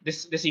ano,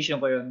 decision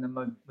ko 'yun na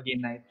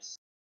maging nights.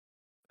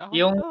 Okay,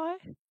 Yung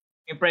okay.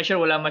 yung pressure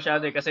wala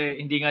masyado eh, kasi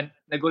hindi nga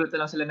nagulat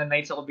na lang sila na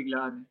nights ako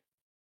biglaan.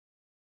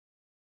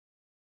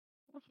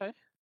 Okay.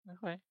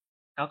 Okay.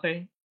 Okay.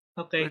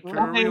 Okay. Like you're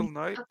a Okay. real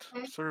knight,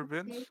 Okay, okay.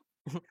 servants,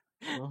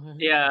 Okay.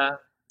 Yeah,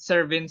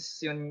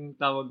 servants yung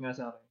tawag nga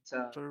sa akin sa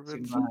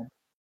servants, simbahan.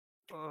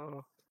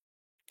 uh,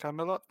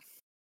 Camelot.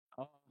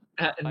 Oh,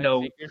 five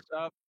No. fingers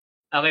up.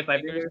 Okay, Five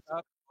 5 fingers fingers.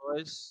 up,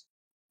 boys.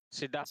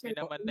 Si Daphne Sir,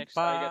 naman next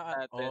target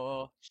natin.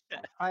 Oo.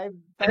 Five,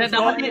 Hindi, five na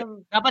dapat lang si yung,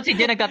 dapat si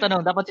Jay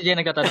nagtatanong, dapat si Jay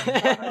nagtatanong. five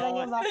na lang Oo,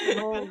 yung si Jay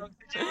maximum. nagtatanong.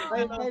 Si Jay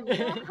Five,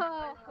 nagtatanong.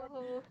 five, No.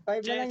 five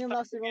na Jay, lang yung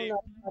start the maximum game. na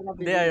Hindi,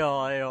 mabili.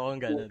 ayoko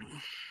ganun.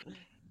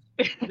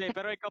 Hindi,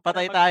 pero ikaw pa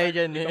Patay rin tayo mag-start.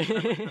 dyan Ikaw eh. pa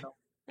rin magtanong.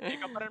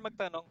 Ikaw pa rin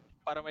magtanong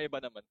para may iba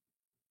naman.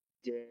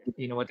 Jay,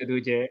 you know what to do,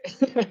 Jay.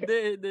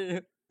 Hindi.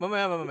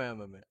 Mamaya.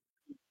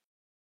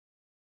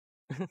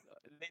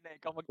 Hindi na,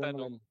 ikaw Yan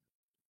magtanong. maganda.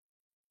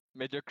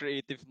 Medyo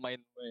creative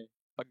mind mo eh.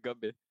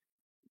 Paggabi.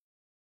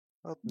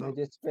 What the?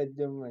 Medyo spread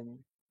yung ano.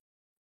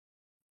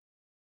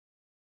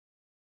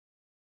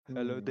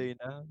 Hello, Hmm.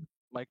 Dana.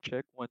 Mic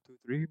check. 1, 2,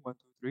 3. 1,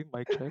 2, 3.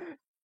 Mic check.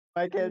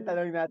 Michael,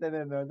 tanong natin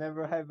ano,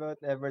 never have you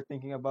ever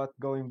thinking about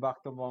going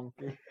back to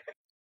Monkey?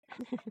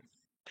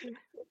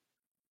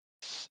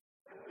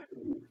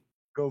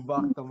 Go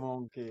back to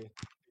Monkey.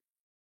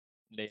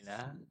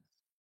 Dana.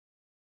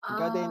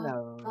 Ikaw din na.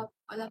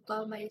 Wala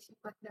pa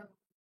maisipan na.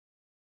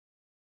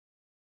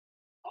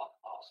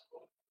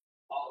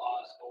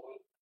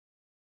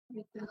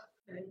 Wait lang.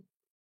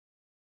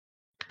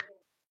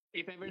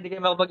 If ever hindi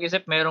kayo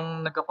makapag-isip,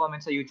 merong nagka-comment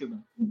sa YouTube.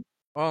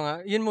 Oo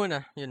nga, yun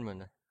muna.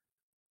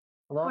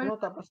 Wala no,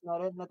 tapos na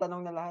rin.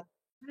 Natanong na lahat.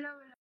 Wala.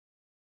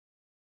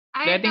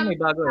 Hindi, I think may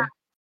bago eh.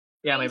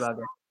 Yeah, may Please.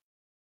 bago.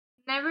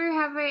 Never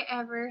have I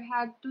ever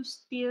had to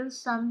steal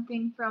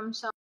something from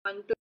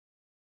someone to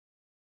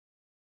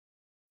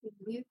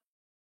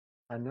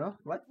Ano?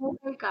 What?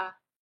 okay ka.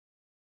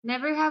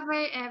 Never have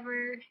I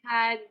ever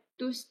had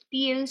to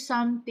steal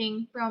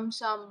something from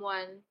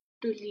someone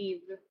to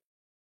live.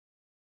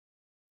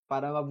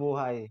 Para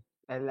mabuhay.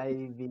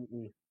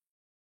 Live.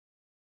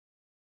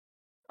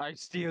 I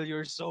steal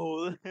your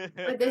soul.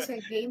 Pwede sa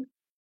game?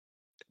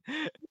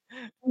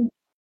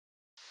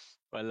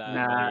 Wala,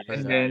 Na, malinis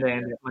wala. tayo.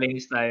 hindi.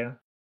 Malinis tayo.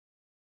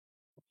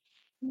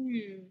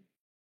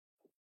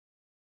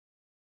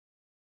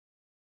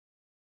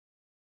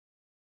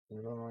 Ano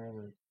ba mga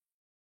yun?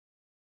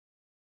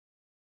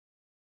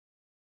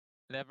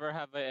 Never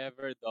have I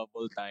ever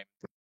double timed.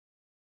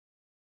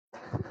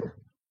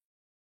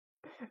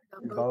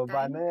 Ikaw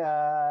ba na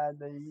yan?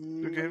 Ay,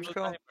 The games Double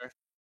count. timer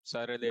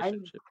sa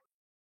relationship.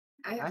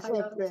 Ay, akala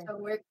syempre. ko sa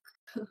work.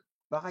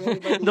 Baka yung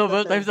iba dito.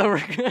 Double time sa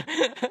work.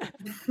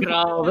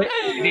 Grabe.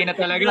 Hindi na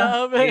talaga.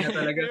 Grabe. Hindi na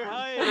talaga. You're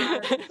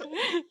hired.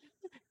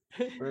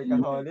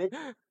 Workaholic.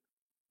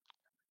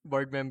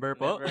 Board member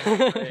po. Never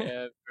have I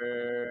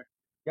ever.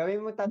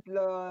 Gawin mo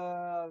tatlo,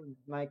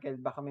 Michael.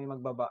 Baka may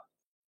magbaba.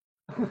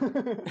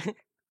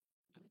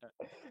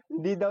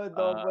 Hindi daw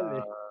double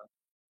eh.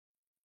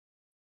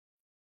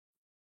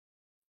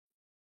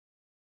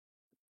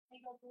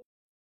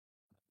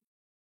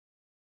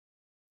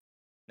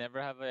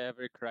 Never have I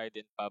ever cried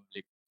in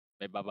public.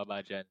 May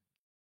bababa dyan.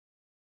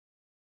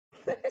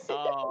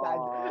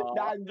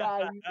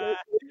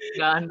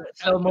 Daan.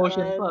 Slow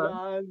motion pa.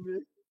 Daan.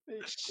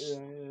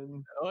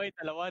 Ayan. Oy,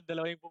 dalawa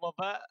yung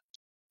bumaba.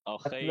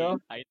 Okay. Tatlo?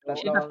 I know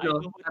Tatlo.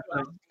 what to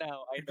ask now.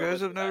 I You know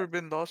guys what have to never ask.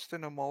 been lost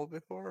in a mall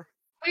before?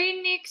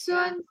 Uy,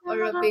 Nixon! Or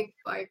a big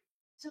park.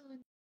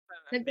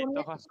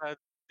 Nandito ka sa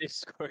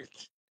Discord.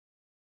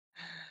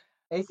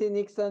 Eh, si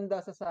Nixon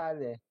daw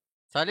sasali.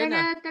 Sali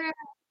na. Tara.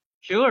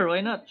 Sure, why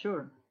not?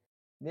 Sure.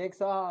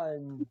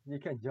 Nixon, you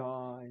can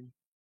join.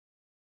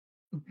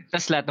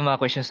 Tapos lahat ng mga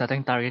questions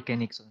natin target kay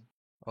Nixon.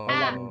 Oo.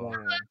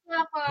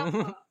 Ako.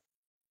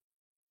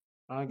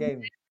 Okay.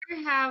 Never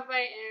have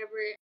I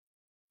ever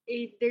a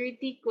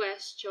dirty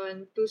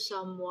question to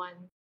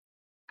someone.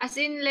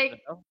 As in like,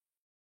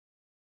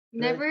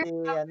 never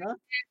Dirty, ano?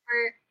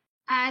 ever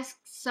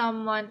asked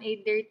someone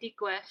a dirty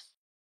question.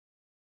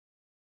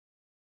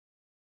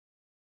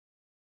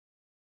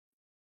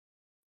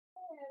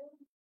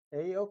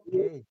 Eh,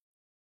 okay.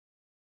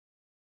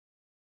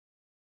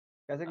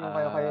 Kasi kung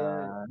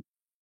kayo,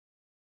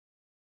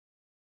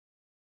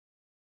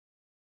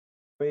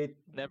 wait.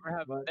 Never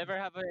have I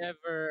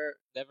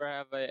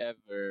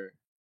ever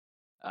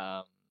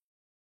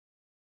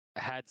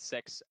had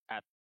sex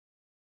at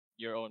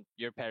your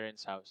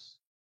parents' house.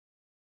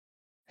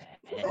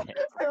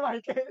 Si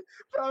Michael,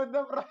 proud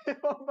na proud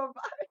yung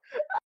babae.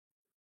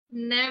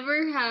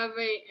 Never have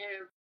I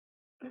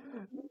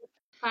ever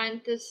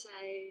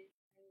fantasized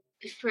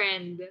a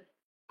friend.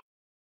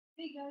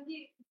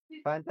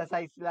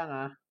 Fantasize lang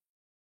ah.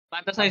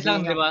 Fantasize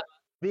lang, di ba?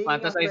 Being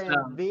Fantasize a friend.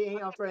 lang. Being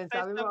a friend.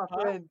 Sabi mo a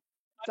friend.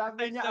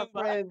 Sabi niya a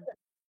friend.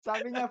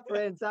 Sabi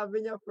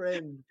niya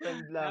friend.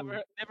 Friend lang.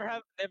 Never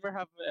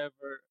have I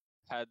ever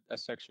had a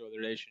sexual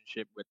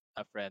relationship with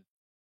a friend.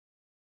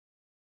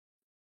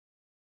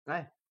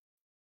 Ay.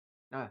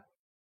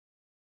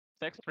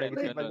 Sex friend,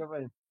 Nag-isip Wait, ganun. ano pa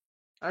yun.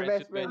 Friends Best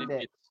with friend, hindi.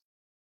 benefits.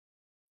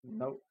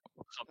 Nope.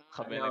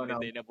 Kami No, lang ni no.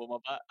 Dana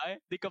bumaba. Ay,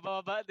 di ka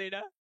bumaba,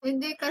 Dana?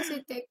 hindi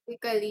kasi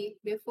technically,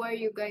 before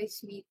you guys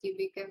meet, you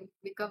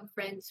become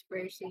friends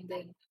first and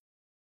then,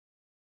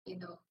 you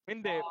know.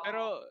 Hindi,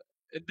 pero,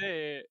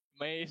 hindi.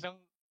 May isang,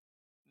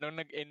 nung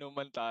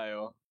nag-inuman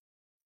tayo,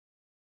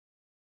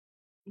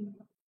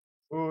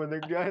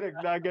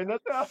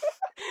 Naglaganat ah.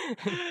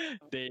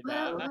 Dana.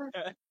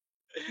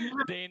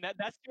 Well, Dana,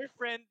 that's your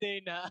friend,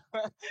 Dana.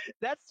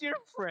 That's your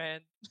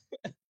friend.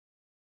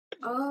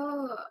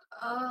 oh,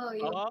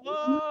 yung Oh!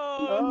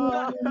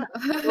 Oh!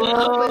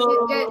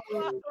 opposite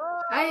gender.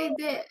 Oh! Ay,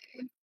 hindi.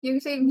 Yung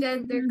same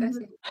gender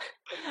kasi.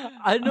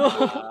 Ano?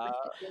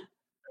 Ah,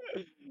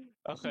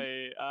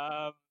 okay.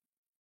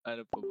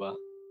 Ano pa ba?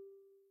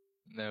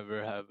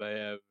 Never have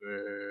I ever.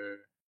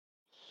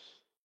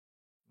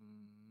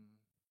 Mm,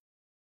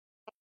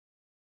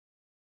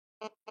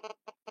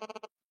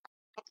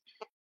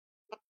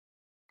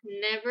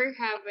 Never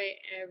have I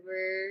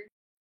ever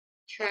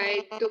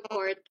tried to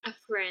court a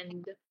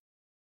friend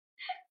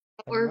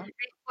or Ano?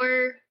 or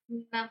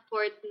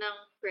na-court ng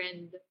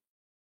friend.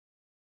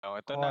 oh,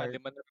 ito na. Court. 5 na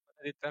naman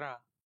natitira.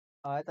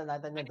 Ito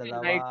natin yung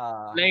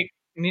dalawa. Like,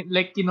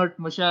 like kinort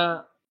mo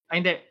siya.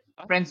 Ay, hindi.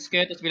 Ah, Friends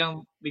kayo, tapos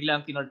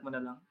biglang kinort mo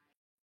na lang.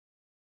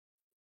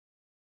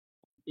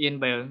 Yun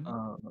ba yun?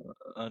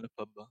 ano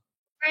pa ba?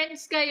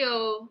 Friends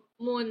kayo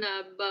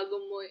muna bago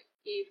mo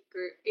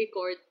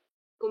i-court.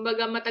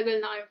 Kumbaga matagal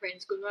na kayong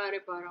friends.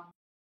 Kunwari parang,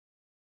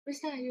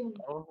 basta yun.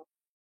 Oh,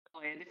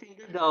 Okay, the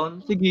finger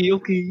down. Sige,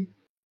 okay.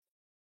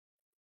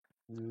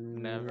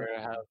 never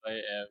have I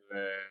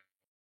ever.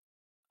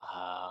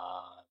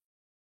 Ah,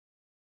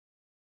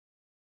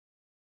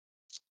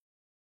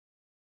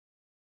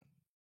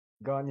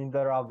 Gone in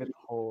the rabbit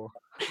hole.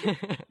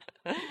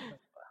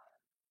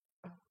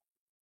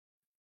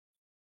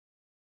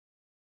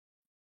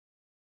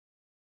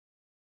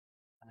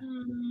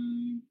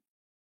 Hmm.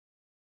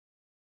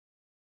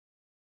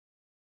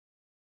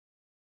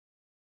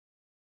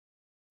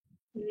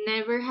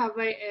 Never have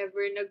I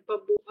ever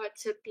nagpabuhat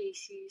sa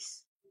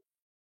thesis.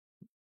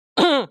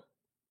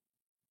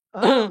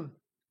 Um,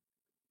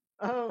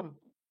 um,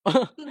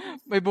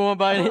 May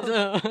bumaba na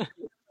isa.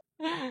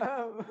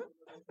 um.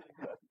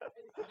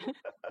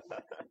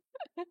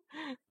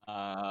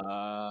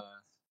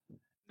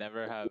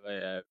 never have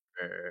I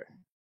ever.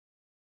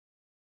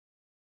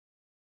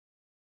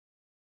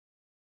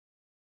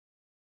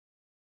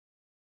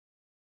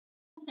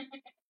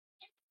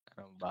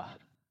 Ano ba?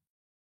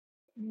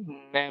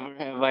 Never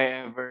have I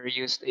ever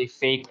used a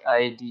fake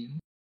ID.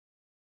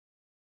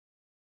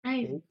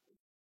 Ay.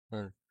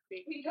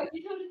 Fake?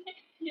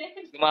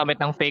 Gumamit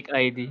ng fake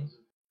ID.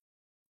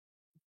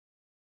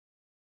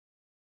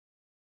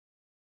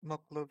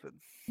 McLovin.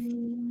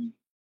 Hmm.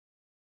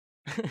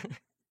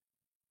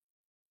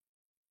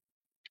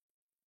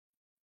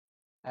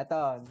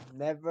 Ito,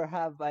 never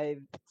have I,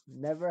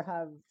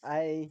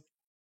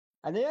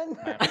 ano yun?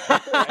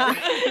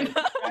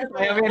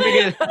 Kaya mo yan,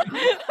 Miguel.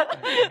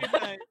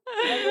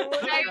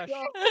 Nalimutan ko.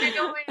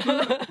 Ano mo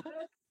yun?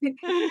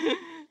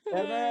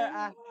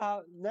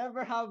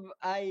 Never have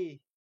I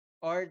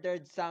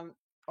ordered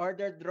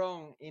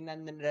wrong in a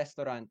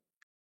restaurant.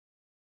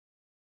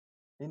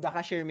 Yung the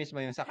cashier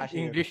mismo, yung sa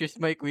cashier. English is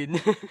my queen.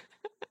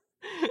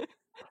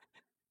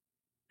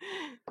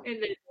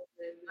 Hindi.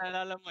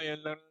 Naalala mo yun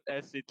nung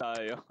SC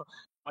tayo.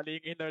 Mali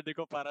yung in-order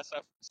ko para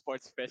sa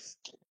sports fest.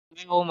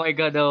 Oh my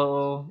God,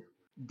 oh.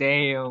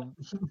 Damn.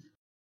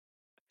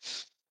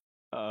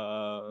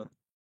 Uh,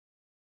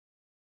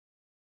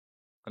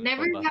 ano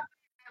Never pa ba? have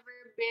I ever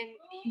been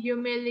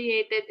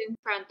humiliated in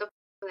front of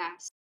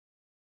class.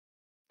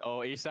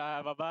 Oh,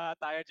 isa, baba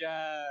tayo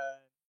dyan.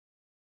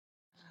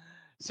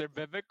 Sir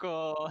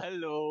Bebeco,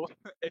 hello.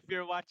 If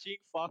you're watching,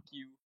 fuck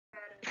you.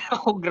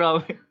 Oh,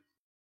 grabe.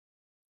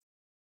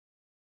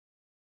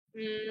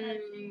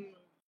 Hmm.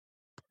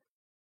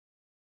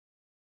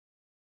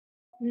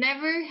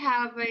 Never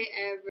have I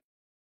ever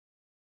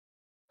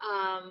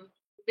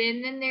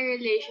been in a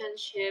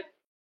relationship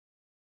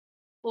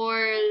for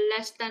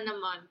less than a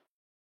month.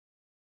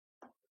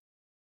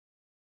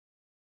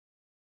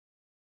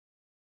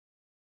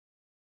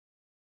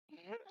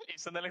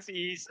 Isa na lang si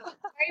Isa.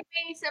 Ay,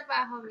 may isa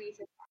pa ako, may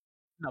isa pa.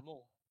 Alam mo.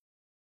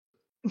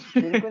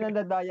 Pili ko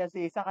nandadaya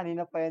si isa,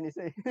 kanina pa yan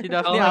isa eh. Si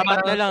Daphne,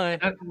 apat na lang eh.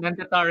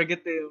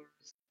 Nanta-target eh.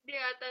 Hindi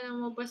ata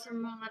mo ba sa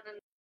mga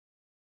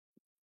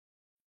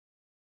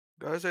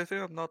Guys, I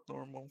think I'm not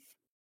normal.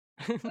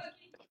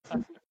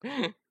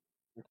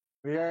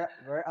 We're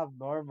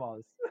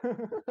abnormals.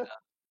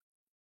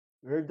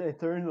 We're the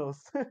Eternals.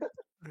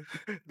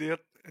 the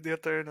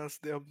Eternals,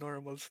 the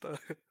abnormal style.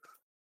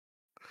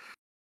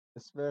 The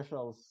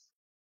specials.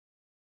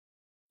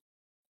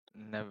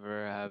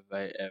 Never have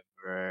I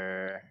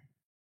ever.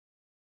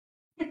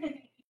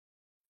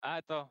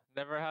 Ito.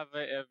 Never have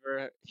I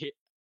ever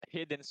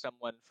hidden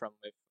someone from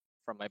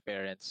my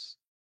parents.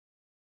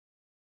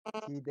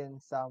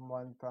 Hidden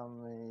someone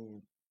from a...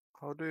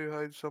 How do you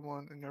hide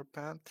someone in your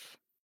pants?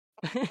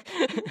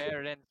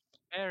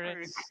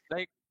 Parents.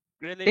 Like,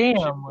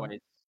 relationship Damn.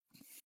 wise.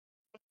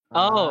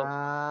 Oh.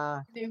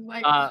 Ah.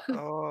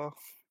 Oh,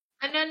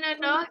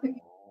 Ano?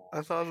 I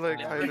thought like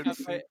hide Never and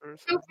have I seek or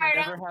So something.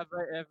 parang never have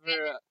I ever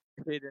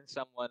hidden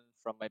someone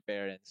from my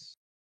parents.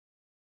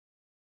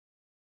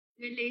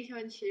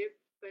 relationship,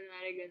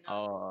 kunwari gano'n.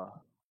 Oh.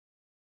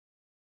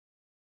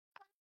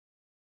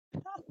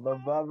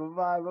 Baba,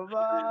 baba,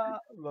 baba.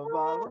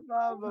 Baba,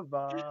 baba,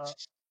 baba.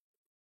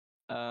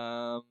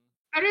 Um,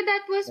 Pero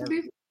that was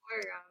Never.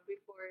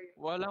 before.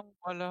 wala.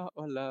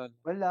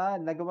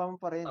 Wala, nagawa mo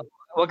pa rin.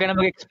 Huwag ka na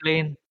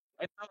mag-explain.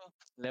 Ito,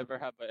 never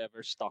have I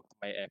ever stalked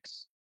my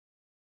ex.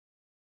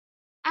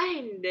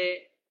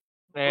 Hindi.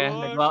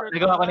 Oh,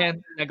 Nagawa ko na yan.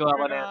 sure Nagawa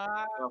ko na yan. na.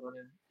 Nagawa ko na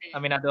yan.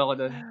 Aminado ako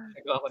doon.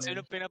 Nagawa ko na Sino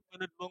yan.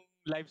 pinapanood mong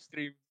live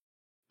stream?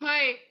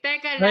 Hoy,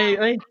 teka Ay,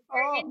 lang. ay. For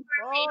Oh,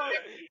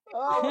 information,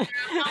 oh.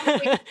 ang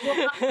Facebook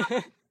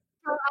account.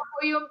 So, ako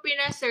yung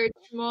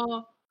pina-search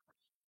mo.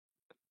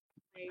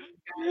 My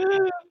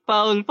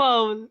God.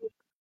 Foul.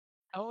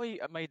 Oh,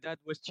 my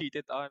dad was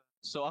cheated on.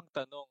 So ang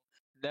tanong,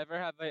 never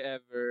have I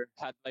ever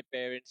had my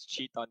parents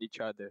cheat on each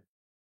other.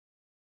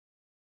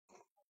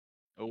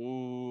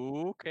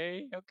 Oh,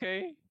 okay.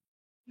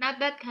 Not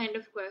that kind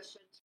of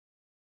questions.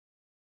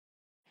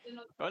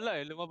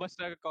 Wala lumabas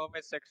na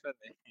comment section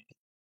eh.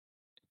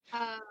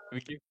 Uh,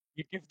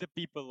 We give the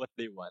people what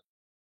they want.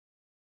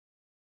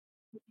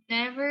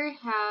 never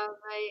have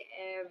I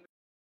ever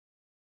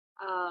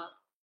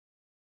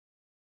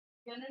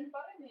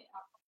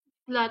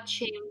slut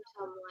shame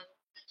someone.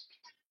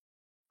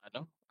 Ano?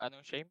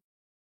 Anong shame?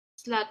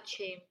 Slut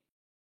shame.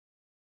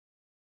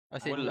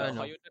 As in, Wala.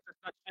 ano? Kayo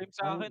nag-slut shame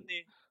sa akin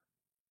eh.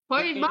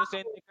 Hoy, Kung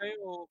inosente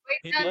kayo,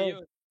 Wait hindi lang.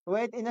 yun.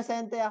 Wait,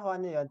 inosente ako.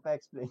 Ano yun?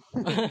 Pa-explain.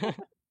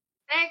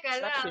 Teka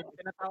Slut lang. shame,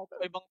 tinatawag ko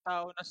ibang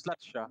tao na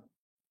slut siya.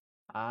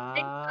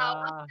 Ikaw,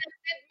 Ah.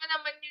 accepted mo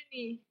naman yun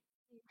eh.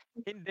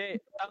 Hindi.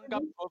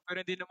 Tanggap ko, pero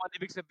hindi naman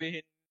ibig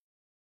sabihin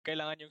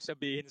kailangan yung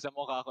sabihin sa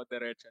mukha ko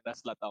diretso na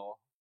slut ako.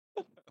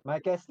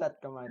 Michael, slut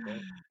ka,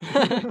 Michael.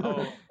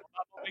 Oh,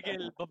 baba mo,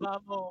 Miguel. Baba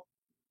mo.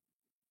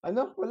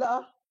 Ano?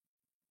 Wala ah.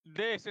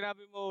 Hindi,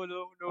 sinabi mo,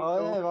 no.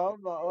 Yan,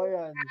 baba.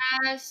 Yan.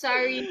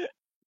 Sorry.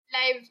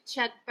 Live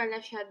chat pala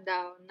siya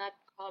daw, not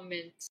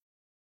comments.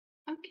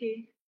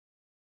 Okay.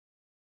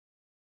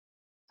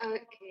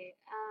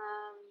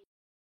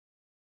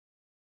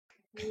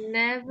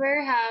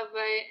 Never have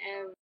I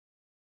ever.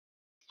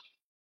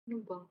 Ano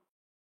ba?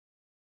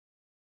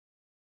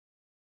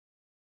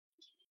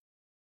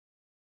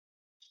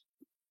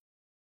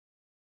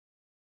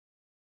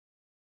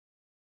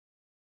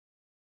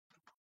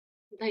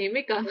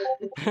 Tahimik ah.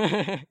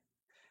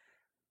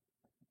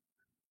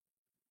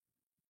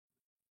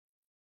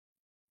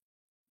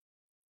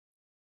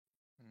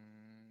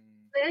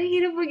 Ang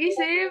hirap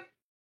mag-isip.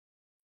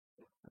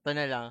 Ito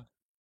na lang.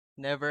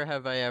 Never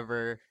have I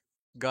ever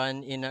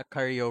gone in a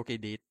karaoke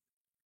date.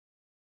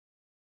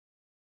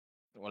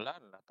 Wala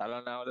na.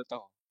 Talo na ulit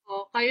ako.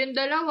 Oh, kayong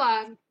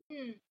dalawa.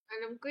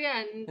 Alam ko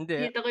yan.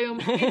 Hindi. Kita ko yung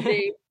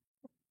mid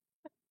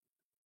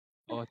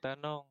O,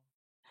 tanong.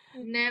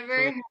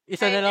 Never So,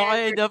 isa na lang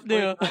kayo, Daphne.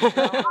 Oh.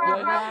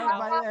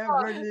 Have I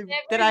ever lived?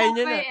 Tirahin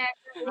nyo na.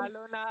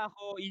 Talo na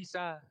ako,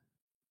 Isa.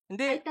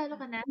 Hindi. Ay, talo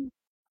ka na?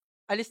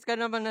 Alis ka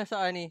naman na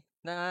sa ani.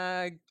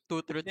 Nag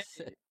two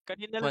truths.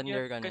 Kanina lang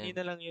Wonder yun. ka na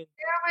Kanina lang yun.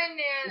 Pero kayo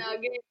na yan.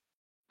 Okay.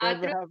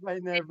 Never have I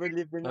never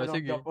lived in Oh, a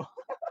sige. po.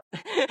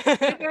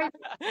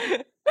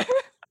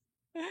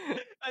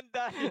 Ang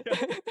dahil.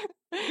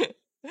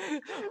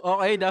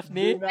 Okay,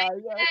 Daphne.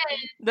 Dinaya.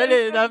 Dali,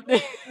 Daphne.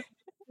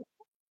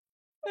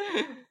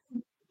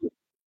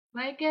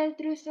 Michael,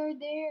 truth or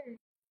dare?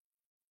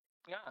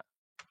 Nga.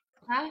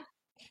 Ha?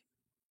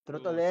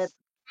 Truth ulit.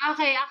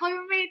 Okay, ako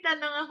may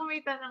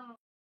tanong.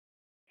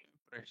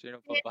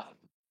 Sino pa ba?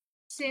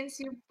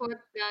 Since you put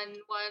down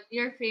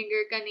your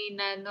finger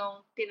kanina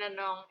nung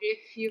tinanong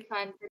if you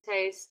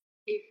fantasize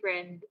a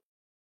friend.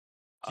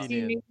 Sino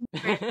yun? Yung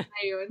friend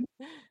na yun?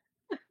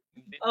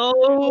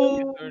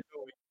 Oh.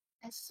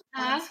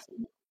 Ha?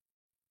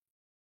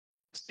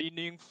 Sino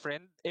yung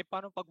friend?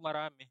 Paano pag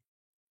marami?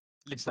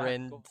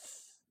 Listahan ko.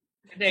 Friends.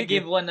 Hindi,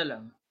 give one na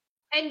lang.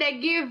 And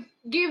give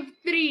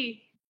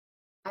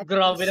 3.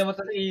 Grabe naman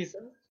sa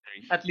isa.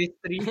 At least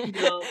 3.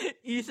 Grabe.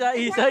 Isa.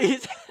 Isa.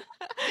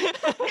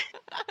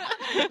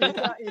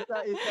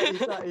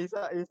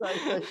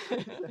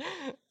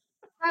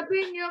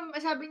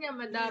 Sabi niya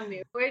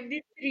madami.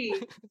 Pwede 3.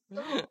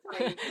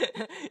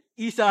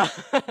 Isa.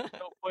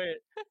 So,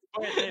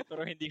 pwede,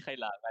 pero hindi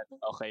kailangan.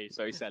 Okay,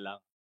 so isa lang.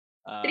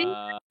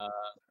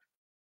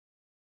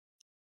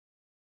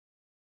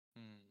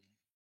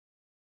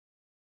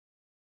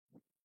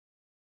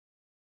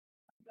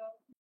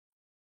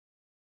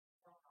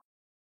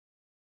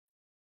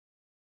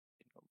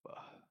 Sino ba?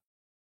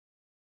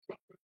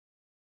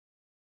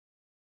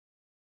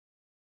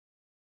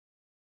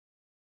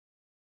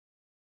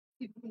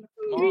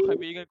 Mga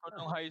kaibigan ko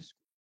nung high school.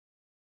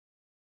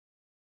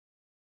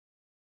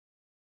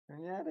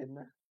 Nangyari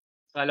na.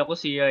 Kala ko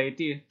CIT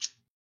eh.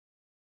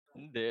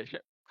 Hindi.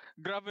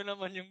 Grabe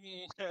naman yung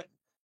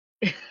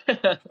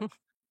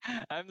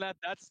I'm not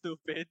that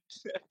stupid.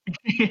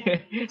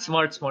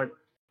 Smart.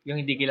 Yung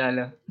hindi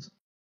kilala.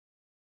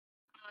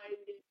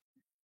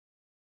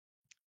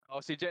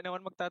 Si Jen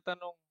naman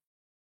magtatanong.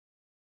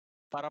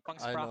 Para pang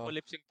Ano?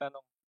 Spracolips yung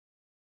tanong.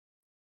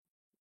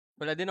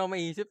 Wala din ako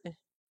maisip eh.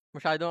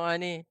 Masyadong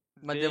Hindi,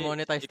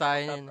 ma-demonetize ikaw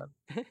tayo yun. magtatanong.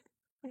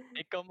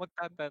 Ikaw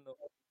magtatanong.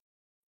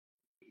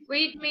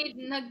 Wait, may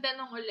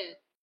nagtanong ulit.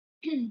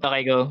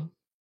 Okay, go.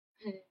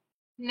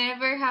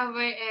 Never have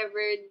I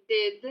ever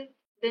did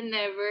the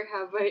never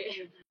have I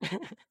ever.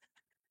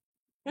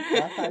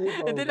 Tayo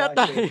ba Hindi ba? na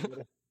tayo.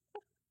 Siyempre.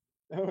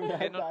 Wala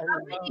Ganun tayo.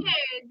 ba?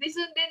 Di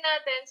sundin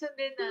natin.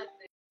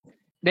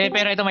 De,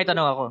 pero ito may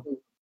tanong ako.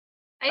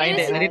 Ay,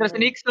 hindi. Ayun, Nandito si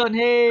Nixon.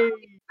 Hey!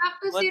 back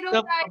to What's zero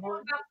up? tayo.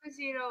 Back to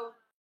zero.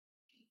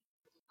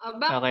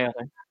 Back Okay.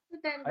 to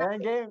 10. Ayan,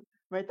 game.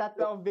 May 3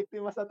 akong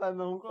biktima sa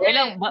tanong ko. Eh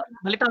lang,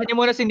 balitaan niyo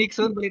muna si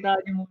Nixon. Balitaan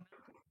niyo muna.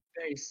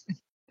 Guys.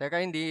 Teka,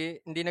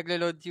 hindi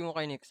naglo-load yung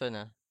kay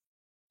Nixon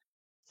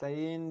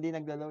Sa'yo hindi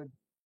nagla-load.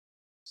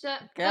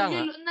 Kaya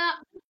nga. Na,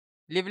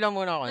 Leave lang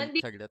muna ako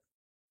Nandi- saglit.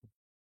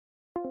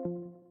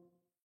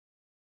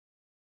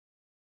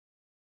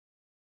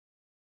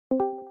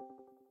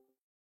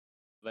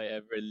 Have I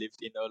ever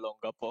lived in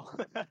Olongapo?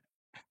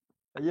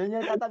 Ayun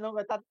yung tatanong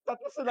ko.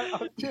 Tapos lang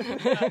out yun.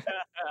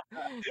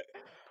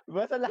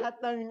 Basta lahat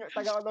ng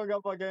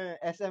taga-Olongapo,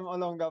 SM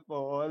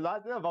Olongapo,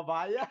 lahat na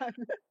babayan.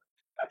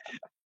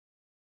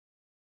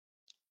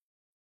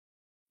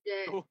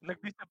 Yeah. Oh,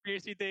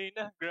 nag-disappear si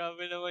Dana.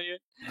 Grabe naman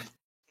yun.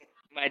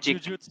 Magic.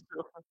 Jujutsu.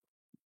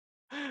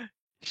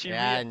 She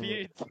Ayan.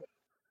 reappeared.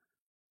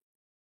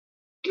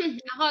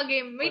 Ako,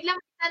 game. Wait lang,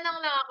 tanong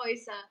lang ako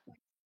isa.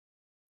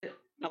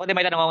 Ako din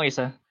may tanong ako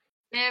isa.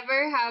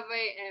 Never have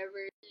I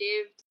ever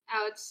lived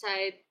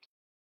outside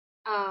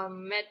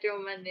Metro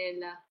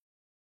Manila.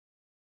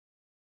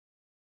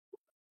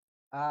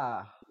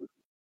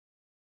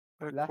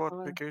 Like Last what,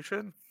 one.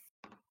 vacation?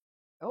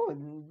 Oh,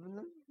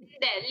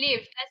 Hindi,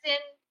 lived. As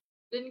in,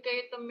 dun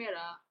kayo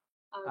tumira.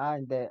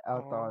 hindi.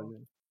 Out all.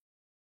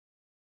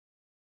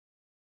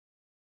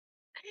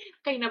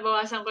 Kaya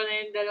nabawasan ko na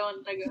yung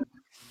dalawang taga.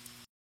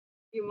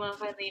 Yung mga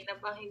kanina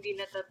pang hindi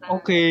natatala.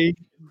 Okay.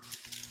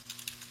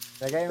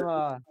 Lagay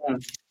mo.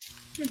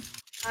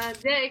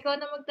 Ikaw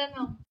na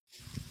magtanong.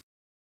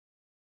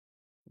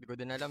 Hindi ko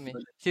din alam eh.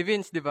 Si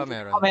Vince, di ba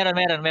meron? Oh,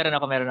 meron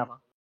ako.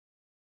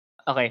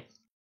 Okay.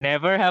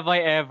 Never have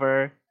I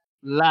ever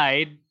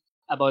lied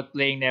about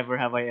playing Never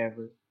Have I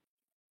Ever.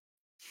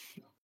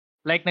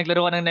 Like,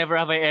 naglaro ka ng Never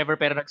Have I Ever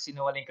pero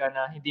nagsinungaling ka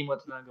na hindi mo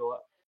ito nagawa.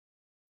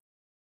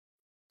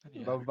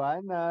 Baba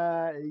na.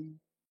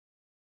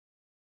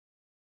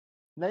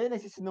 Na yun,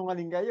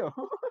 nagsisinungaling kayo.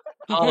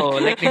 Oo,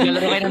 like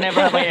naglalaro kayo ng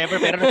Never Have I Ever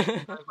pero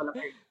nagsinungaling pala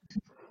kayo.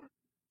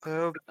 I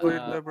have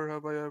played Never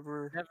Have I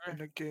Ever in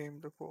a game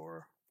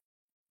before.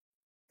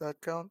 That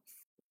count?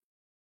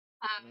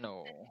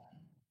 No.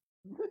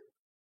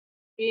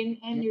 Been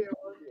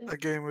enrolled. A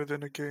game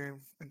within a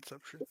game.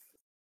 Inception.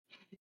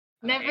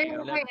 Never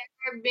have I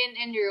ever been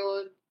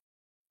enrolled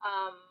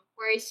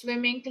for a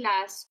swimming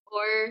class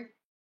or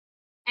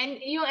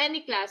yung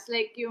any class,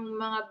 like yung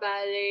mga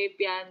ballet,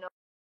 piano.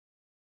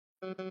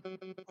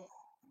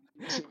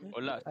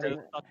 Wala.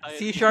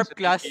 C-sharp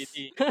class.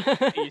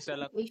 Isa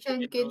lang.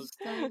 Asian kids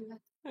talaga.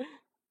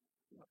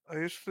 I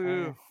used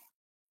to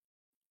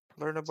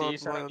learn about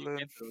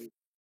violin.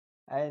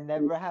 I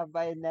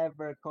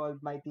never called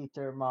my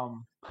teacher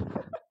mom.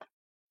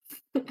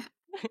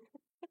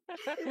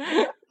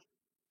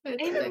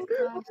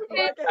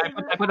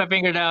 I put a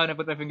finger down.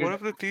 What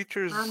if the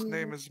teacher's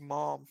name is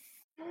Mom?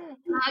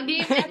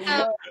 Game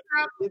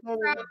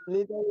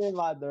Literally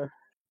mother.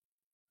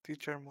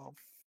 Teacher Mom.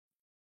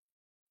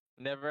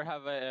 Never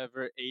have I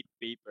ever ate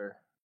paper.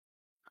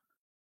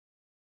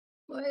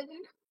 What?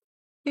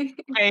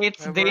 Okay,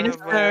 it's Never Dana's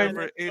have I turn.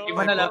 ever ate Iba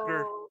my na lang.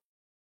 burger.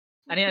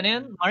 Ano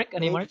yun? Mark?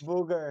 Ano yung Mark?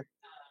 Booger.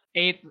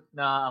 8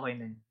 na ako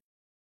yun.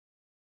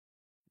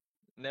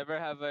 Never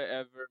have I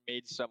ever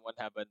made someone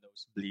have a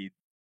nosebleed.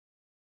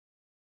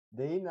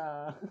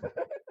 Dana.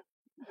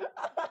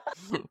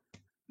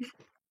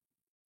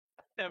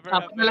 Never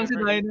Apat have na lang I si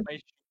ever Dana. ate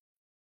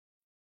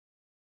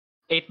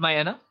my 8 my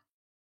ano?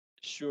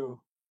 shoe.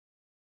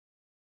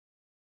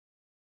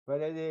 Well,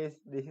 this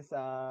is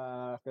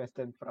a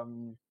question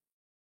from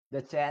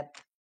the chat.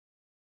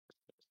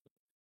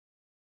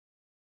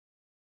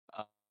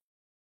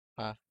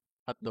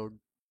 Hotdog.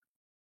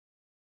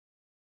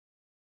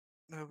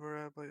 Never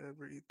have I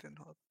ever eaten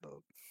hot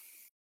dog.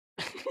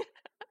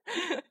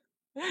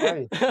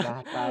 Oy,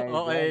 lahat tayo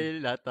Okay,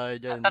 dyan. lahat tayo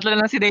dyan. Tatlo na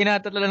lang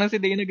si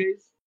Dana,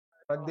 guys.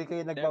 Pag di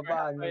kayo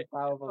nagbabaan, yung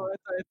tao mo.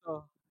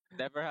 Ito.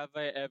 Never have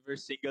I ever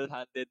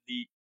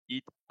single-handedly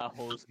eat a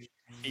whole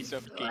piece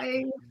of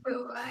cake.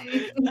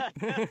 Why?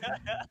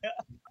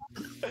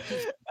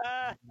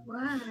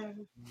 Why?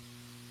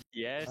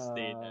 Yes,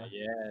 Dana.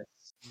 Yes.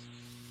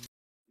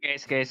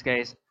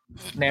 Guys.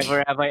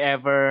 Never have I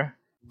ever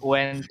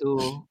went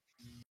to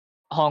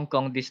Hong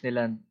Kong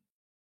Disneyland.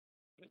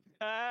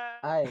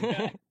 Ay.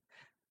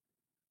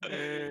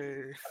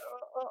 Hey.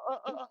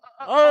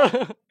 Oh!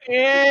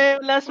 Eh,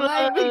 last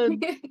Why? one.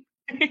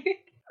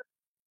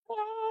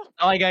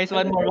 Okay, guys,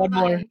 one more, one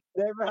more. Why?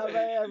 Never have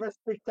I ever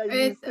speak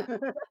Wait. Chinese.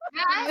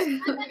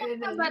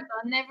 Ano ba to?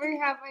 Never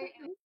have I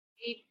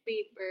ate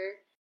paper.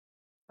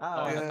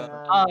 Oo, Yeah.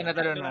 natanong.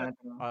 Natanong na.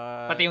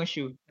 Pati yung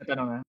shoe,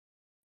 natanong na.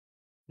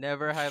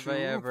 Never have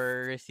I Shoe. ever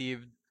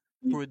received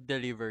food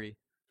delivery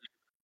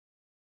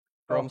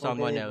Oh, from food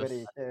someone else.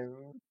 delivery.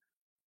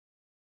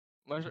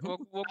 Wag mo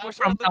From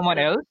masyadong someone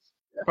else?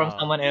 From Ah.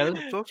 someone else?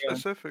 So Yun.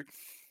 specific.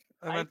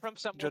 I Ay, meant from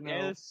someone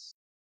general. else.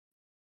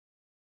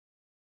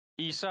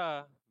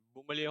 Isa,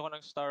 bumili ako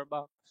ng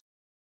Starbucks.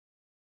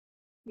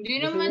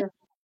 Hindi Gusto naman niya,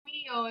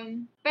 yun.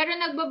 Pero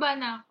nagbaba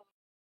na ako.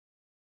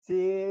 si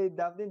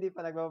Daphne hindi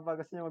pa nagbaba.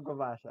 Gusto niya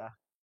magbaba siya.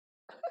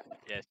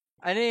 Yes.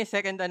 Ano yung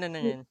second ano na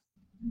yun?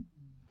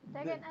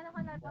 Second, ano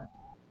ka na to?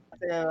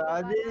 Sige,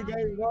 di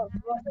guys,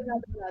 basta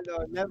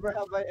natin never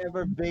have I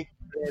ever baked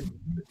bread.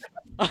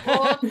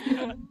 Oh,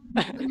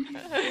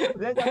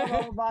 Hindi, tsaka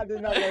mababado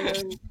na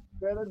ganun.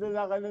 Pero doon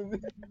ako nun.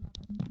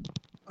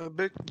 I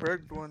baked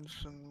bread once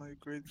in my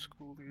grade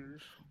school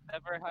years.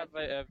 Never have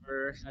I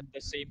ever had the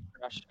same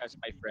crush as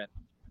my friend.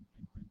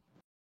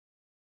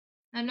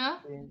 ano?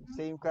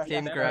 Same crush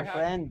Same as crush. my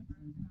friend.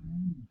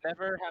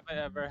 Never have I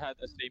ever had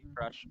the same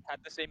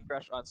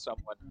crush on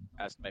someone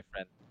as my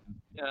friend.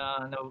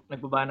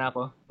 Nagbaba na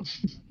ako.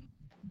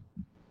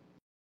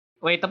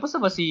 Wait, tapos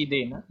na ba si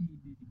Dana?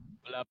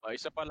 Wala pa,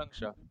 isa pa lang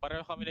siya.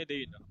 Pareho kami ni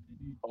Dana.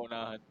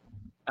 Paunahan.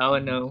 Oh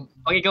no.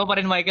 Pag ikaw pa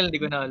rin, Michael, hindi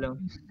ko na alam.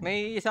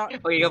 May isa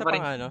Okay, ikaw pa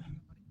pang rin. ano.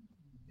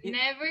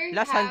 Never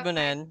Last hand have mo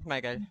na yan,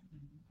 Michael.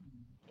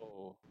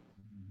 Oo.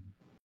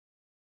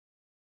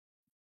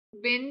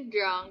 been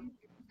drunk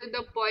to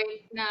the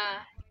point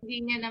na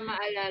hindi niya na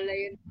maalala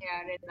yung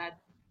nangyari that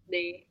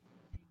day.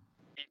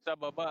 Isa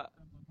baba.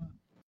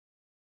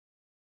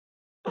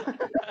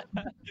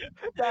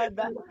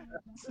 Dada.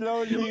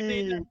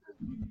 Slowly.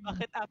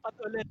 Bakit apat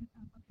ulit?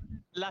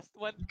 Last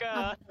one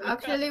ka.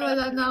 Actually,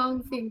 wala na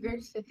akong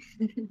fingers eh.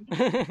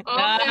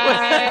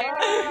 Okay.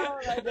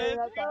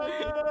 Let's go!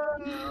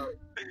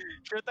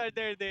 Truth or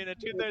dare, Dana.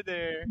 Truth or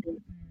dare.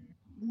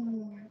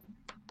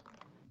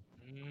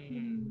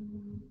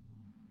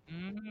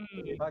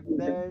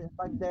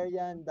 Pag there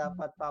yan,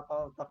 dapat papa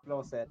out of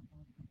closet.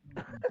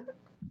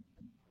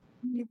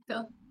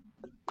 Dito.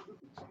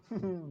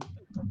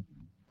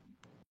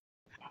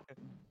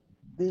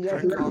 Di niya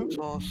Drink alam. hot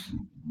sauce.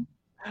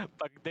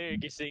 Pag dare,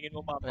 gisingin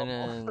mo mama mo.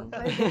 Ano,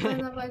 Pwede ba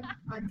naman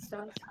hot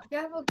sauce?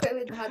 Yeah, we'll go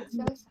with hot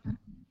sauce.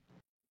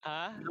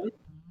 Ha?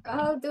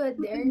 I'll do it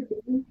there.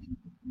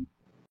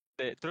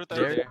 Truth or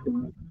Dare? dare?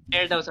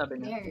 Air daw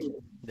sabi niya. There.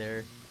 there.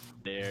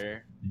 Dare.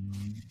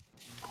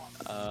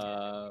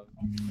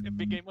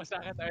 Ibigay mo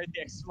sa akin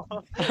RTX mo.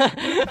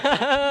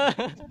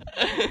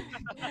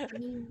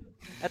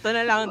 Ito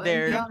na lang, Oh,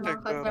 there. hindi Can't ako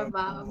take that out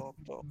makatrabaho. from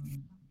laptop.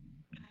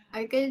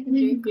 I can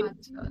drink hot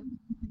sauce.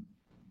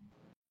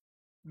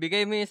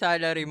 Bigay mo yung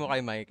salary mo kay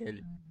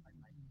Michael.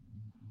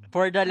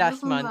 For the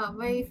last Ano ko month. nga,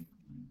 may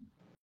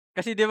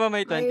Kasi di ba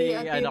may 20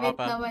 ano ka agreement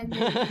pa? naman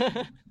yun.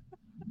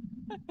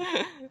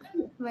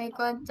 May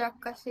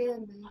contract kasi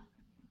yun.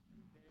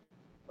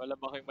 Wala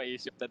ba kayong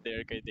maisip na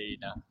dare kay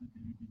Dana?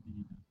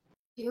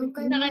 Yung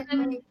kay Sa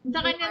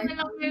kanya na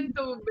lang yung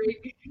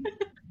tubig.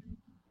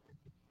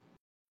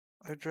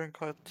 I drink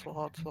hot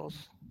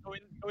sauce.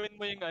 Gawin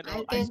mo yung I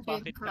Ice can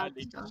Bucket drink hot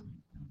Challenge. sauce.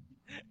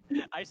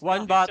 Ice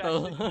One Bucket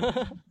bottle.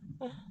 Challenge.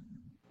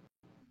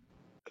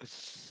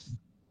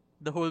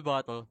 The whole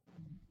bottle.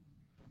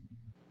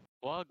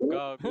 Wag,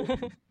 gago.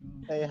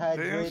 Ay,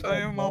 Hindi, yung sa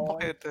yung mga mo.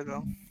 pakete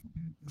lang.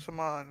 Sa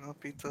mga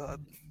Pizza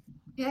Hut.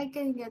 Yeah, I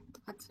can get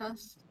hot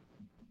sauce.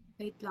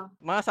 Wait lang.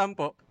 Mga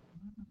 10.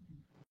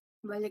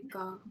 Balik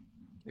ka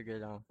Sige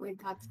lang. with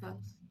hot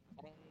sauce.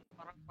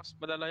 Parang mas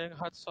malala yung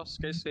hot sauce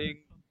kaysa yung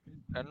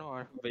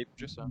vape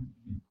juice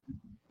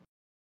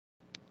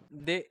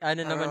Hindi,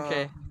 ano naman siya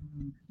eh.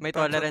 May Depends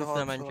on the tolerance hot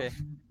naman siya eh.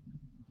 sauce.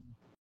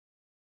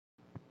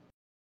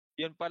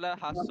 Yun pala,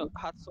 hot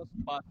sauce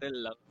bottle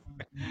lang.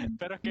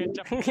 Pero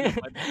ketchup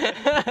naman.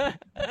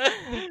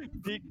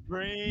 Big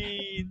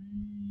brain.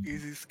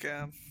 Easy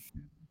scam.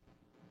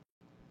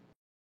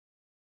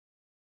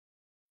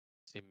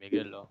 Si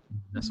Miguel,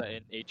 nasa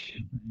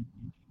NH.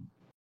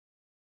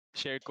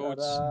 Share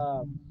codes.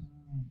 Sarap.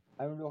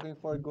 I'm looking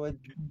for good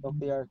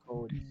OPR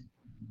codes.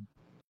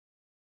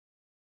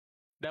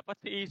 Dapat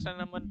si Isa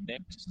naman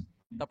next.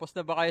 Tapos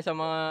na ba kayo sa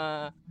mga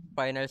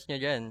finals niya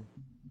dyan?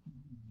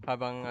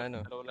 Habang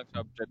ano? Ano lang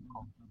subject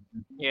ko.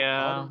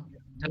 Yeah.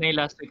 Sana yung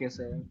last week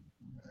kasi.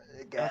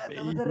 God,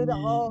 tapos na rin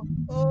ako.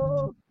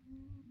 Oh!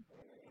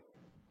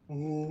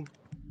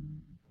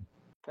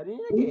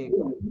 Kanina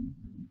nag-echo.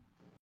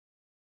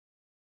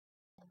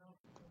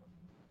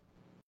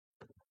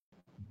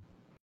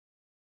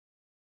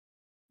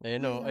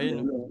 Ayun o,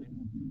 ayun o.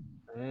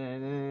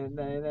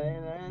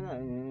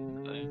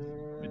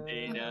 Hindi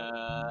na.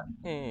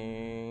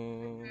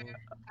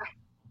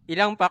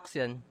 Ilang packs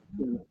yan?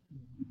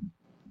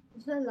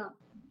 Isa lang.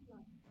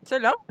 Isa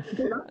lang?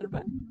 Ano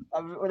ba?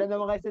 Wala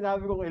naman kayo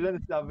sinabi kung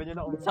ilan. Sabi niyo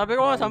na kung Sabi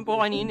ko nga, 10 mindset.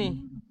 kanina eh.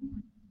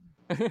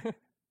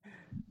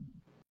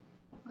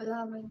 Wala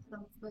man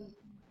sample.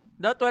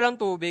 Walang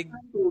tubig.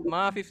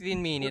 Mga 15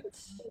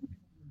 minutes.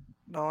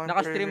 Now I'm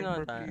Naka-stream craving naman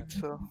for tayo.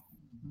 pizza.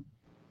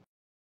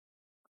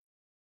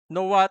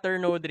 No water,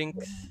 no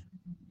drinks.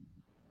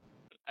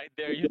 I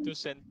dare you to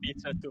send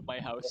pizza to my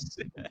house.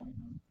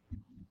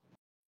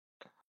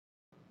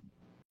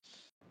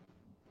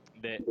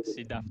 Hindi,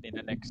 si Daphne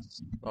na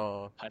next.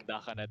 Oo. Handa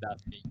ka na,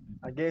 Daphne.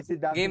 Again, si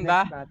Daphne Game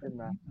ba? next natin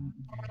na.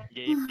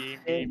 Game.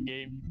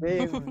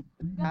 Game.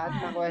 Lahat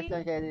ng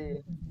question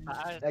kay...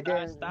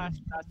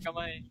 Taas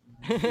kamay.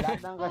 Lahat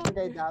ng question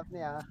kay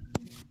Daphne, ha?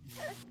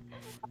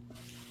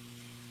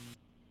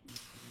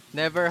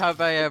 Never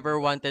have I ever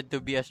wanted to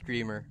be a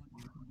streamer.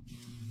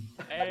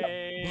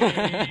 Hey!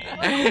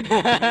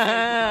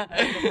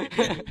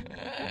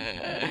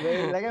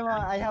 Wait, lagay mo,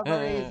 I have a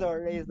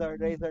razor.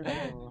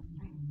 Lagay mo.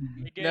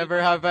 Miguel,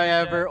 Never have I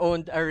ever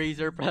owned a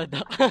Razer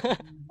product.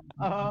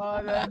 Oh,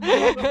 let's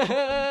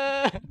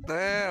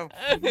Damn,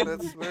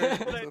 that's very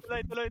specific.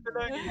 Tuloy.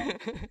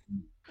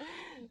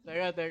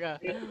 Teka.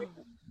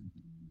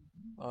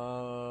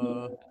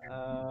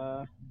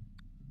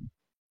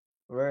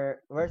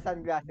 Wear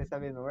sunglasses,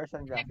 sabihin mo. Wear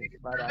sunglasses.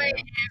 Para Have I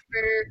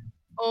ever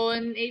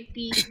own a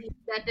PC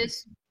that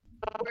is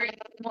worth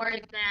more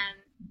than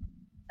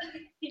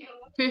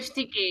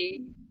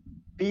 50K?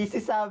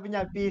 PC sabi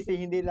niya, PC,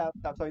 hindi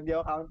laptop. So, hindi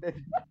ako counted.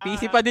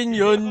 PC pa din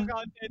yun.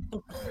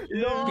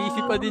 No! PC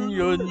pa din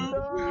yun.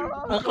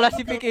 No! Ang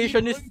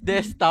classification is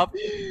desktop.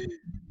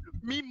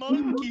 Me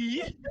monkey!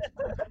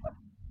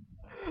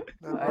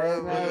 Never Ay,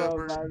 have I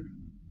ever man.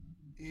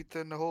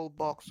 eaten a whole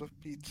box of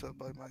pizza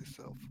by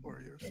myself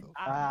or yourself.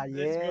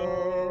 Yes!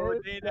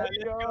 Let's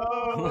go!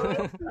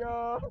 Let's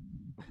go!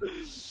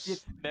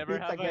 Never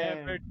Pizza have I gang.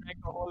 ever drank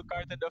a whole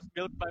carton of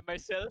milk by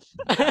myself.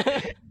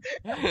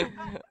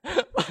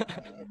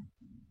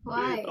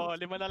 Why? Oh,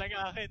 5 na lang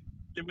akin.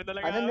 5 na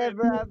lang Ano, akin.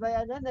 never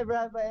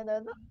have I,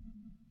 ano?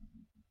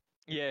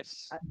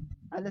 Yes.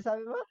 Ano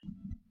sabi mo?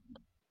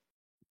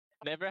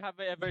 Never have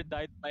I ever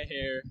dyed my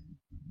hair.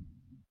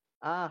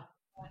 Ah,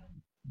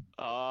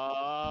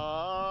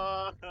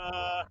 Oh.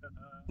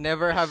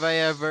 Never have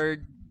I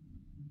ever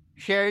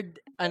shared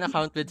an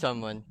account with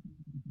someone.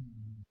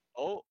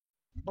 Oh.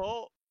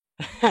 Wait.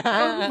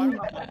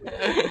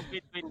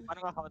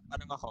 Paano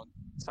account?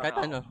 Saan Kahit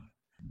ano.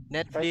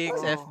 Netflix,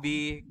 Oh. FB,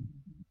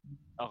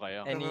 Okay.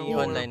 any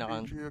MMO online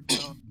RPG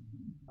account.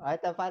 account.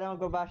 ito, paano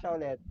magbabasa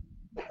ulit?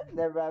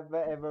 Never have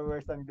I ever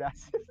wear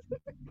sunglasses.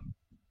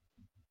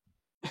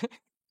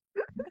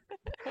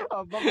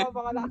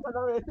 Baka nasa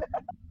namin.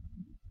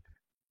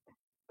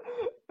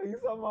 Ang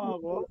sama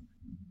ako.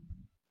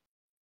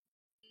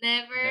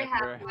 Never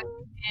have I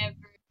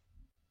ever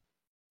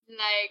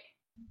like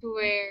to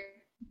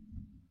wear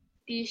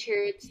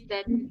t-shirts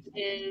that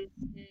is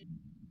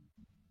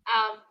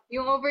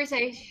yung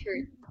oversized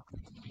shirt.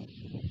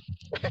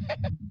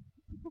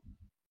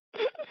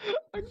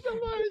 Ang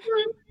sama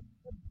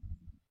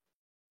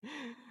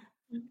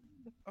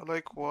I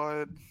like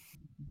wide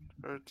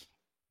shirts.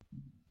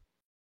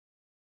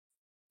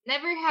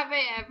 Never have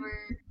I ever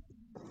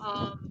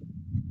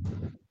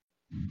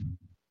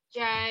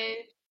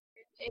drive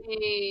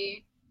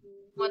a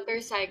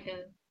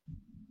motorcycle.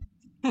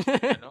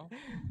 Ano?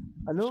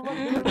 Ano ba?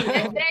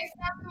 Nag-drive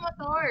ng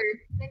motor.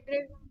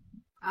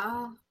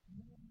 Ah,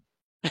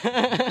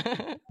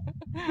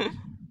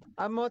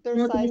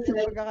 Motorcycle,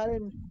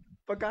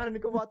 pagkakaroon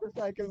ko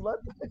motorcycle ba?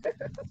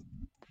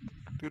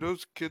 Do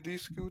those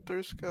kiddie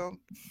scooters count?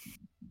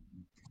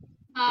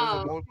 There's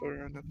a Oh.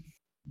 motor in it.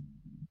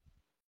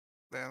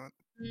 Damn it.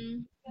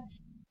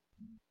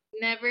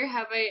 Never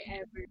have I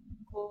ever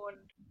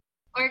owned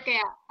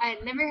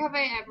never have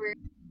I ever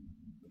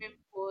swimming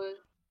pool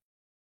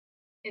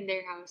in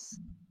their house.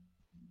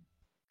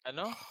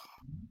 Ano?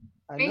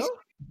 May Ano?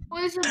 swimming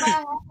pool sa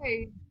bahay.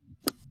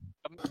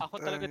 Ako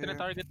talaga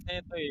tinatarget na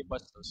ito eh,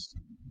 bastos.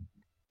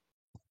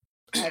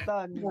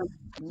 Ito,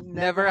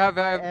 Never have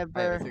I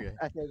ever... Sige.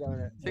 Sige,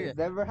 Sige.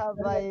 Never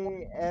have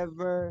I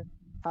ever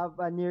have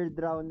a near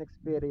drown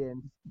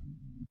experience.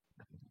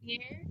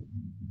 Here?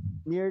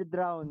 Near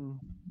drown.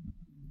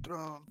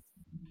 Drown.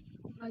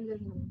 alam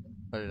mo.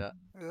 Wala.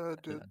 Yeah, I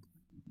did.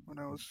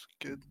 When I was a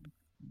kid.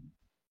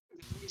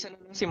 Isa na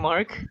lang si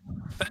Mark.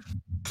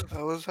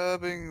 I was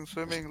having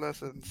swimming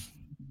lessons.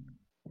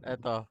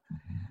 Eto.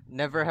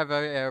 Never have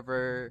I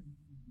ever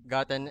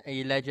gotten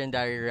a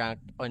legendary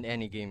rank on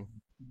any game.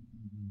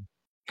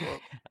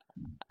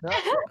 No?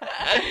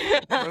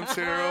 1-0.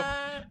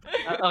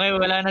 Okay,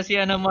 wala na si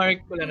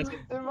Mark. Wala na si...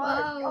 Si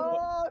Mark! Wow.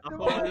 Oh, si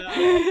Ako Mark!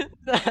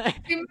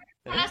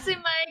 wala. Si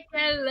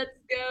Michael, let's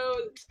go.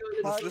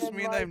 Does this Mark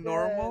mean and I'm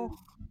normal?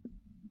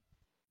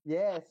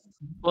 Yes.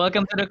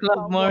 Welcome to the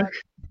club, Mark.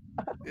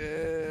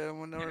 Yeah,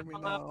 I'm an army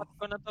now. Pang-apat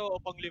ko na to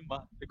o pang-5?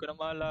 Hindi ko na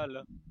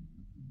maalala.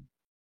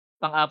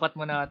 Pang-apat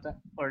mo na ata.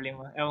 Or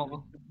 5. Ewan ko.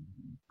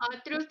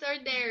 Truth or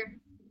dare?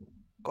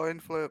 Coin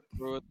flip.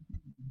 Root.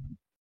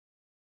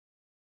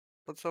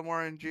 Put some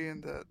RNG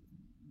in that.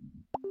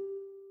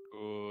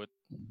 Good.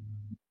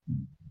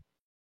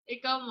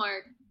 Ikaw,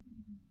 Mark.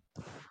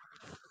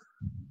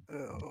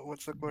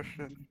 What's the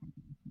question?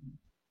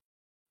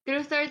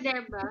 Truth or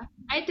dare ba?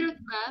 Ay,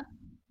 truth ba?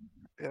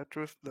 Yeah,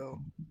 truth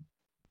though.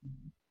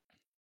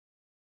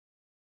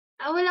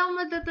 Wala akong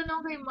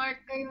matatanong kay Mark.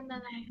 Kayo na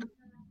lang.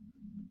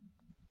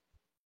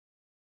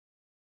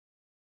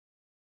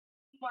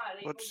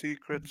 What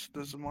secrets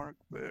does Mark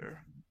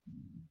bear?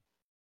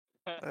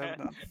 I have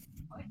none.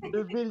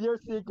 Reveal your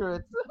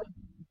secrets.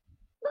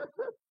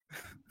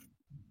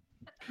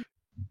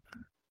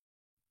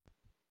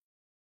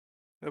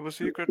 I have a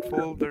secret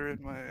folder in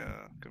my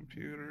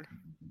computer.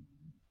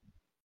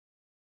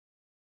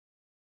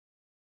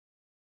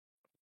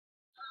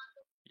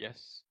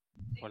 Yes.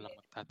 Walang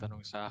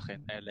magtatanong sa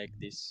akin. I like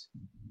this.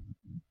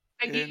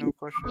 Okay, no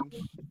questions.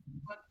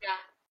 Huwag ka.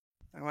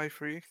 Am I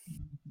free?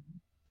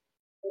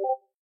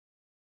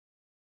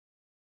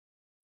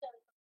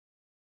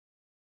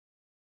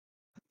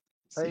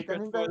 Ay,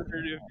 Secret tanong folder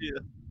tayo. reveal.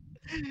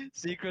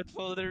 Secret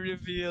folder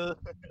reveal.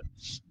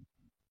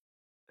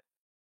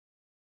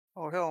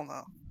 Oh, hell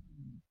no.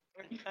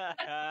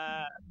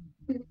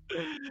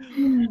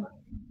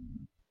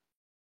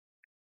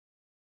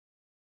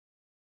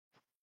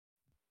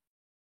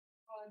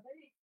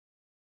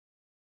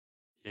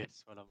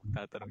 Yes, walang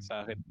magtatanong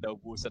sa akin.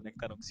 Naubusan ng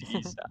tanong si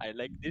Isa. I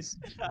like this.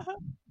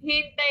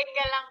 Hintay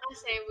ka lang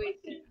kasi. Wait.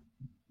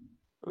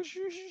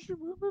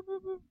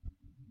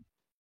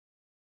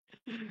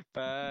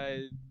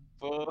 Five,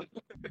 four.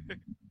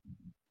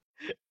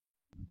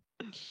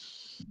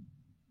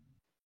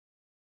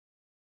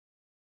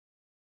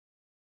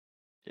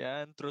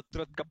 Yan,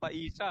 truth ka pa,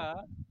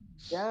 Isa.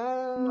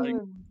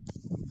 Yan!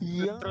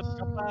 Truth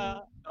ka pa.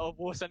 Yan!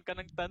 Naubusan ka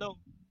ng tanong.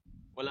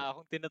 Wala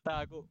akong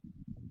tinatago.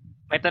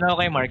 May tanong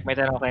kay Mark. May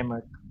tanong kay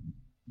Mark.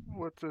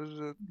 What is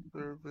it,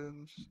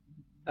 Irvins?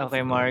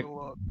 Okay, Mark. A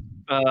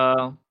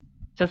lot.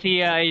 Sa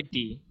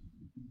CIT,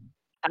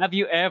 have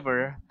you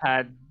ever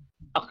had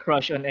a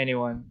crush on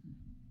anyone?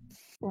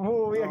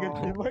 Umuwi agad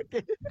No. si Mark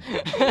eh.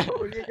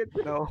 Umuwi agad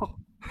si No,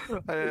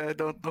 I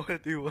don't know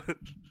anyone.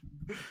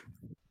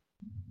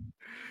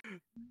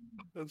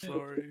 I'm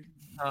sorry.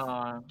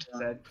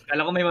 Sad.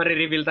 Kala ko may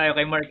marireveal tayo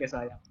kay Mark eh,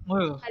 sayang.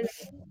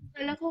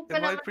 Alam ko pa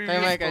In my naman.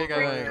 previous Michael, school,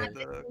 I Michael. had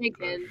a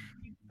Michael. crush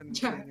in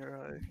senior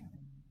high.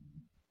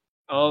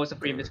 Oh, sa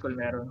previous school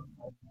meron.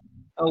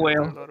 Oh There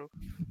were well. a lot of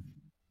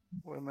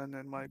women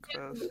in my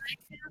class.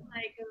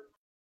 Michael.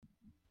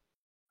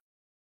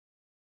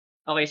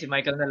 Okay, si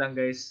Michael na lang,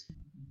 guys.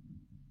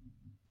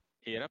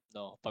 Hirap,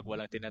 no? Pag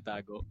walang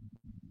tinatago.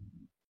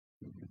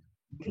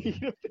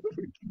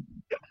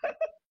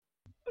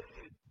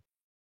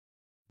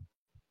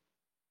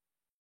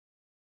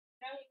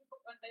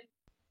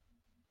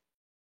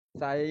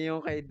 Sayang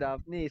yung kay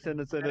Daphne.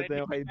 Sunod-sunod na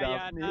yung kay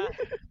Daphne.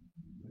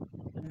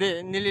 Hindi,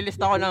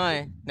 nililista ko na nga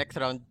eh. Next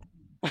round.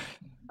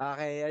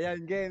 Okay,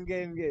 ayan. Game.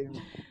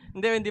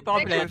 Hindi pa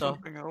Try kompleto.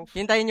 something else.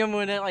 Hintayin nyo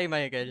muna kay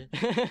Michael.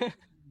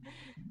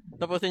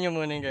 Tapusin nyo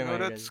muna yung kay You know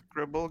that Michael.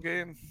 Scribble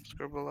game?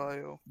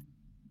 Scribble.io.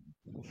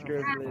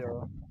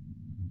 Scribble.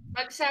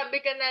 Magsabi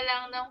ka na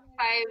lang ng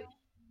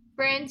 5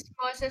 friends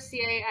mo sa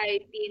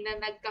CIIT na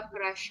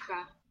nagka-crush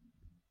ka.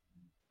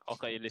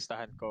 Okay,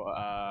 listahan ko.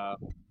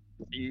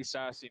 Si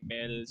Isa, si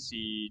Mel,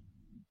 si...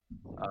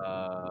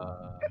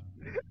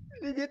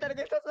 Hindi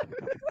talaga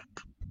sasabihin.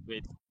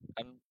 Wait.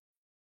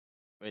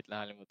 Wait,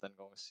 nakalimutan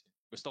ko.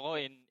 Gusto ko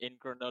in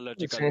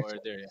chronological Sige.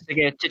 order.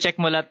 Sige, check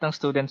mo lahat ng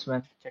students,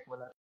 man. Check mo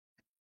lahat.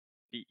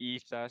 Si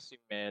Isa, si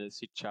Mel,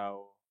 si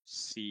Chow,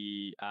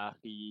 si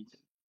Aki.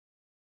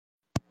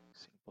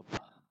 Sino pa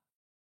ba?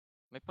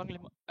 May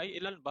pang-5. Ay,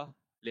 ilan ba?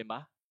 5?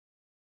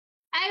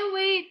 Ay,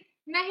 wait!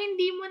 Na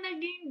hindi mo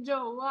naging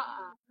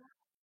jowa.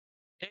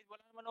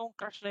 Wala naman akong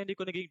crush na hindi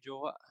ko naging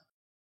jowa.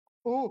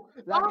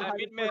 Lagi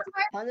I mean,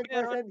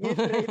 100% hit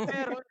rate.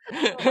 Meron.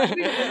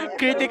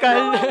 Critical.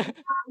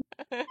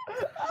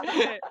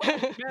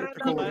 Meron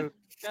naman.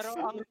 Pero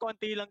ang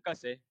konti lang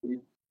kasi.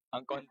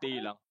 Ang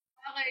konti lang.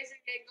 Okay,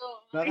 sige,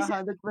 go.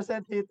 Naka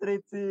 100% hit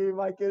rate si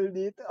Michael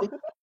dito.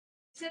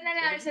 Isa na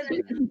lang.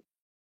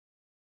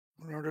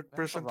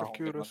 100%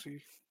 accuracy.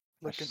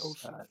 Like an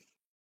OC.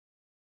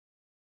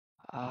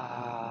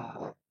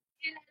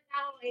 Kailan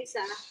akong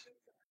isa?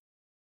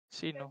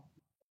 Sino?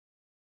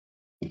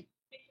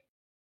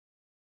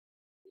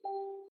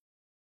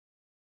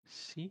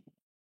 Si?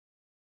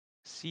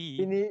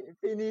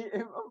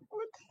 Pini-M ang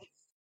puti.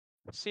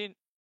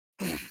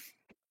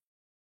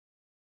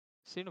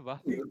 Sino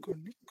ba? Nico.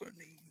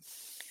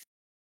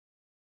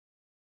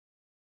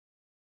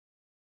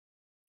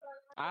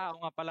 Oo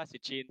nga pala, si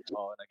Chin.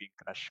 Oo, naging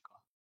crush ko.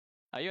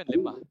 Ayun,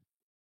 5.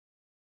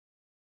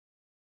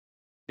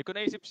 Hindi ko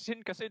naisip si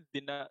Chin kasi di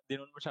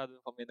nun masyado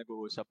kami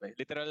nag-uusap eh.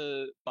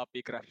 Literal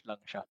puppy crush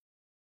lang siya.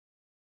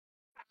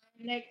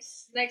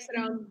 Next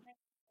round.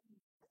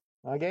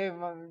 Okay,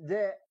 Ma'am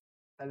Je.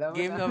 Alam mo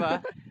Game na ba?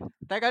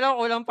 Teka lang,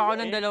 kulang pa ako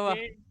ng dalawa.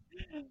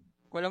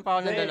 Kulang pa ako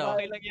ng Hindi, dalawa.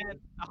 Okay lang yan.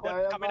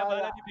 Kaya Kami na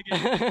bahala. bahala ni Miguel.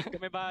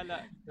 Kami bahala.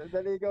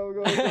 Dali, go.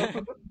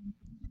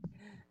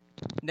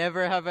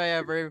 Never have I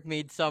ever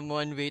made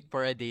someone wait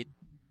for a date.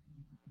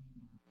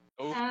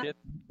 Oh, shit.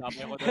 Dami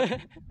ako doon.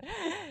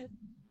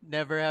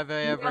 Never have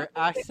I ever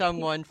asked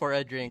someone for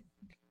a drink.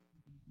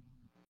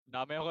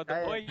 Dami ako doon.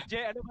 Ay. Oy,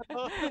 Jay, ano ba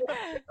to?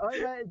 Oy,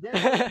 Jen.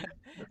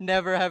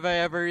 Never have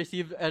I ever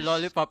received a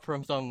lollipop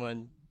from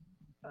someone.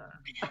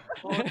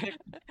 Putik.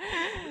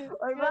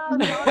 Oy, ba't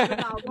mo ako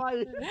nadamay?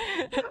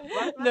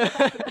 Ba't mo No.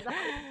 ako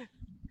nadamay?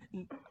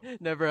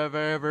 Never have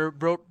I ever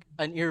broke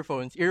an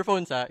earphones.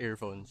 Earphones.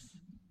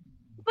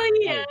 Ba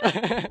yan?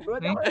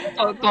 Ba't Hmm? ako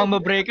nadamay? Combo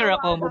breaker,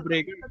 combo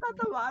breaker.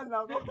 Natatamaan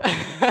ako.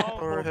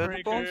 Or Combo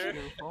headphones,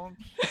 breaker.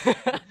 earphones.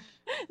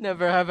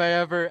 Never have I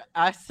ever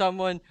asked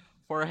someone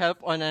for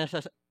help on an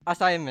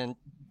assignment.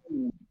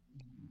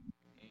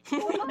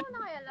 Wala ko na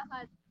kaya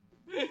lahat.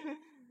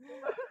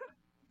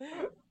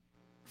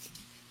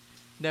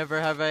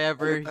 Never have I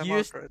ever I'm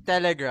used Alfred.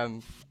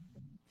 Telegram.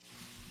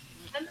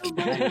 Ano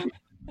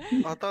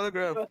ba?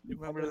 Telegraph.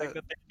 Remember Like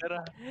that? the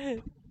Tectera.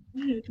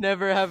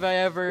 Never have I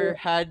ever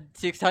had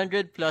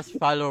 600 plus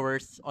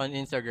followers on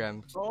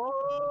Instagram.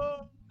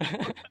 Oh!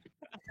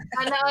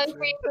 Ano all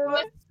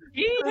famous?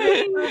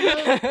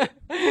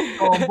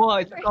 Combo,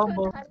 it's a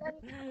combo.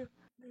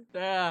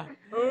 Ah.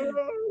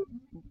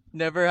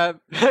 Never have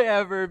I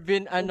ever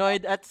been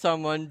annoyed at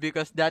someone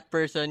because that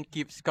person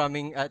keeps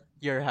coming at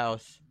your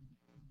house.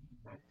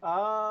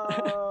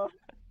 Ah!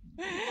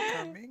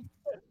 Coming?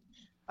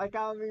 Ay,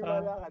 coming ba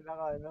na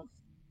ano?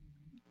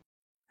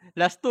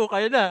 Last two,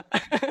 kayo na.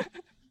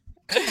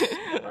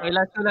 Okay,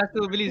 last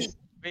two, bilis.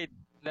 Wait,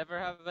 never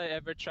have I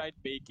ever tried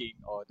baking.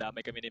 Oh,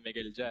 dami kami ni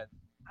Miguel dyan.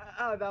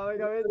 Dami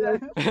kami dyan.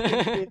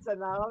 Pizza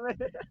na kami.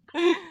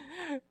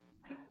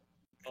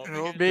 Oh, You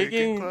know, Miguel,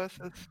 Baking. baking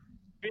classes.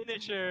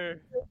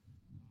 finisher.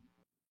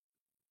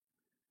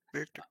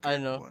 Bake the cake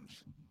Ano?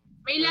 once.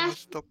 May Then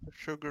last stop the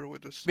sugar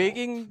with the salt.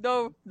 Baking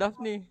daw,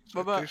 Daphne.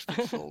 So it Baba.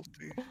 tasted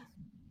salty.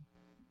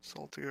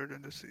 Saltier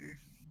than the sea.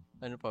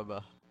 Ano pa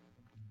ba?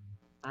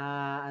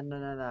 Ano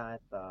na lang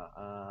ito.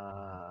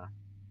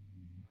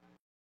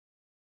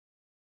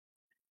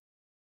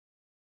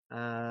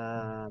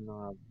 Ano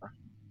nga ba?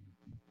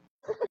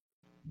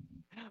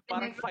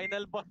 Parang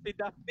final boss ni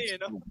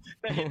Daphne, no?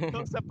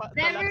 Nahinto sa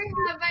Never last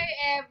have I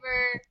ever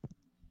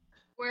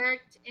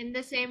worked in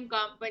the same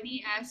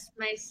company as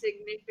my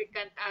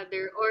significant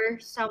other or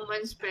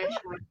someone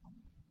special.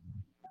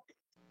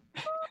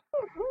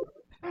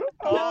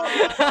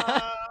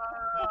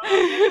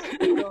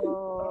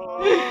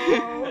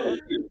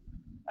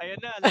 Ayan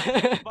na,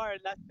 last bar.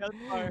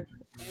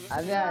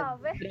 Ano yan?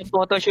 Grabe.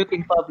 Photo shoot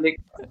in public.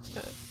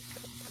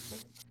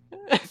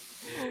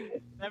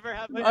 Never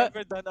have I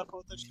ever done a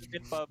photo shoot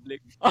in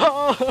public.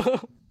 Oo!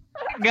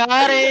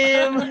 Got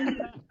him!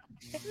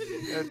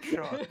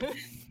 Headshot.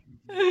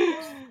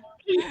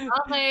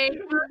 Okay,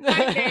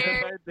 right there.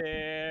 Right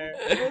there.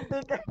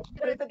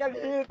 Critical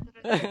hit.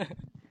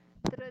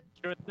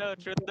 Truth daw,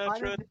 truth daw,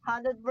 truth.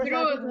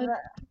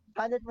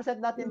 100%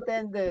 not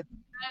intended.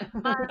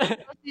 Mahal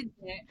mo si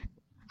Je.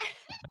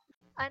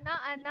 Ano?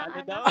 Ano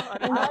daw?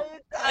 Ano daw?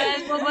 Mahal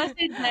mo ba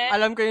si Je?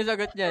 Alam ko yung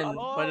sagot niyan.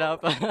 Oo. Wala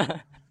pa.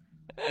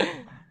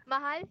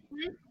 Mahal?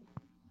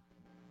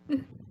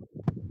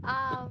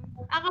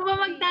 Ako ba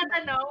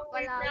magtatanong?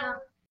 Wait Wala lang.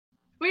 na.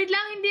 Wait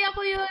lang, hindi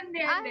ako yun.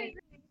 Hindi.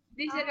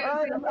 Hindi Ay,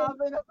 seryoso.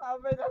 nasabi.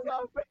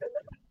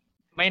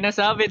 May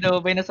nasabi daw,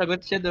 may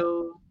nasagot siya daw.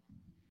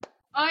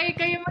 Oy,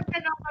 kayo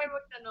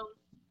magtanong.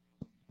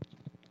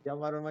 Hindi ako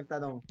marunong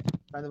magtanong.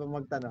 Paano ba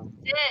magtanong?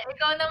 Je,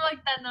 ikaw na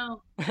magtanong.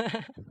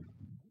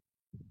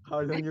 How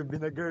long you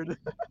been a girl?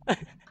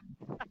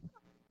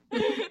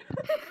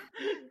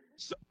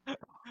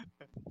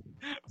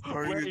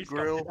 Are Where you is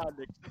grilled?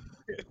 Captain Alex?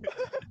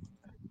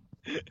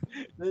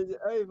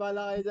 Ay,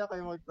 bala kayo dyan,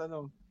 kayo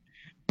magtanong.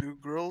 Do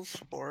girls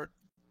sport?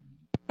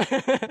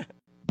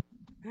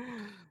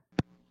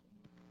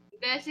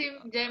 Hindi, si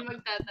Je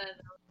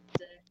magtatanong.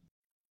 Je.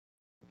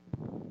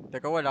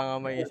 Teka, wala nga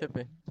maisip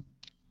eh.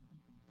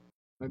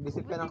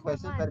 Mag-isip ka ng Buti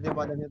question, naman. pero di mo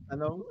alam yung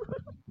tanong.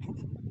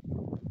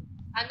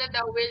 Ano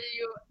daw, will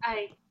you...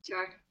 Ay,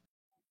 char.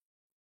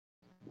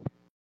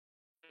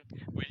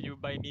 Will you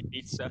buy me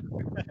pizza?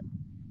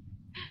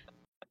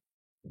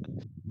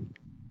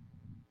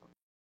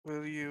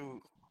 Will you...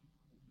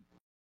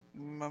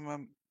 Never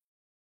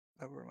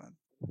mind.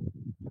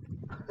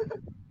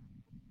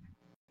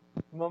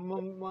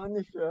 Ano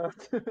siya?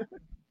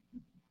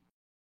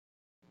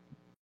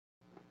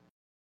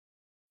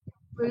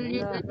 Will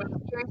you Yeah.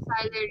 donate your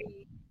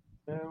salary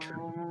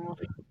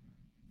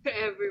to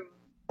everyone?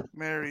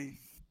 Mary.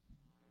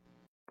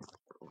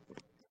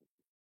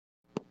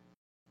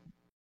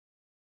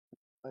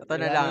 Ito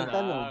na lang.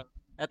 Tanong.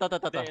 Ito.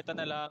 Hindi, ito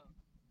na lang.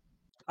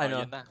 Ano?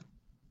 Oh, yan na.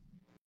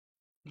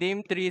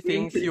 Name 3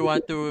 things you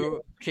want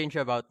to change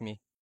about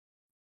me.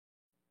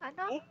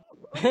 Ano? Ulit?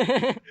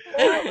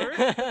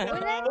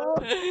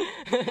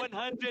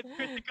 100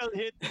 critical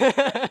hit.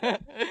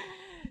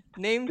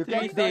 Name You 3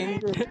 can't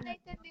things. dodge it. Ano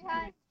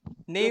naintindihan?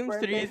 Name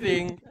 3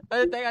 things.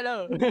 Ay, teka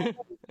lang.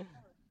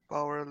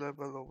 Power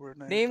level over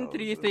 9,000. Name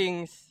 3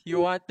 things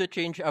you want to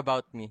change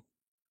about me.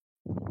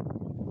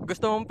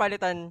 Gusto mong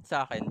palitan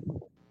sa akin?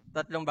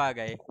 3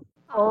 bagay.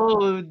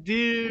 Oh,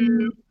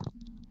 dude.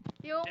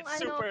 Yung It's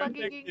super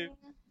effective.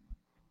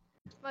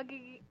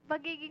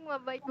 pagiging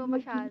mabait mo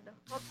masyado.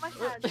 Wag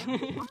masyado.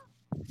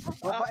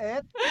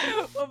 Mabait?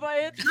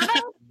 Mabait.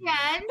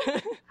 Yan?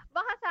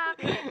 Baka sa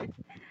akin.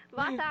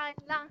 Baka sa akin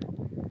lang.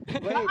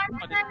 Wait,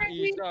 Palit na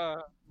isa.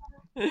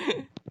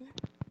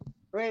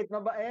 wait,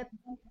 mabait?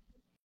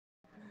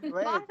 Baka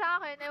Wait, sa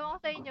akin. Ewan ko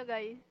sa inyo,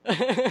 guys.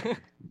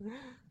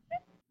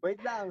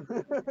 wait lang.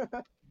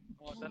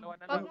 Oh, dalawa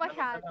na Wag lang.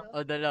 masyado.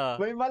 O, dalawa.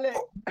 May mali.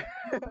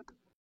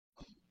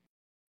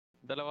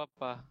 Dalawa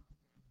pa.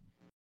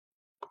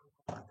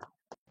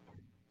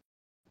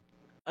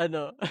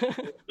 Ano?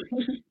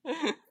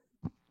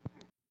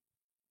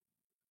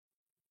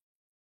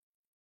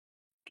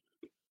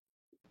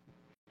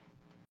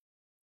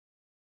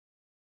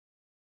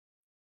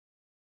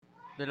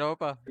 Dalawa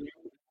pa.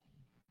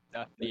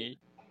 Daphne.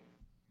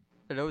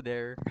 Hello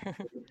there.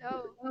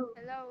 Hello.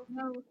 Hello.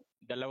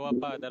 Dalawa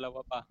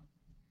pa.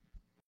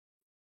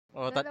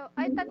 O, Hello.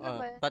 Ay, tatlo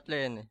ba yun? tatlo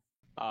yan eh.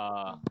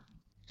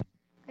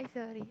 Ay,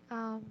 sorry.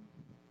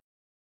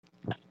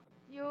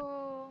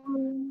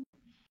 Yung...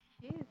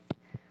 Yes.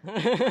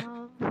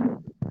 Um,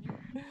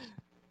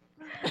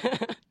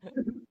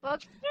 wag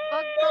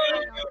mong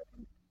ano.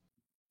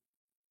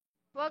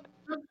 Wag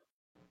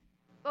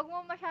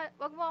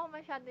wag mo ako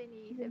masyado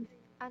iniisip.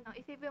 Ano,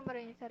 isipin mo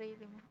rin yung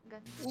sarili mo.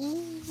 Ganun.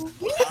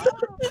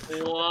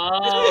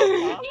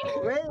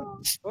 Wow!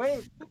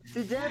 Wait.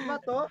 Si Gemma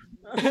to?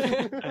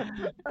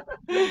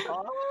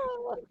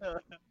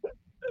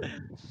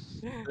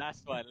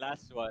 Last one.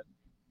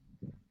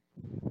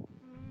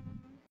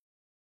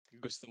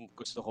 Mm,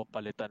 Gusto ko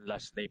palitan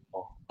last name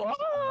mo.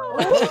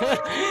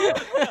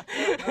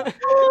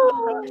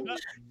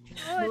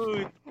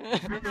 good.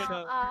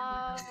 Good.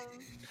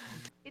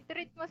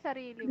 I-treat mo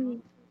sarili mo.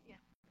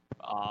 Yan.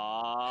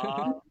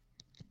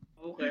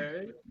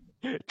 Okay.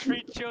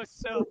 Treat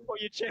yourself or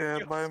you check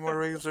Yeah, buy yourself. more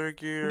Razor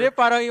gear. Hindi,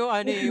 parang yung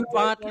ano yung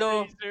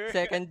pangatlo, Razor.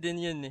 second din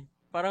yun eh.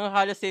 Parang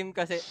halos same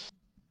kasi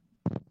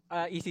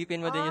isipin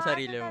mo din yung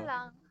sarili Ano na mo.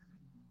 lang.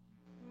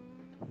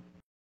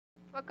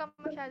 Wag kang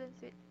masyadong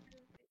sweet.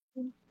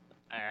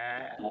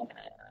 Ah.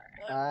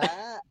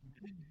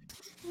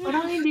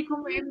 Parang hindi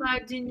ko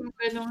ma-imagine yung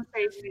ganong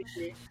side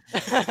visit.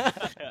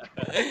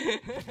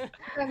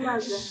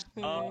 Talaga.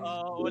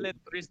 Ulit.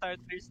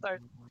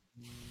 Restart.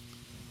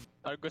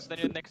 Or gusto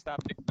niyo next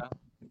topic na?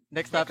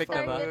 Next topic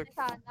na ba? Target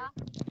sana.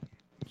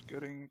 It's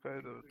getting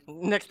kind of...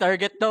 Next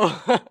target daw.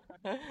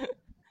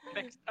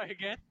 Next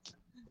target?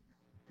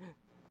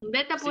 Hindi,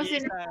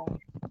 tapusin Sige, na.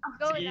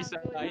 Go Sige, lang, isa.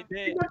 go lang.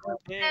 Hindi.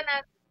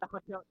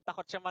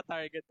 Takot siya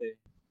ma-target eh.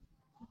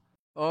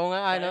 Oo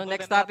nga, Kaya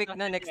next maganda topic na,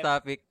 topic next yan.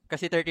 topic.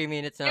 Kasi 30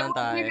 minutes na lang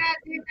tayo. Would you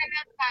rather na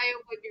lang tayo,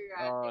 would you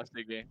rather? Oo,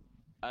 sige.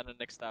 Ano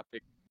next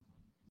topic?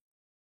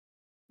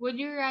 Would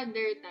you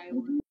rather tayo?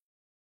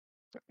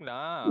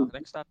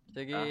 Next topic.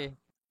 Sige.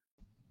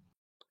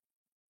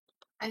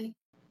 Ay,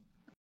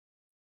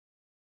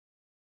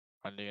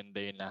 Ano yun,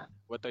 Dana?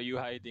 What are you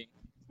hiding?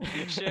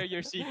 Share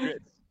your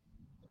secrets.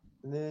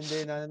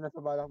 Hindi. Nasa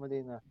balak mo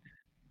din na.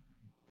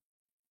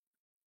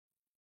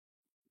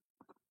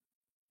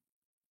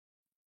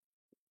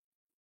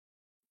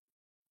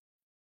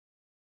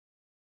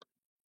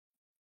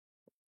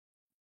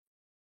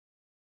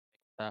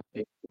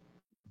 Topic.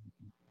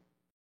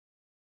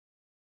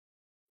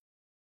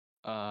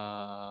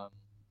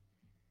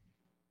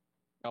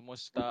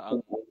 Kamusta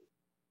ang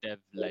dev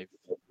life?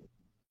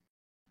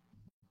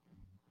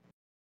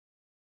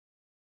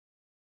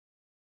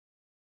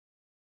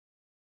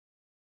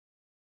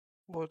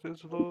 What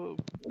is love?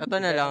 Ito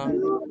na lang.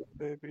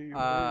 Baby,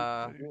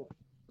 you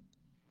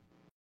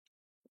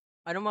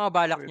Anong mga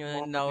balak Wait,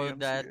 nyo mga now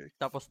DMCA. that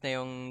tapos na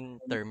yung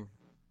term?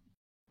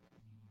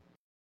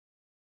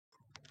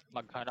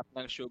 Maghanap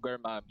ng sugar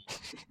mommy.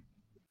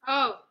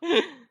 Oh,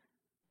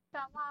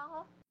 Sama ako.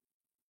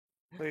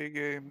 play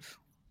games,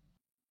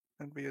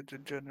 and be a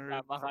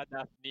degenerate. Tama ka,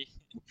 Daphne.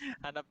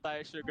 Hanap tayo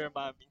sugar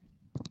mommy.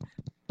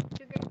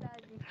 Sugar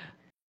daddy.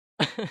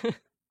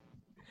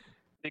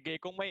 Sige,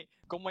 kung may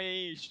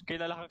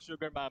kilala kang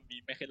sugar mommy,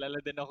 may kilala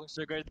din akong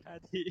sugar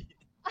daddy.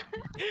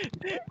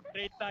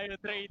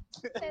 Trade.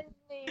 Send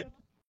name.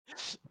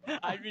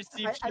 I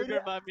receive I- sugar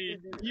I- mommy.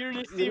 You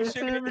receive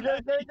sugar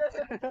daddy.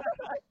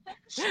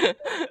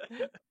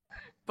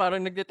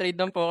 Parang nagtitrade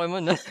ng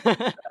Pokemon.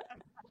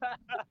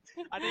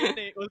 Ano yun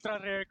eh? Ultra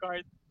rare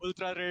card.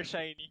 Ultra rare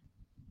shiny.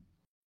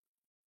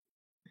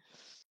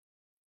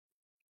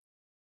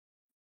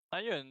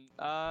 Ayun.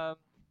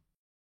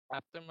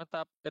 After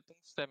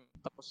itong STEM,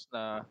 tapos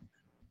na,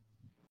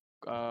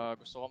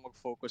 gusto ko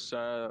mag-focus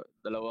sa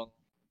dalawang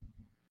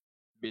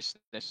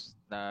business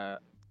na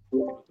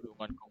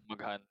tinutulungan kong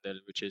mag-handle,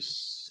 which is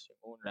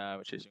yung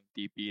yung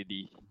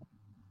TPD.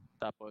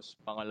 Tapos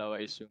pangalawa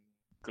is yung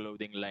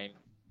clothing line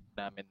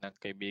namin ng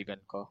kaibigan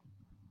ko.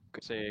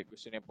 Kasi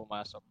gusto niya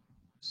pumasok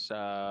sa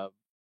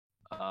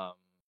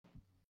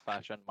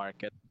fashion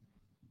market.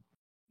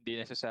 Hindi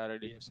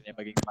necessarily gusto niya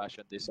maging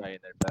fashion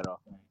designer,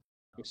 pero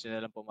gusto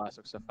niya lang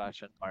pumasok sa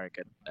fashion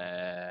market.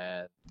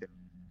 And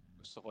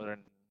gusto ko rin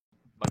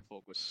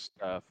mag-focus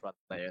sa front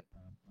na yun.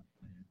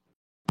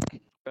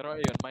 Pero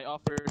ayun, my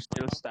offer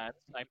still stands.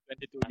 I'm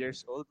 22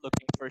 years old,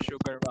 looking for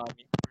sugar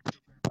mommy.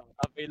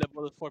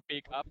 Available for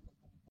pick up.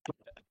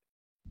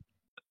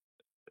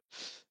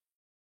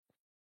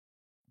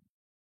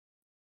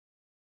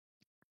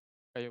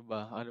 Kayo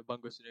ba? Ano bang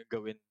gusto niyo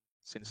gawin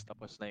since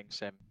tapos na yung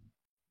SEM?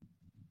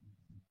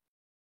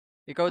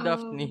 Ikaw,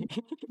 Daphne.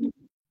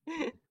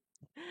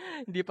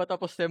 Hindi pa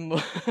tapos sem mo.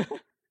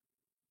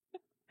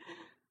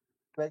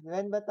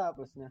 When ba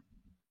tapos na?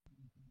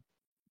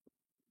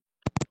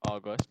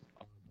 August?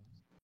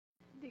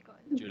 Hindi ko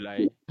alam.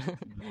 July?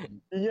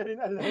 Hindi niya rin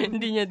alam.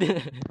 Hindi niya din.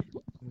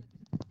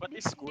 What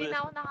is school? Hindi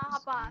na ako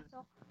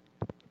nakakapasok.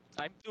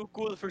 I'm too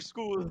cool for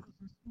school.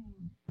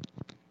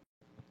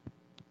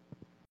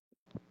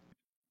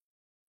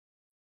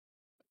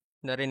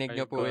 Narinig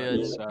niyo Kayo po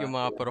guys, yan, yung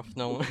mga prof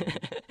ng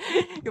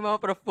yung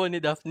mga prof po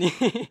ni Daphne.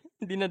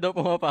 Hindi na daw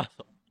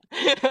pumapasok.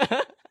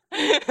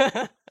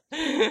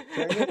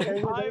 Share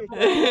nyo daw Ay, isa.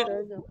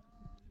 Share nyo.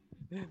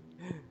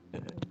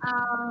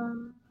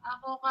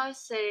 Ako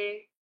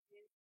kasi,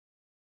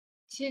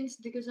 since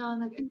di kasi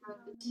ako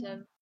nag-enroll this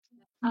sem,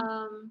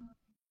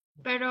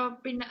 pero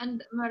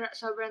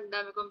sobrang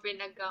dami kong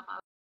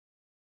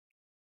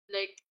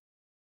like,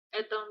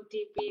 etong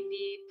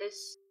TPD,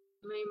 tas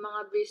may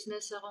mga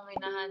business akong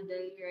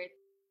hinahandle, right?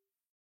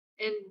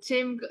 And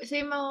same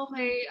ako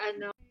kay,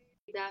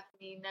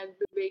 Daphne,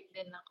 nagbe-bake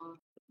din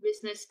ako.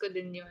 Business ko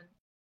din yun.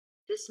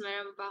 Tas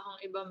meron pa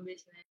akong ibang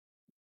business.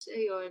 So,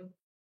 ayun.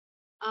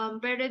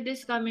 Pero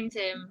this coming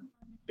sem,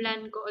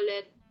 plan ko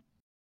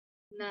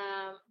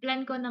na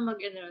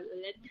mag-enroll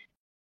ulit.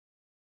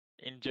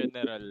 in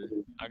general,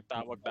 ang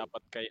tawag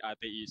dapat kay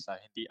Ate Isa,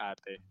 hindi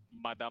ate.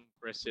 Madam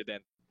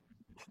President.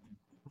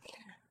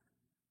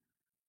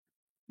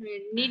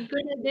 Need ko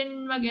na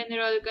din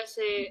mag-enroll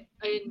kasi,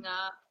 ayun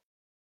nga,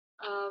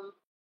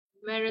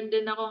 meron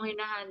din akong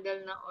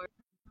hinahandle na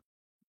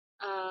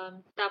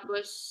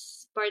tapos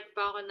part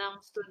pa ako ng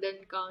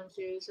student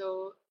council,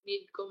 so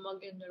need ko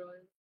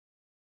mag-enroll.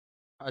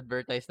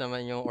 Advertise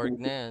naman yung org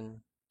na yan.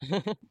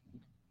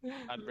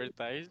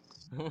 Advertise.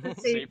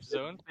 Safe Safe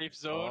zone. Safe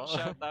zone. Oo.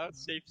 Shout out.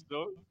 Safe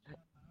zone.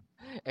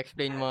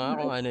 Explain mo nga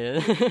kung ano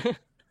yan.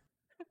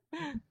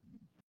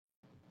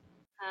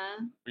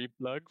 Ha? Free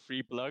plug.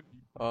 Free plug.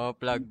 Oh,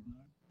 plug.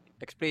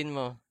 Explain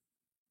mo.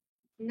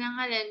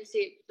 Nangalan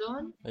safe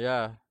zone?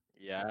 Yeah.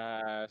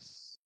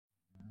 Yes.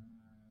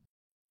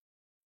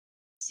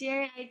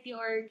 CRIT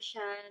org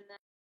siya na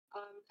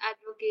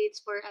advocates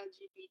for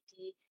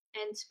LGBT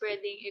and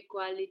spreading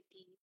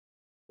equality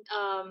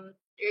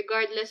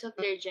regardless of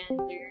their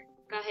gender.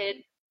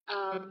 Kahit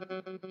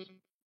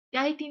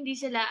hindi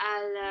sila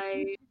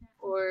ally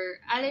or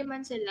ally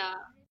man sila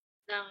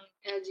ng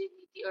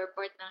LGBT or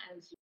part ng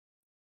LGBT,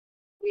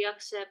 we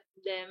accept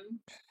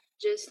them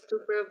just to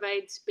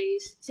provide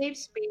safe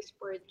space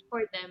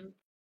for them.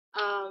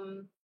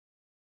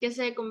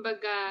 Kasi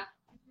kumbaga,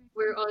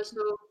 we're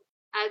also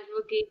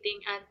advocating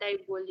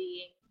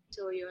anti-bullying.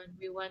 So yun,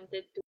 we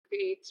wanted to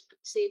create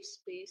safe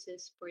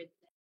spaces for them.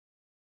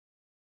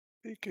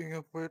 Speaking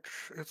of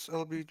which, it's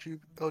LGBT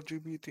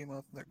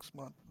month next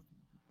month.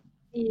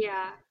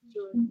 Yeah,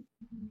 June.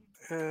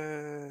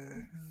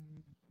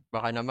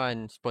 Baka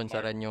naman,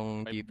 sponsoran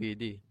yung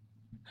TPD.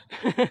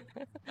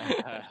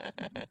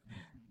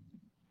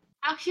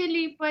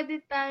 Actually, pwede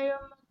tayo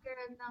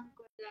magkaroon ng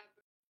collaboration.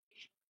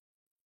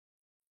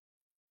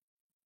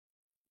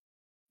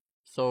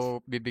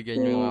 So,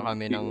 bibigyan nyo nga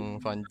kami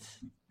ng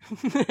funds.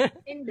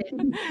 Hindi.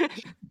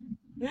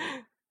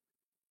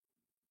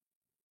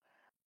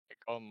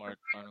 Ikaw,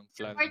 Mark, anong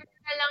plan? Support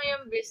na lang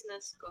yung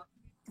business ko.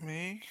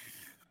 Me?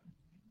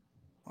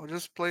 I'll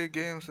just play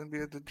games and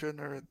be a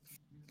degenerate,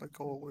 like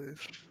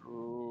always.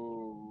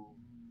 True.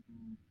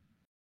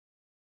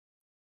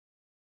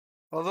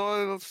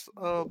 Although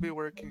I'll be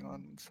working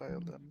on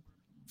Silent.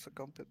 It's a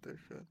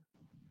competition.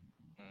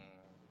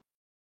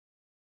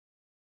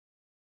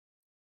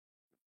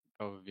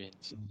 Oh,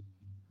 Vince.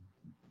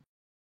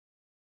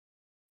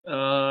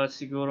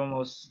 Siguro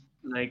most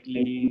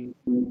likely,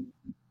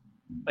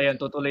 ayun,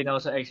 tutuloy na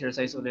ako sa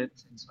exercise ulit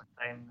since one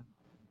time.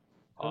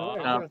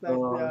 Anong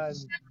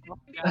exercise yan?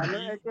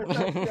 Anong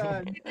exercise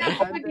yan?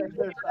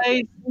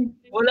 Anti-exercise.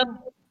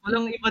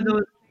 Walang iba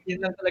doon.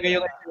 Yun lang talaga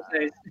yung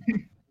exercise.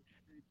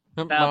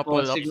 Mga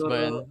pull-ups ba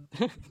yan?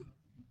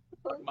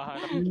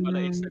 Mahanap ko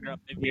pala Instagram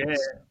ni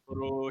Vince.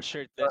 Puro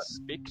shirtless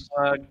pics.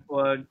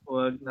 Wag.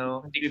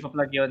 No. Hindi ko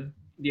ipa-plug yun.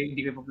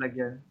 Hindi ko ipa-plug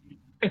yun.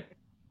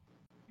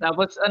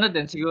 Tapos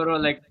din, siguro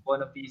like one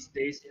of these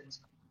days in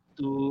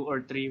 2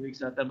 or 3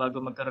 weeks ata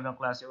bago magkaroon ng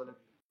klase ulit.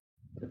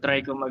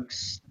 Try ko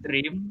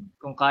mag-stream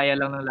kung kaya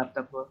lang ng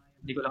laptop ko.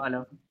 Hindi ko lang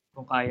alam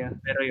kung kaya.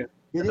 Pero yun.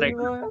 Bilhin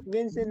mo,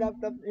 Vince, yung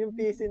laptop, yung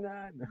PC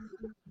na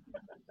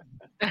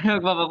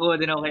Magpapakuha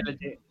din ako kay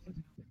Lodge.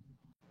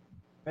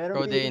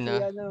 Meron PC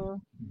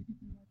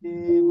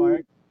si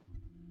Mark.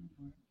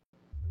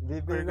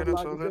 Bibili ng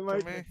bago si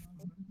Mark.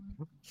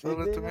 Sell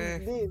it to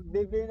me.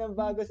 Bibili ng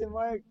bago si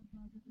Mark.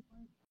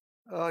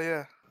 Oh,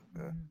 yeah.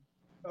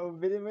 Oh,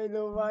 bili mo yung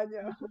luma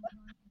niya.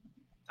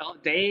 Oh,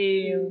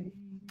 damn.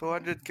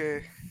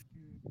 200K.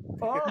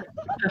 Oh!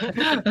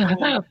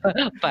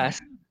 Pass.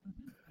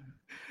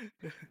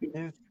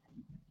 Yes.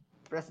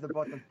 Press the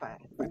button pass.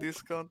 May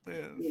discount na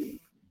yan.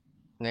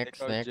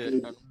 Next, Ikaw, next.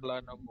 Jet, anong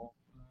plano mo?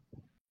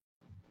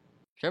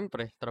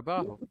 Siyempre,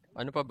 trabaho.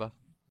 Ano pa ba?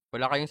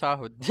 Wala kayong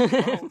sahod.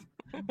 Wow,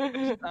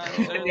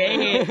 answer Oh, na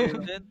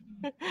Hindi. then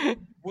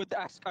would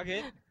ask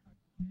again.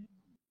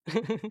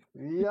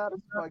 We are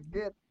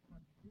spaghetti.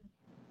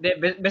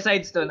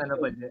 Besides doon, ano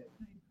pa dyan?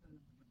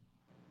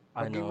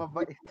 Maging Ano?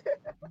 mabait.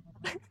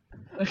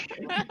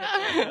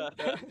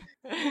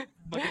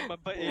 Maging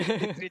mabait,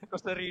 i-treat ko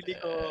sarili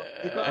ko.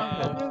 Hindi ko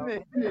alam yun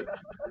eh.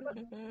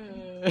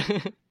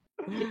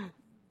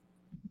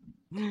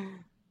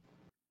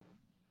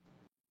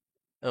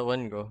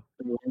 Ewan ko.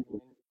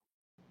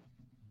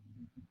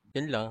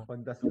 Yun lang.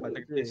 On the spot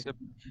siya eh.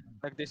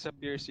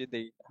 Nag-disappear si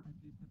Day.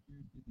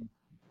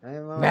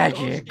 Ay, mga...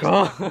 Magic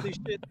Oh, ko! holy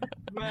shit.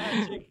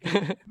 Magic.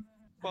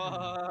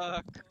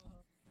 Fuck.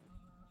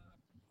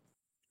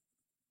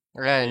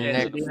 Ayan, Ayan,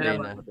 next. si Dina Dana.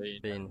 naman.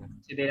 Dana.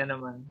 Si Dana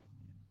naman.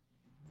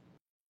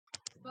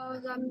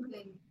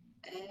 Something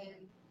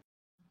and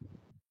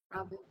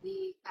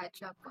probably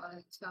catch up on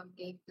some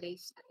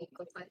gameplays na hindi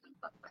ko pa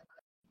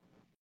napapanood.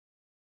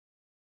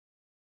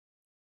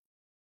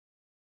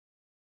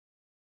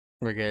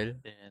 Miguel.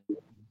 Then,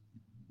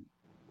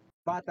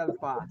 Battle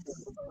Pass.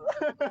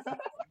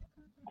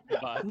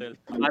 battle.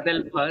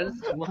 Battle Pass?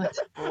 What?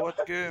 For what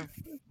game?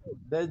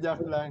 De,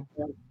 joke lang.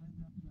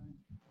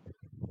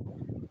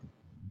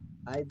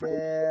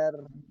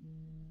 Either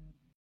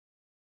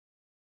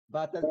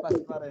Battle Pass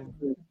pa rin.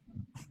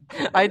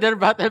 Either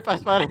battle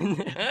pass pa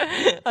rin.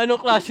 Anong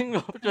klaseng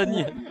option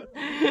yun?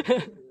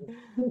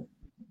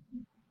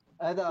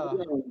 Ano?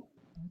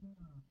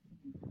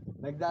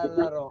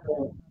 Naglalaro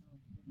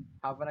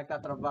habang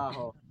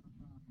nagtatrabaho.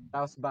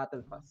 Tapos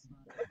Battle Pass.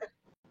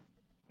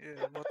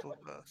 Yeah, Battle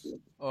Pass.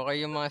 Okay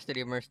yung mga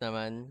streamers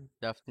naman,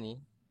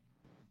 Daphne.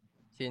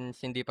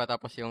 Since hindi pa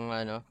tapos yung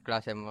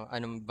klase mo,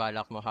 anong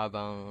balak mo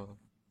habang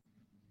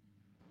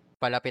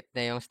palapit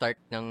na yung start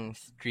ng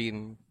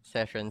stream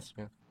sessions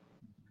nyo?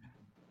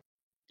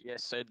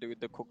 Yes, I do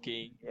the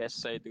cooking.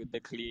 Yes, I do the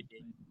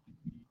cleaning.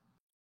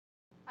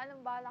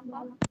 Anong balak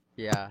ko?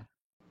 Yeah.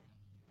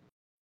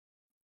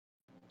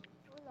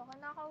 Wala,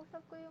 kinakausap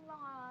ko yung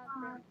mga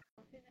friends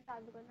ko.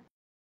 Sinasabi ko na.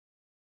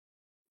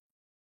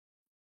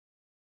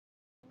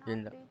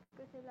 Yun lang. Na-update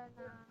ko sila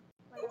na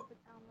malapit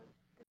na ako mag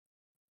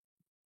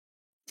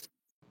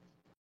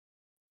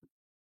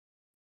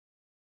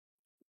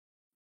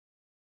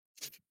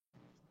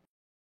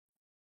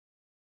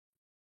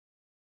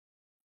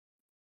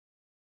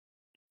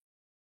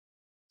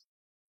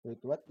Wait,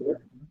 what?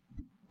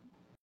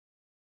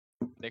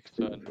 Next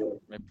one,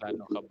 may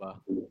plano ka ba?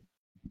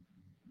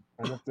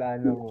 Ano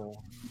plano mo?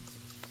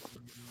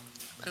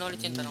 Ano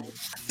ulit yung tanong?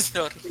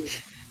 Sorry.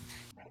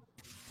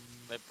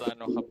 May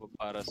plano ka ba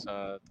para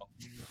sa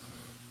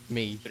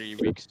May. 3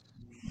 weeks?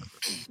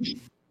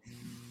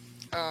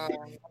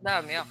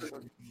 Madami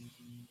actually.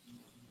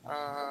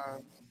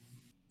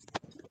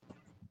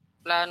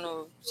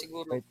 Plano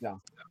siguro. Wait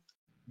lang.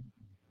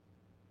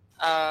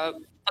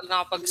 Pag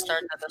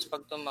nakapag-start na tapos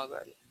pag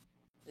tumagal,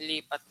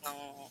 lipat ng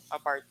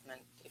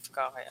apartment if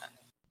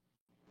kakayanin.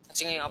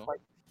 Kasi ngayon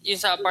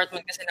yung sa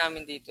apartment kasi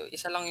namin dito,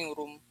 isa lang yung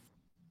room.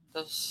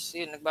 Tapos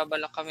yun,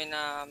 nagbabalak kami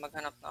na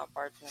maghanap ng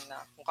apartment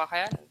na kung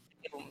kakayanin,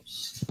 3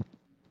 rooms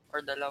or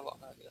 2.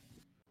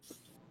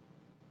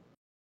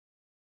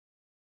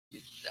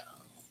 Yun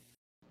lang.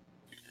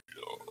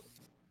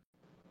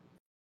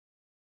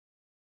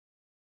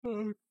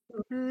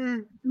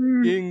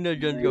 King na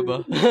dyan ka ba?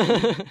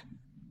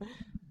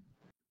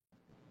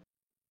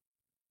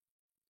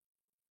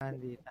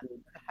 Andito.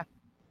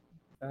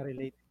 Sorry,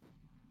 late.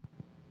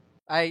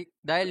 Ay,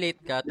 dahil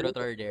late ka, truth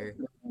or dare.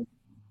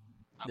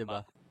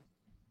 Diba?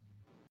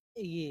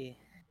 Sige.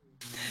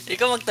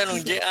 Ikaw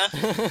magtanong, Jay, ah.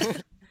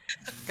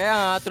 Kaya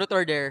nga, truth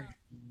or dare.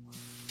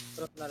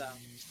 Truth na lang.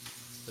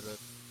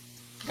 Truth.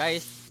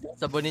 Guys,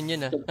 sabunin nyo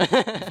na.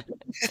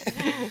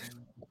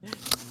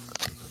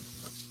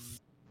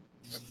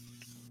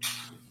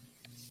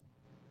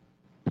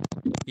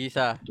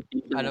 Isa,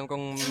 alam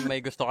kong may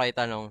gusto kayo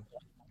tanong.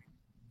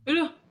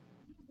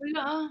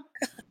 Wala ah.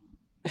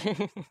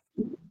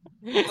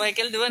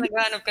 Michael, di ba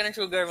naghahanap ka ng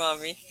sugar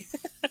mommy?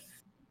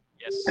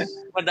 Yes.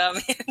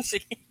 Madami yan,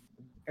 sige.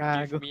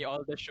 Give me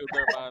all the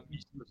sugar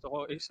mommies. Gusto ko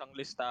isang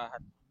listahan.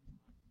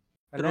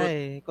 Wala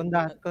eh.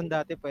 Kung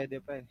dati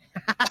pwede pa eh.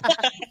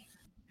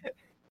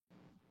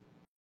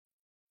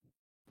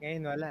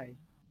 Ngayon wala eh.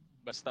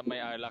 Basta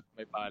may alak,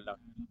 may palak.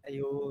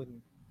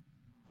 Ayun.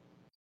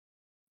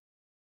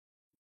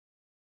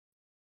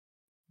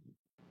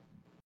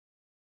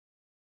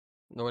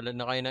 Nawalan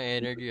na kayo ng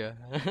energy ah.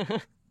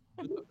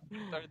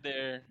 Are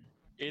there?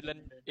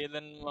 Ilan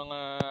mga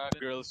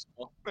girls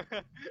mo?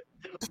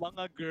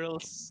 Mga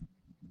girls.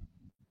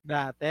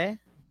 Dati?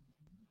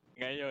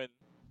 Ngayon.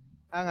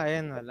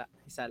 Ngayon wala.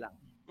 Isa lang.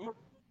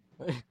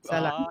 Isa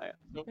lang.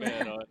 So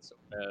meron.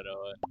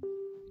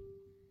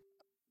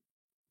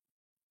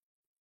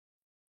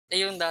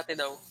 Eh, yung dati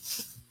daw.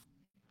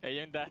 Eh,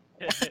 yung dati.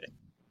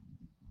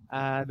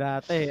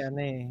 Dati,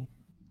 ano eh.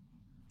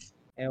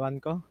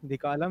 Ewan ko, hindi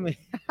ko alam eh.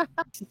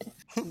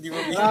 Hindi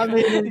mabilang. Marami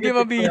Hindi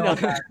mabilang.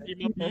 Hindi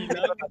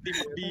mabilang. Hindi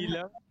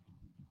mabilang.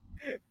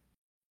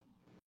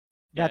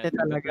 Dati Yan,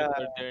 talaga. truth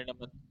or dare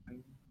naman.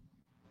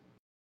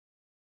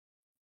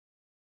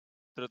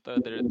 Truth or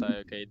dare tayo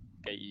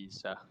kay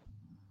Isa.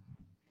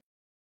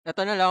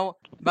 Ito na lang,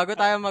 bago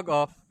tayo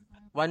mag-off,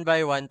 one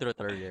by one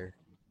truth or dare.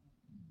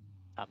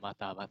 Tama.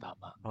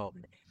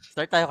 Okay.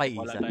 Start tayo kay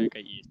Wala Isa. tayo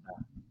kay Isa.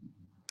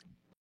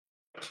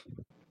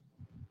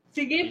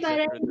 Sige, Isa,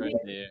 parang truth or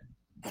dare.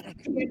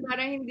 sige,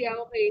 parang hindi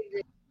ako kay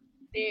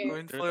Dare.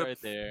 Coin Truth or flip.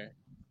 dare.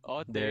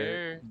 Oh,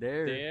 Dare.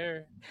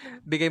 dare.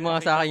 Bigay mo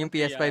nga sa akin yung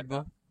PS5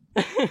 mo.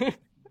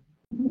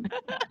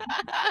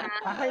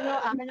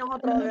 Akin yung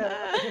controller.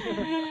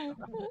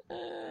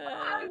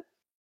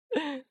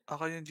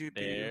 Ako yung GPU.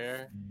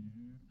 Dare.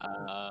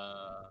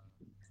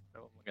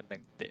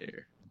 Magandang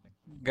dare.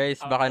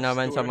 Guys, baka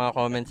naman sa mga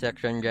comment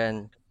section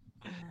dyan,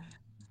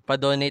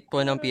 pa-donate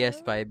po ng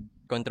PS5.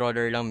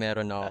 Controller lang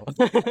meron ako.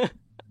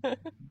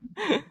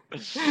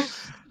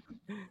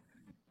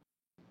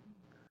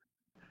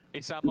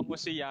 Isama mo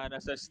si Yana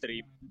sa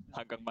stream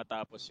hanggang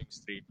matapos yung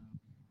stream.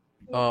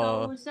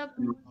 Oo. Kausap.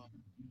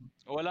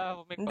 Wala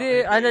akong may Hindi,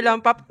 ano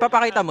lang,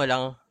 papakita mo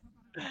lang.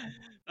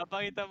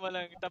 Papakita mo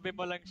lang, tabi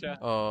mo lang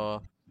siya. Oo.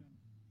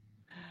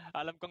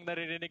 Alam kong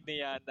naririnig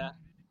ni Yana.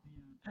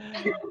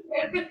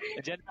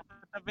 Diyan ka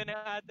sa tabi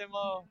ng ate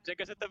mo. Diyan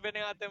ka sa tabi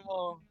ng ate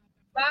mo.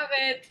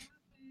 Bakit?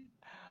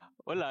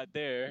 Wala,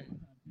 there.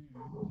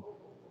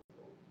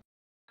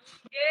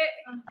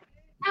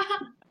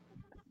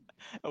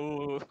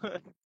 Oh.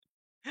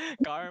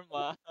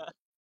 Karma.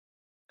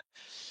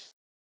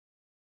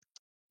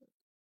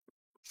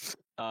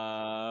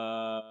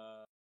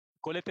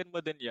 Kulitin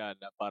mo din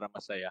Yana para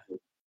masaya.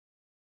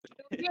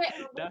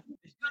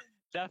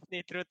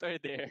 Daphne, truth or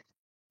dare?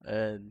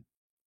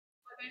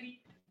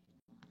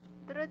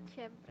 Truth,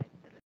 syempre.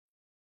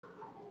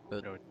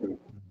 Truth.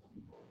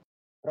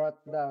 Trot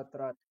daw,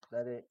 trot.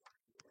 Dali.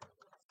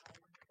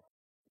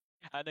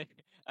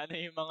 Ano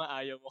yung mga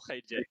ayaw mo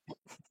kay Jen?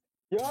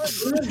 Yun!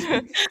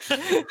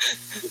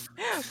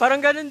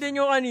 Parang ganun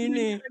din yung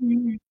kanina eh.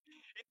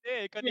 Hindi,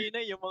 kanina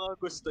yung mga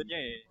gusto niya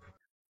eh.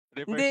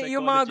 Hindi,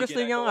 yung mga gusto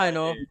niyang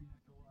ano,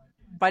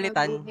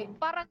 palitan.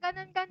 Parang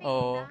ganun kanina.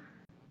 Oo.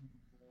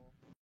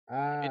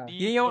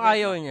 Yun yung correct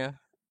ayaw lang. niya.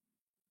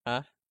 Ha?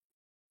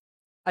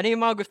 Ano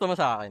yung mga gusto mo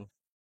sa akin?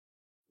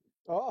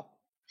 Oo.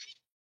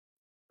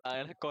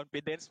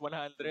 Confidence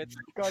 100.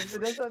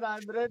 Confidence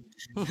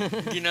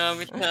 100.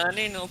 Ginamit na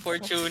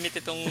opportunity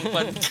itong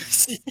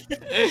fantasy.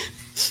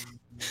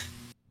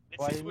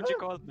 This is what you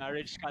call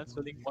marriage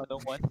counseling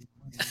 101.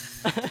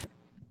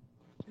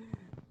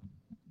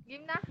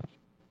 Game na?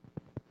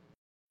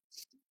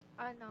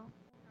 Ano?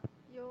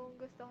 Yung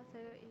gusto ko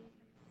sa'yo is...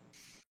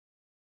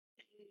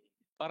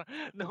 Parang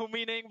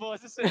nahumina yung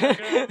boses nila.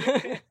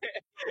 Grabe.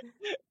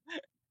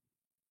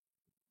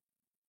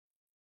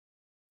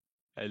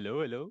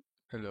 Hello?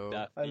 Hello.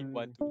 Daphne,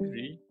 1, 2,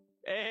 3.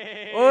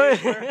 Hey! Oy!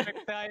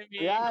 Perfect timing!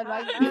 Yeah,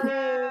 like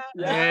this!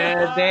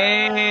 Yeah,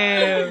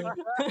 damn!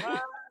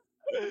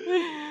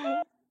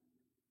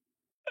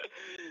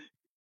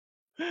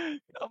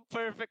 Ang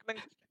perfect ng...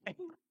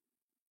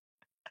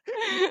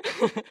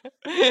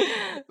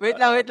 wait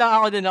lang,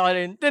 ako din.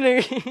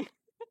 Tunog.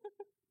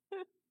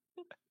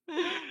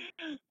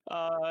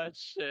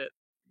 Shit.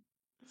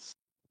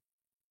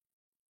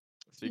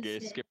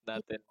 Sige, skip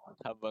natin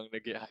habang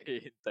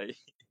nag-iintay.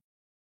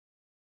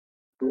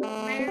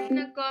 Mayroon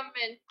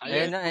nag-comment.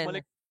 Ayun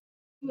na.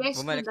 Yes,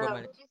 Bumalik.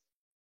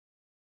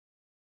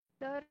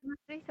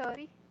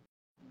 Sorry.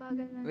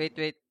 Bagal lang. Wait.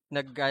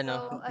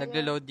 So,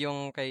 Naglo-load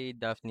yung kay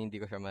Daphne, hindi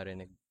ko siya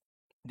marinig.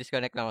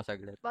 Disconnect lang ako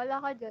saglit. Bala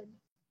ka dyan.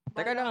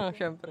 Teka lang,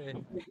 syempre.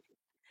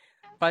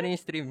 Paano yung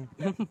stream?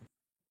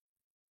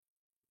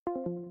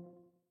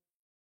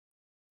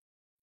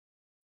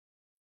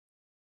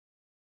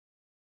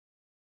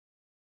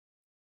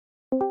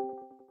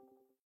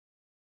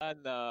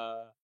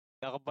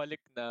 Nakabalik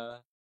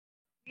na.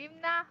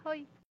 Game na,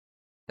 hoy.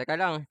 Teka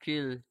lang,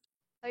 chill.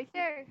 Hoy,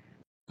 sir.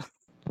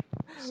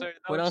 Sir,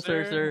 no, Walang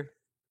sir.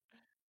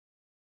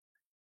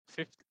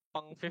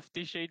 Pang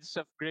 50 Shades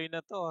of Grey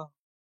na to.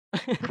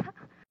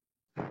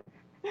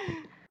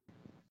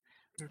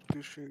 50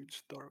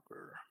 Shades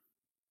Darker.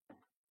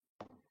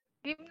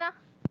 Game na.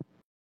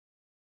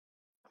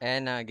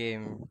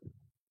 Game.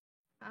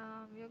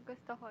 Yung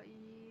gusto ko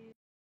is...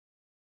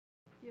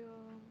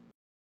 Yung...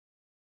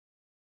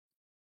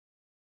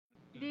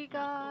 Di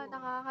ka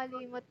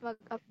nakakalimot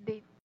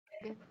mag-update.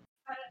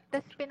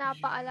 Tapos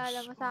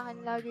pinapaalala mo sa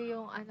akin lagi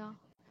yung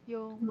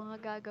yung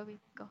mga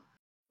gagawin ko.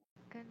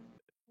 Ganun.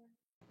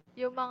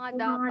 Yung mga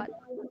dapat.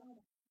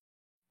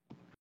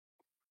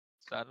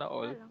 Sana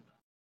all. Lang.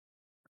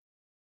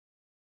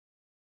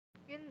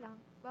 Yun lang.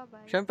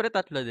 Bye-bye. Syempre,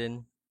 3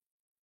 din.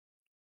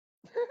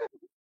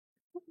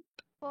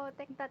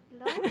 Potek 3?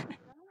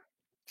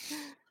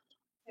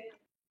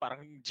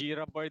 Parang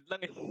Jira board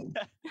lang eh.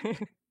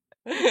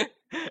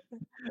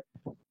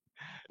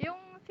 Yung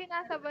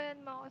sinasabayan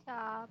mo ako sa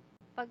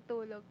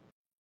pagtulog.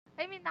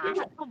 I mean,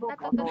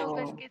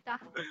 natutulugan kita.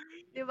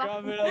 Di ba?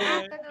 Grabe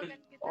naman.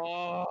 Natutulugan kita.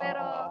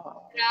 Pero,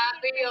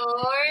 Grabe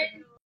yun.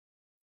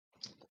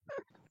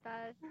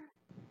 tas,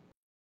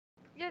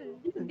 yun,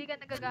 hindi ka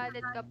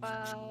nagagalit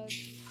kapag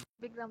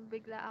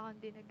biglang-bigla ako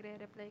hindi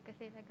nagre-reply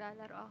kasi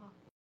naglalaro ako.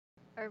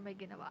 Or may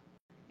ginawa.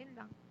 Yun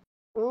lang.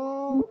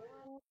 Oo.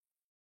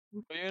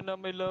 Ayun na,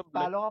 may love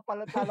life. Talo ka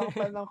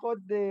pala ng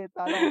code eh.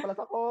 Talo ka pala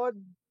sa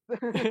code.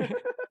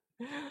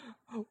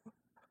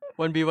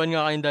 1v1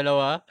 nga kayong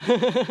dalawa.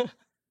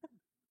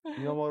 Hindi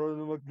nga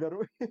marunong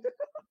maglaro eh.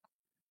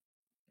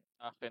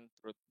 Akin,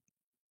 truth.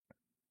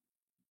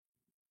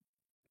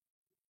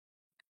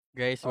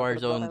 Guys, Oh,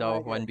 Warzone truth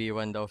daw. lang,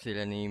 1v1 daw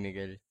sila ni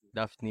Miguel.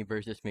 Daphne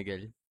versus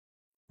Miguel.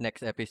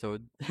 Next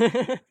episode.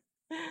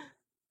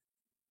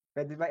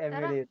 Pwede ba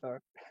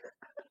emulator?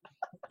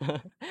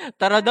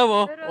 Tara daw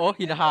oh. Pero, Oh,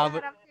 Miguel, hinahabol.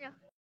 harap niyo.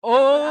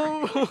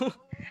 Oh!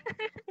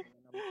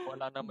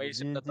 Wala na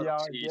maisip na GG tanong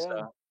ako si dyan. Isa.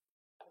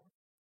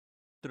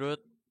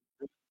 Truth.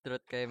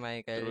 Truth kay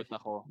Michael. Truth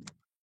ako.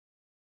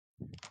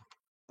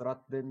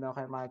 Trot din na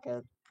kay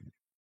Michael.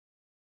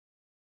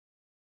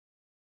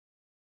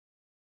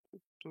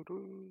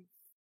 Turu.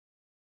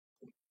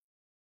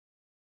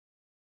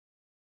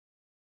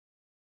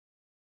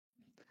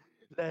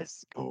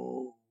 Let's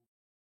go.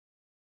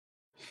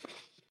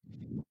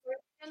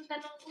 Yung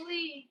tanong ko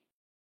eh.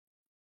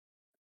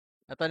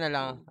 Ito na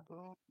lang.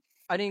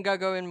 Ano yung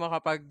gagawin mo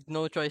kapag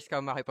no choice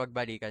ka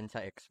makipagbalikan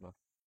sa ex mo?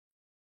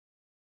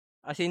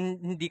 As in,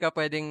 hindi ka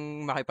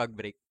pwedeng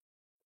makipag-break.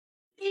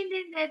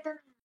 Hindi, eto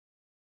na.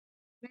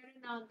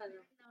 Meron akong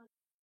tanong.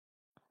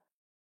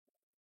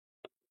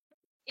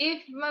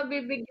 If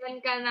mabibigyan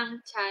ka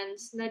ng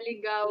chance na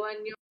ligawan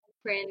yung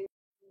friend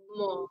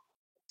mo,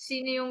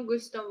 sino yung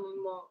gusto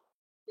mo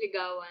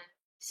ligawan?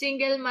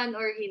 Single man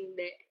or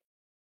hindi?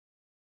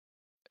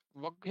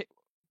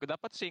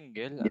 Dapat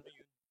single. Ano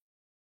yun?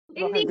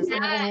 Hindi Gusto mo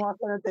nga. kumuha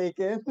ka ng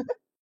Taken?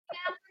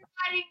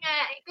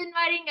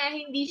 Kunwari nga,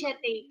 hindi siya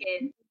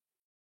taken.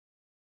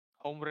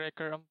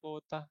 Homewrecker ang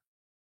puta.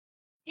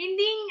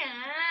 Hindi nga.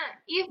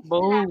 If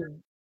Boom. lang.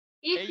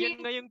 If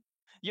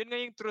Yun nga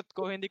yung truth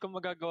ko. Hindi ko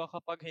magagawa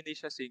kapag hindi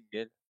siya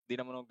single. Hindi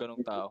naman ako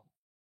ganong tao.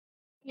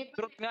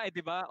 Truth nga eh,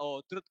 di ba?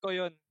 Truth ko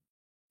yun.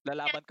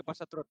 Lalaban ka pa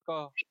sa truth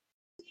ko.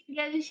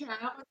 single siya,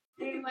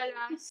 kasi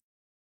wala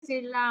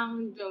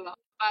silang jowa.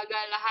 Baga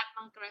lahat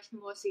ng crush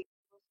mo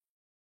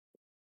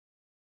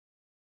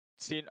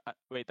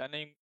Wait, ano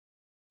yung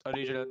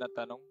original na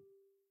tanong?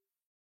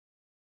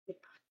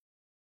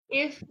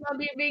 If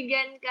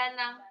mabibigyan ka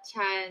ng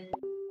chance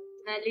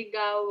na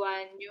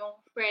ligawan yung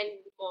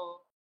friend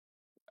mo,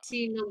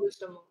 sino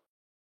gusto mo?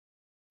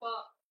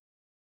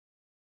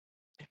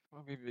 If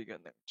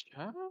mabibigyan ng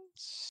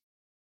chance?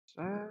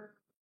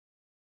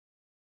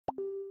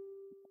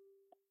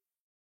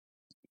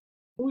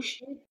 Oh,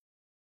 shit.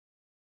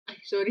 Ay,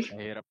 sorry.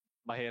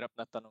 Mahirap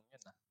na tanong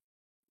yun ah.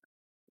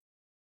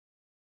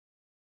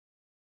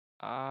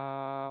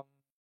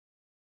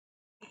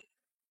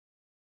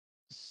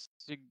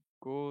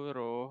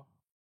 Siguro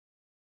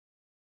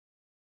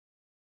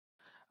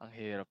ang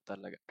hirap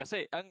talaga.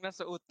 Kasi ang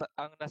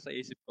nasa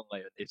isip ko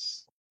ngayon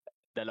is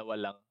dalawa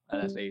lang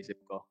ang nasa isip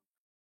ko.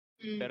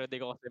 Pero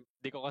di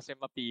ko kasi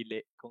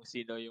mapili kung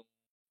sino yung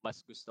mas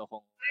gusto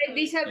kong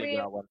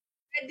ligawan.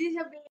 Pwede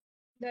sabihin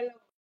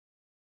dalawa.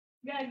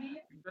 Gagi.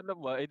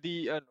 Dalawa,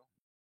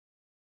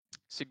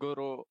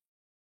 siguro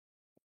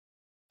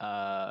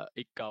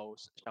ikaw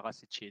saka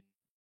si Chin.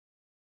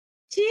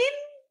 Chin?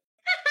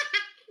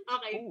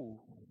 Okay. Oo.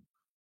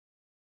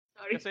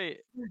 Sorry. Kasi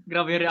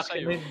Grabe yung reaction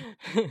sa'yo,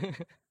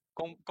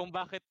 nun.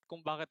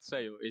 kung bakit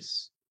sa'yo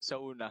is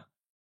sa una.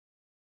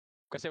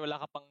 Kasi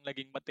wala ka pang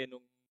naging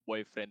matinong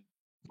boyfriend.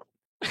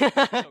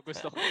 So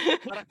gusto ko.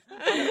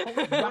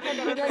 Bakit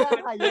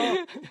nagkakaroon kayo?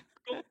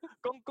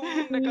 Kung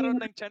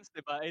nagkaroon ng chance,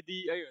 di ba?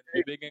 Ayun,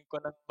 bibigyan ko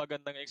ng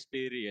magandang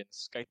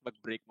experience kahit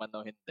mag-break man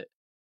o hindi.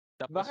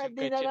 Tapos Bakit yung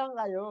di kay na Chin, lang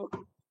kayo?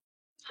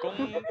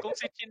 kung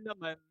si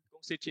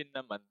Chin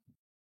naman,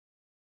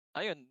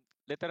 ayun,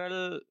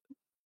 literal,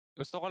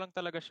 gusto ko lang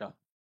talaga siya.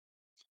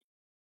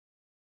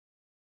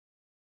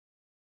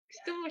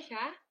 Gusto mo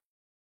siya?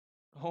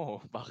 Oo,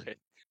 bakit?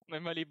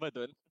 May mali ba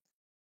dun?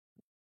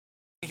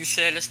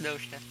 Selos daw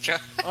siya.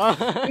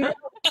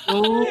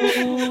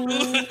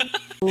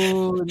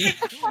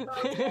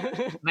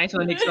 Nice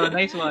one, Nixon.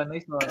 Nice one.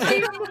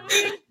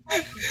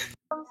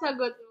 Ang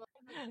sagot mo.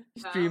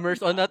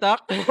 Streamers on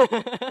attack.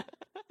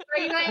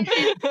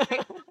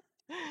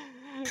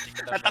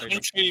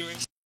 Attacking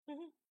streamers.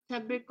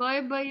 Sabi ko,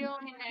 iba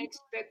yung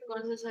ina-expect ko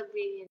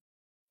sasabihin.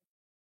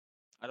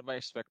 Ano ba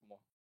expect mo?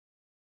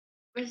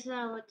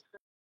 Basta, what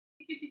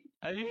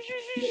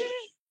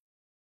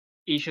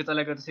Issue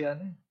talaga to si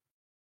ano.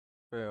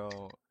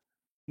 Pero,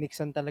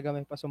 Nixon talaga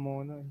may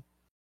pasumuno eh.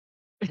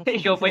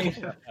 Ikaw pa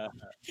issue.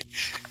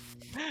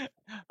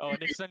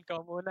 Nixon ka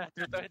muna.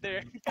 Truth or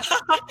dare?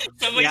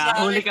 Sabay sa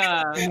Huli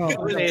ka.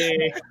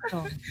 Huli.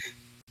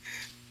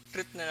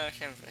 Truth na lang,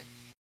 syempre.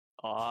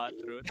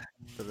 Truth.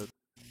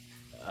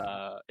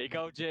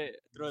 Ikaw, Je,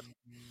 truth.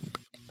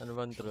 Ano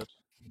bang truth?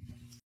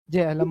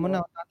 Je, alam mo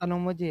na.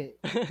 Tatanong mo, Je.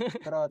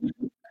 Trot.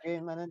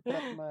 Game, anong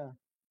trot mo?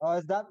 Oh,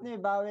 Daphne,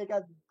 bawi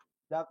ka.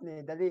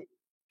 Daphne, dali.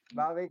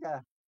 Bawi ka.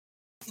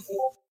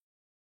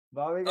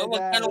 Bawi ka Oh, dyan.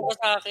 magtanong ka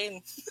sa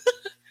akin.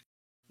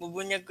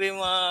 Bubunyag ko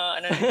yung mga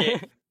ano ni Je.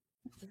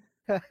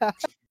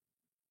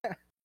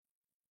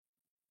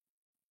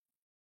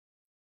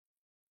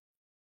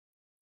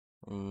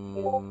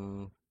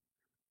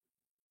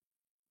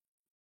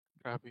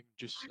 Grabe yung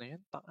juice na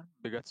yan.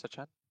 Bigat sa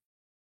chan.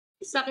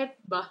 Sakit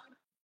ba?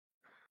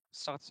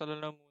 Sakit sa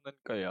lalamunan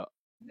kaya.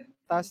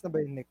 Taas na ba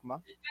yung neck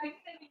mo?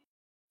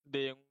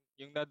 Hindi,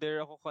 yung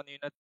na-dare ako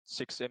kanina,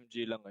 6 mg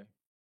lang eh.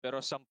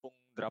 Pero 10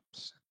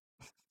 drops.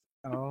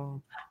 Oo.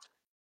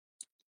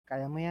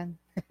 Kaya mo yan.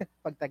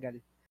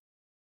 Pagtagal.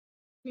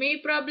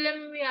 May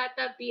problem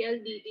yata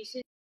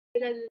PLDT.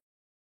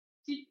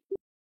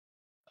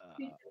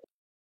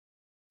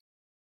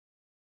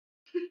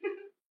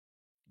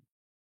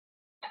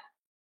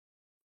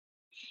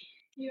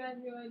 Yun.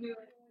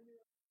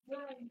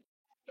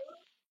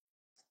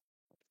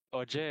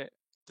 Oje,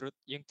 truth,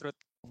 yung truth.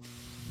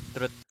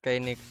 Truth kay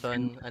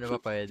Nixon, ano ba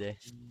pwede?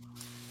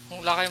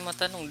 Kung wala kayong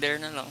matanong, dare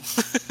na lang.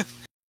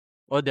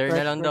 O, dare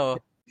na lang daw.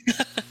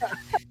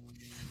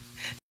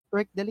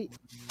 Twerk, dali.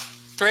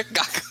 Twerk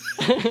gag.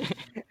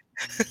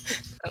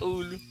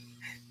 Kaulo.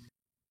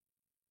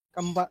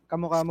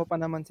 Kamukha mo pa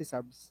naman si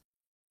Subs.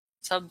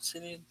 Subs,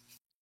 sino yun?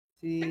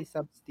 Si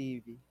Subs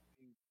TV.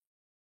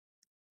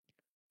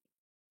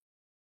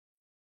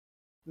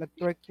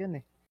 Nag-twerk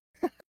yun eh.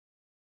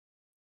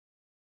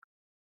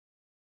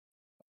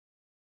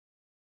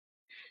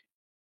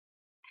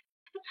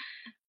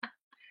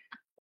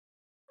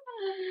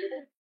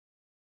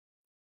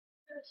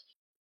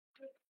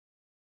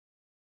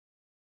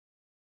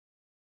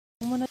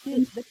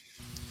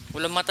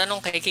 Walang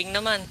matanong kay King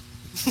naman.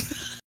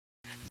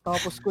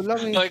 Tapos ko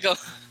lang eh. O, ikaw.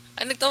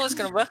 Ay, nagtapos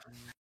ka na ba?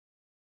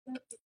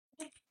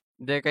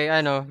 Hindi, kay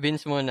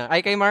Vince muna.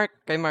 Ay, kay Mark.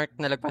 Kay Mark,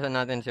 nalagpasan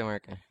natin si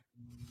Mark.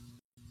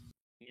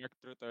 Mark,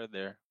 truth or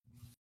dare?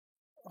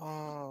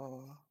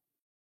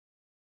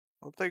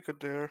 I'll take a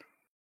dare.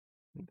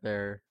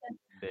 Dare.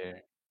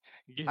 Dare.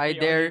 Give I me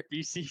all dare. your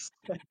PCs.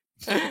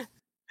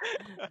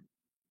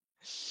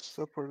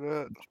 Except for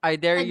that. I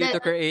dare you to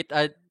create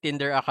a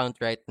Tinder account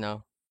right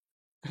now.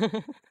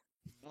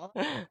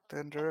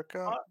 Tinder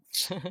account.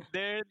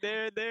 There.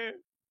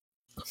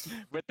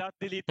 Without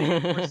deleting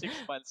it for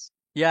 6 months.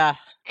 Yeah.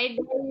 I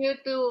dare you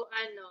to,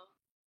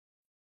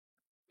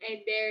 I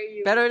dare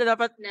you. Pero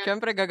dapat,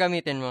 syempre,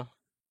 gagamitin mo.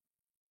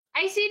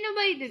 Ay, sino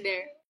ba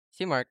i-dare?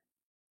 Si Mark.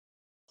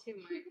 Si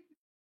Mark.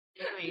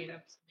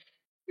 Mahirap.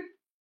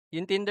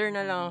 Yung Tinder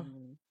na lang.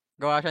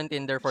 Gawa siyang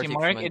Tinder for Si 6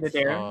 Mark, months.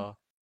 i-dare? Oo.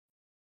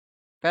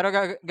 Pero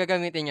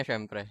gagamitin niya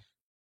syempre.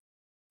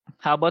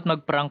 How about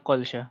mag-prank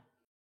call siya?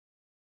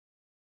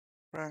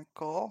 Prank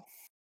call?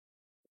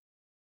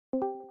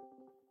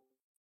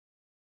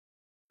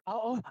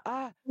 Oo.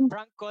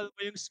 Prank call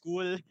mo yung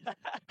school.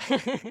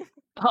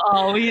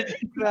 Oo, wait.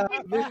 Grabe.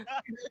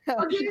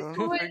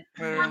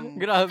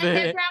 Grabe.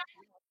 Hindi, prank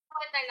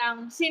call na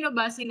lang. Sino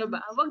ba?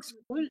 Wag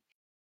school.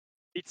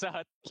 Pizza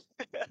Hut.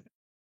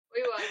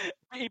 Uy, wag.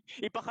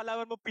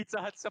 Ipakalawan mo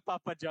Pizza Hut sa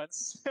Papa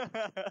John's.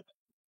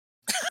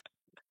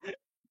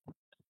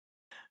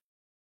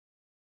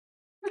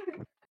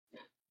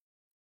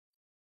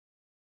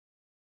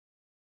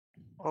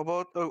 How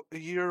about a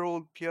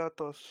year-old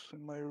piatos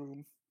in my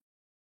room?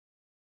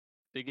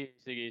 Sige.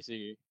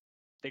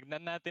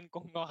 Tignan natin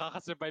kung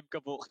makakasurvive ka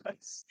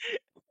bukas.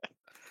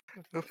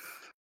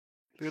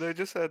 Dude, I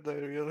just had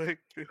diarrhea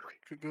like a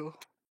week ago.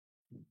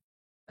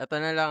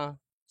 Ito na lang.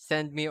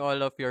 Send me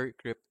all of your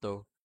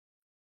crypto.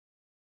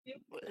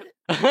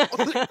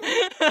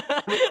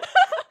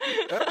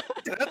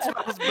 That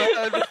smells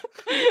bad.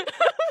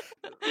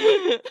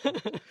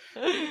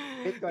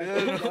 Bitcoin.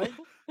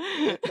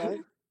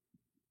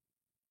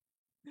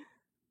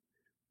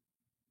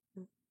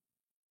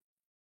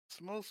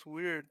 Smells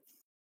weird.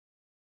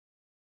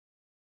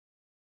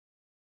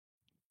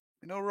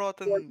 You know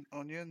rotten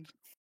onions?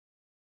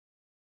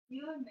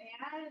 Yun,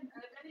 ayan.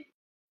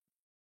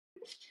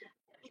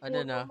 Ano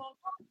na?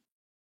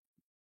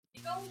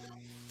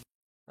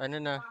 Ano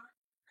na?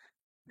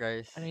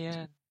 Guys. Ano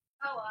yan?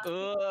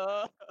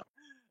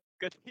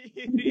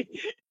 Kadiri.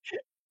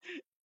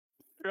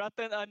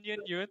 Rotten onion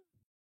yun?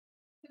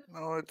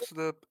 No, it's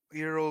the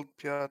year-old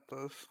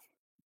piatos.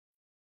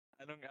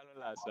 Anong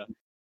lasa?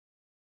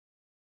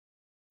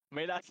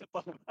 May lasa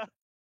pa ba?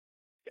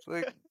 It's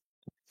like...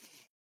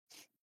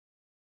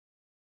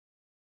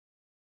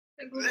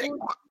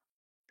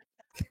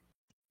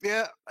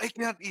 Yeah, I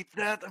can't eat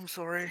that. I'm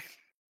sorry.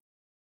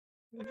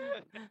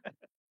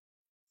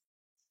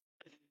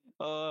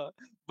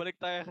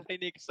 Balik tayo kay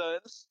Nixon.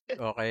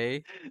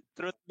 Okay.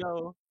 Truth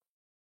daw.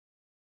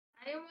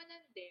 Ayaw mo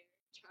ng dare.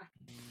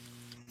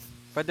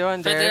 Pwede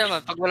one Pwede there.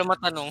 naman, pag wala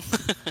matanong.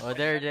 Oh,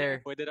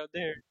 there. Pwede daw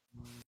there.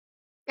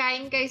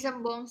 Kain kayo sa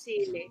buong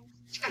sili.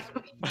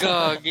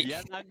 Gagi.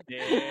 Yan ang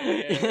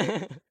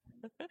dare.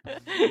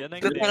 Yan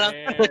ang Doon na lang.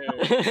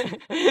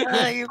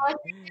 Ay,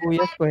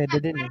 Sibuyas pwede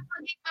din eh.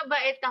 Maging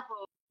mabait ako,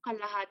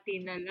 kalahati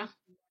na lang.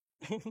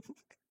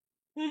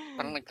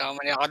 Parang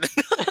nagkamali ako doon.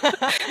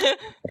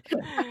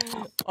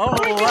 oh,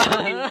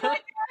 wow.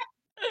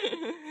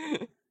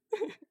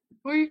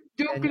 Uy,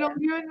 joke lang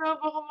yun ha.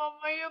 Baka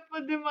mamaya pa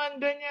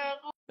demanda niya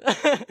ako.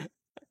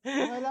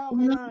 Okay lang,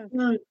 okay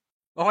lang.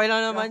 Okay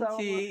lang naman, Kasama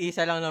si mo.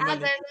 Isa lang naman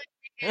eh. Ganun.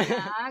 Sige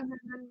na.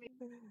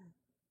 Ganun.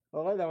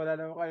 Okay lang, wala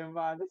naman kayong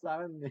maano sa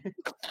akin eh.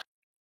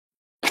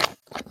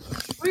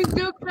 Uy,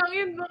 joke lang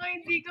yun. Baka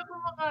hindi ka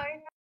kumakain.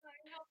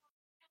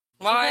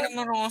 Makain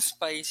naman akong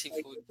spicy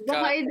food.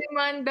 Baka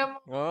i-demanda mo.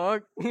 Oh.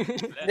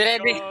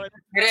 Ready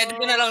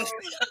ko na lang.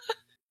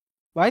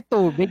 Bakit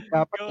tubig?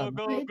 Dapat Go, ano.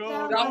 go, Wait go.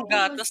 lang, Wala akong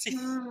gatas tapos eh.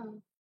 na.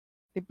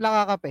 Timpla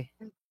ka kape.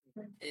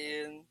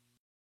 Ayun.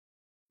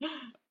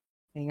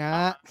 Eh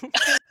nga.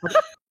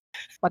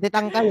 Pati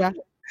tangkay ah.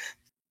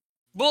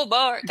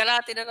 Boba,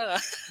 kalahati na lang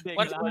ah.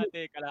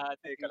 Hindi,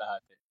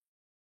 kalahati.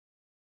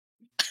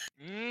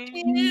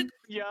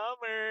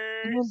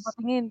 Yummers!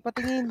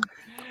 Patingin.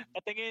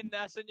 Patingin,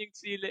 nasan yung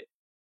sili?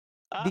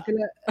 Di ka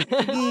la...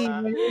 Sige,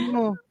 ngayon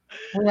mo.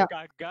 Nguya.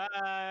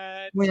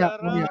 Kagat! Nguya.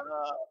 Sarap!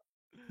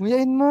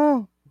 Nguyain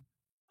mo.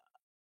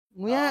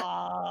 Nguya.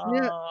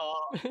 Nguya.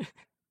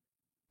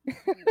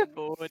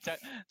 Pucha,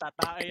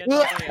 tataayan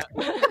na kaya.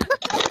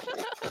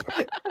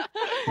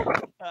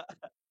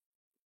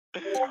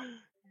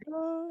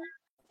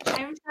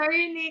 I'm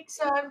sorry,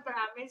 Nixon.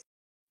 Promise.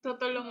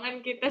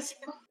 Tutulungan kita sa...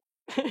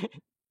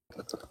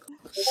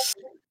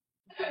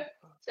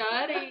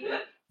 Sorry.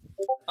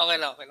 Okay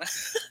lang.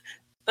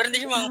 Pero hindi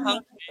siya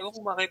manghang. Ewan ko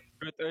bakit.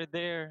 Truth or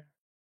dare?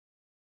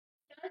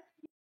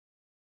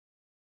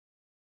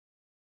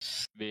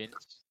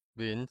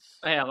 Vince?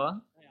 Ay, ako?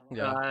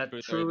 Yeah.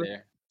 Truth or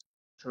dare?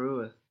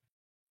 Truth.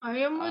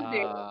 Ayaw mo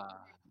din.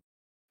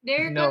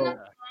 Dare ka No. naman.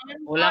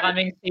 Wala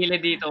kaming sili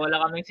dito.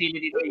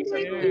 Isa.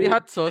 Hindi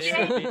hot sauce.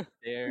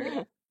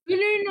 Dare.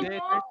 Bili na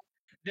mo.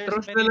 There's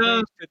Truth many na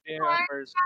lang. ways to dare a person.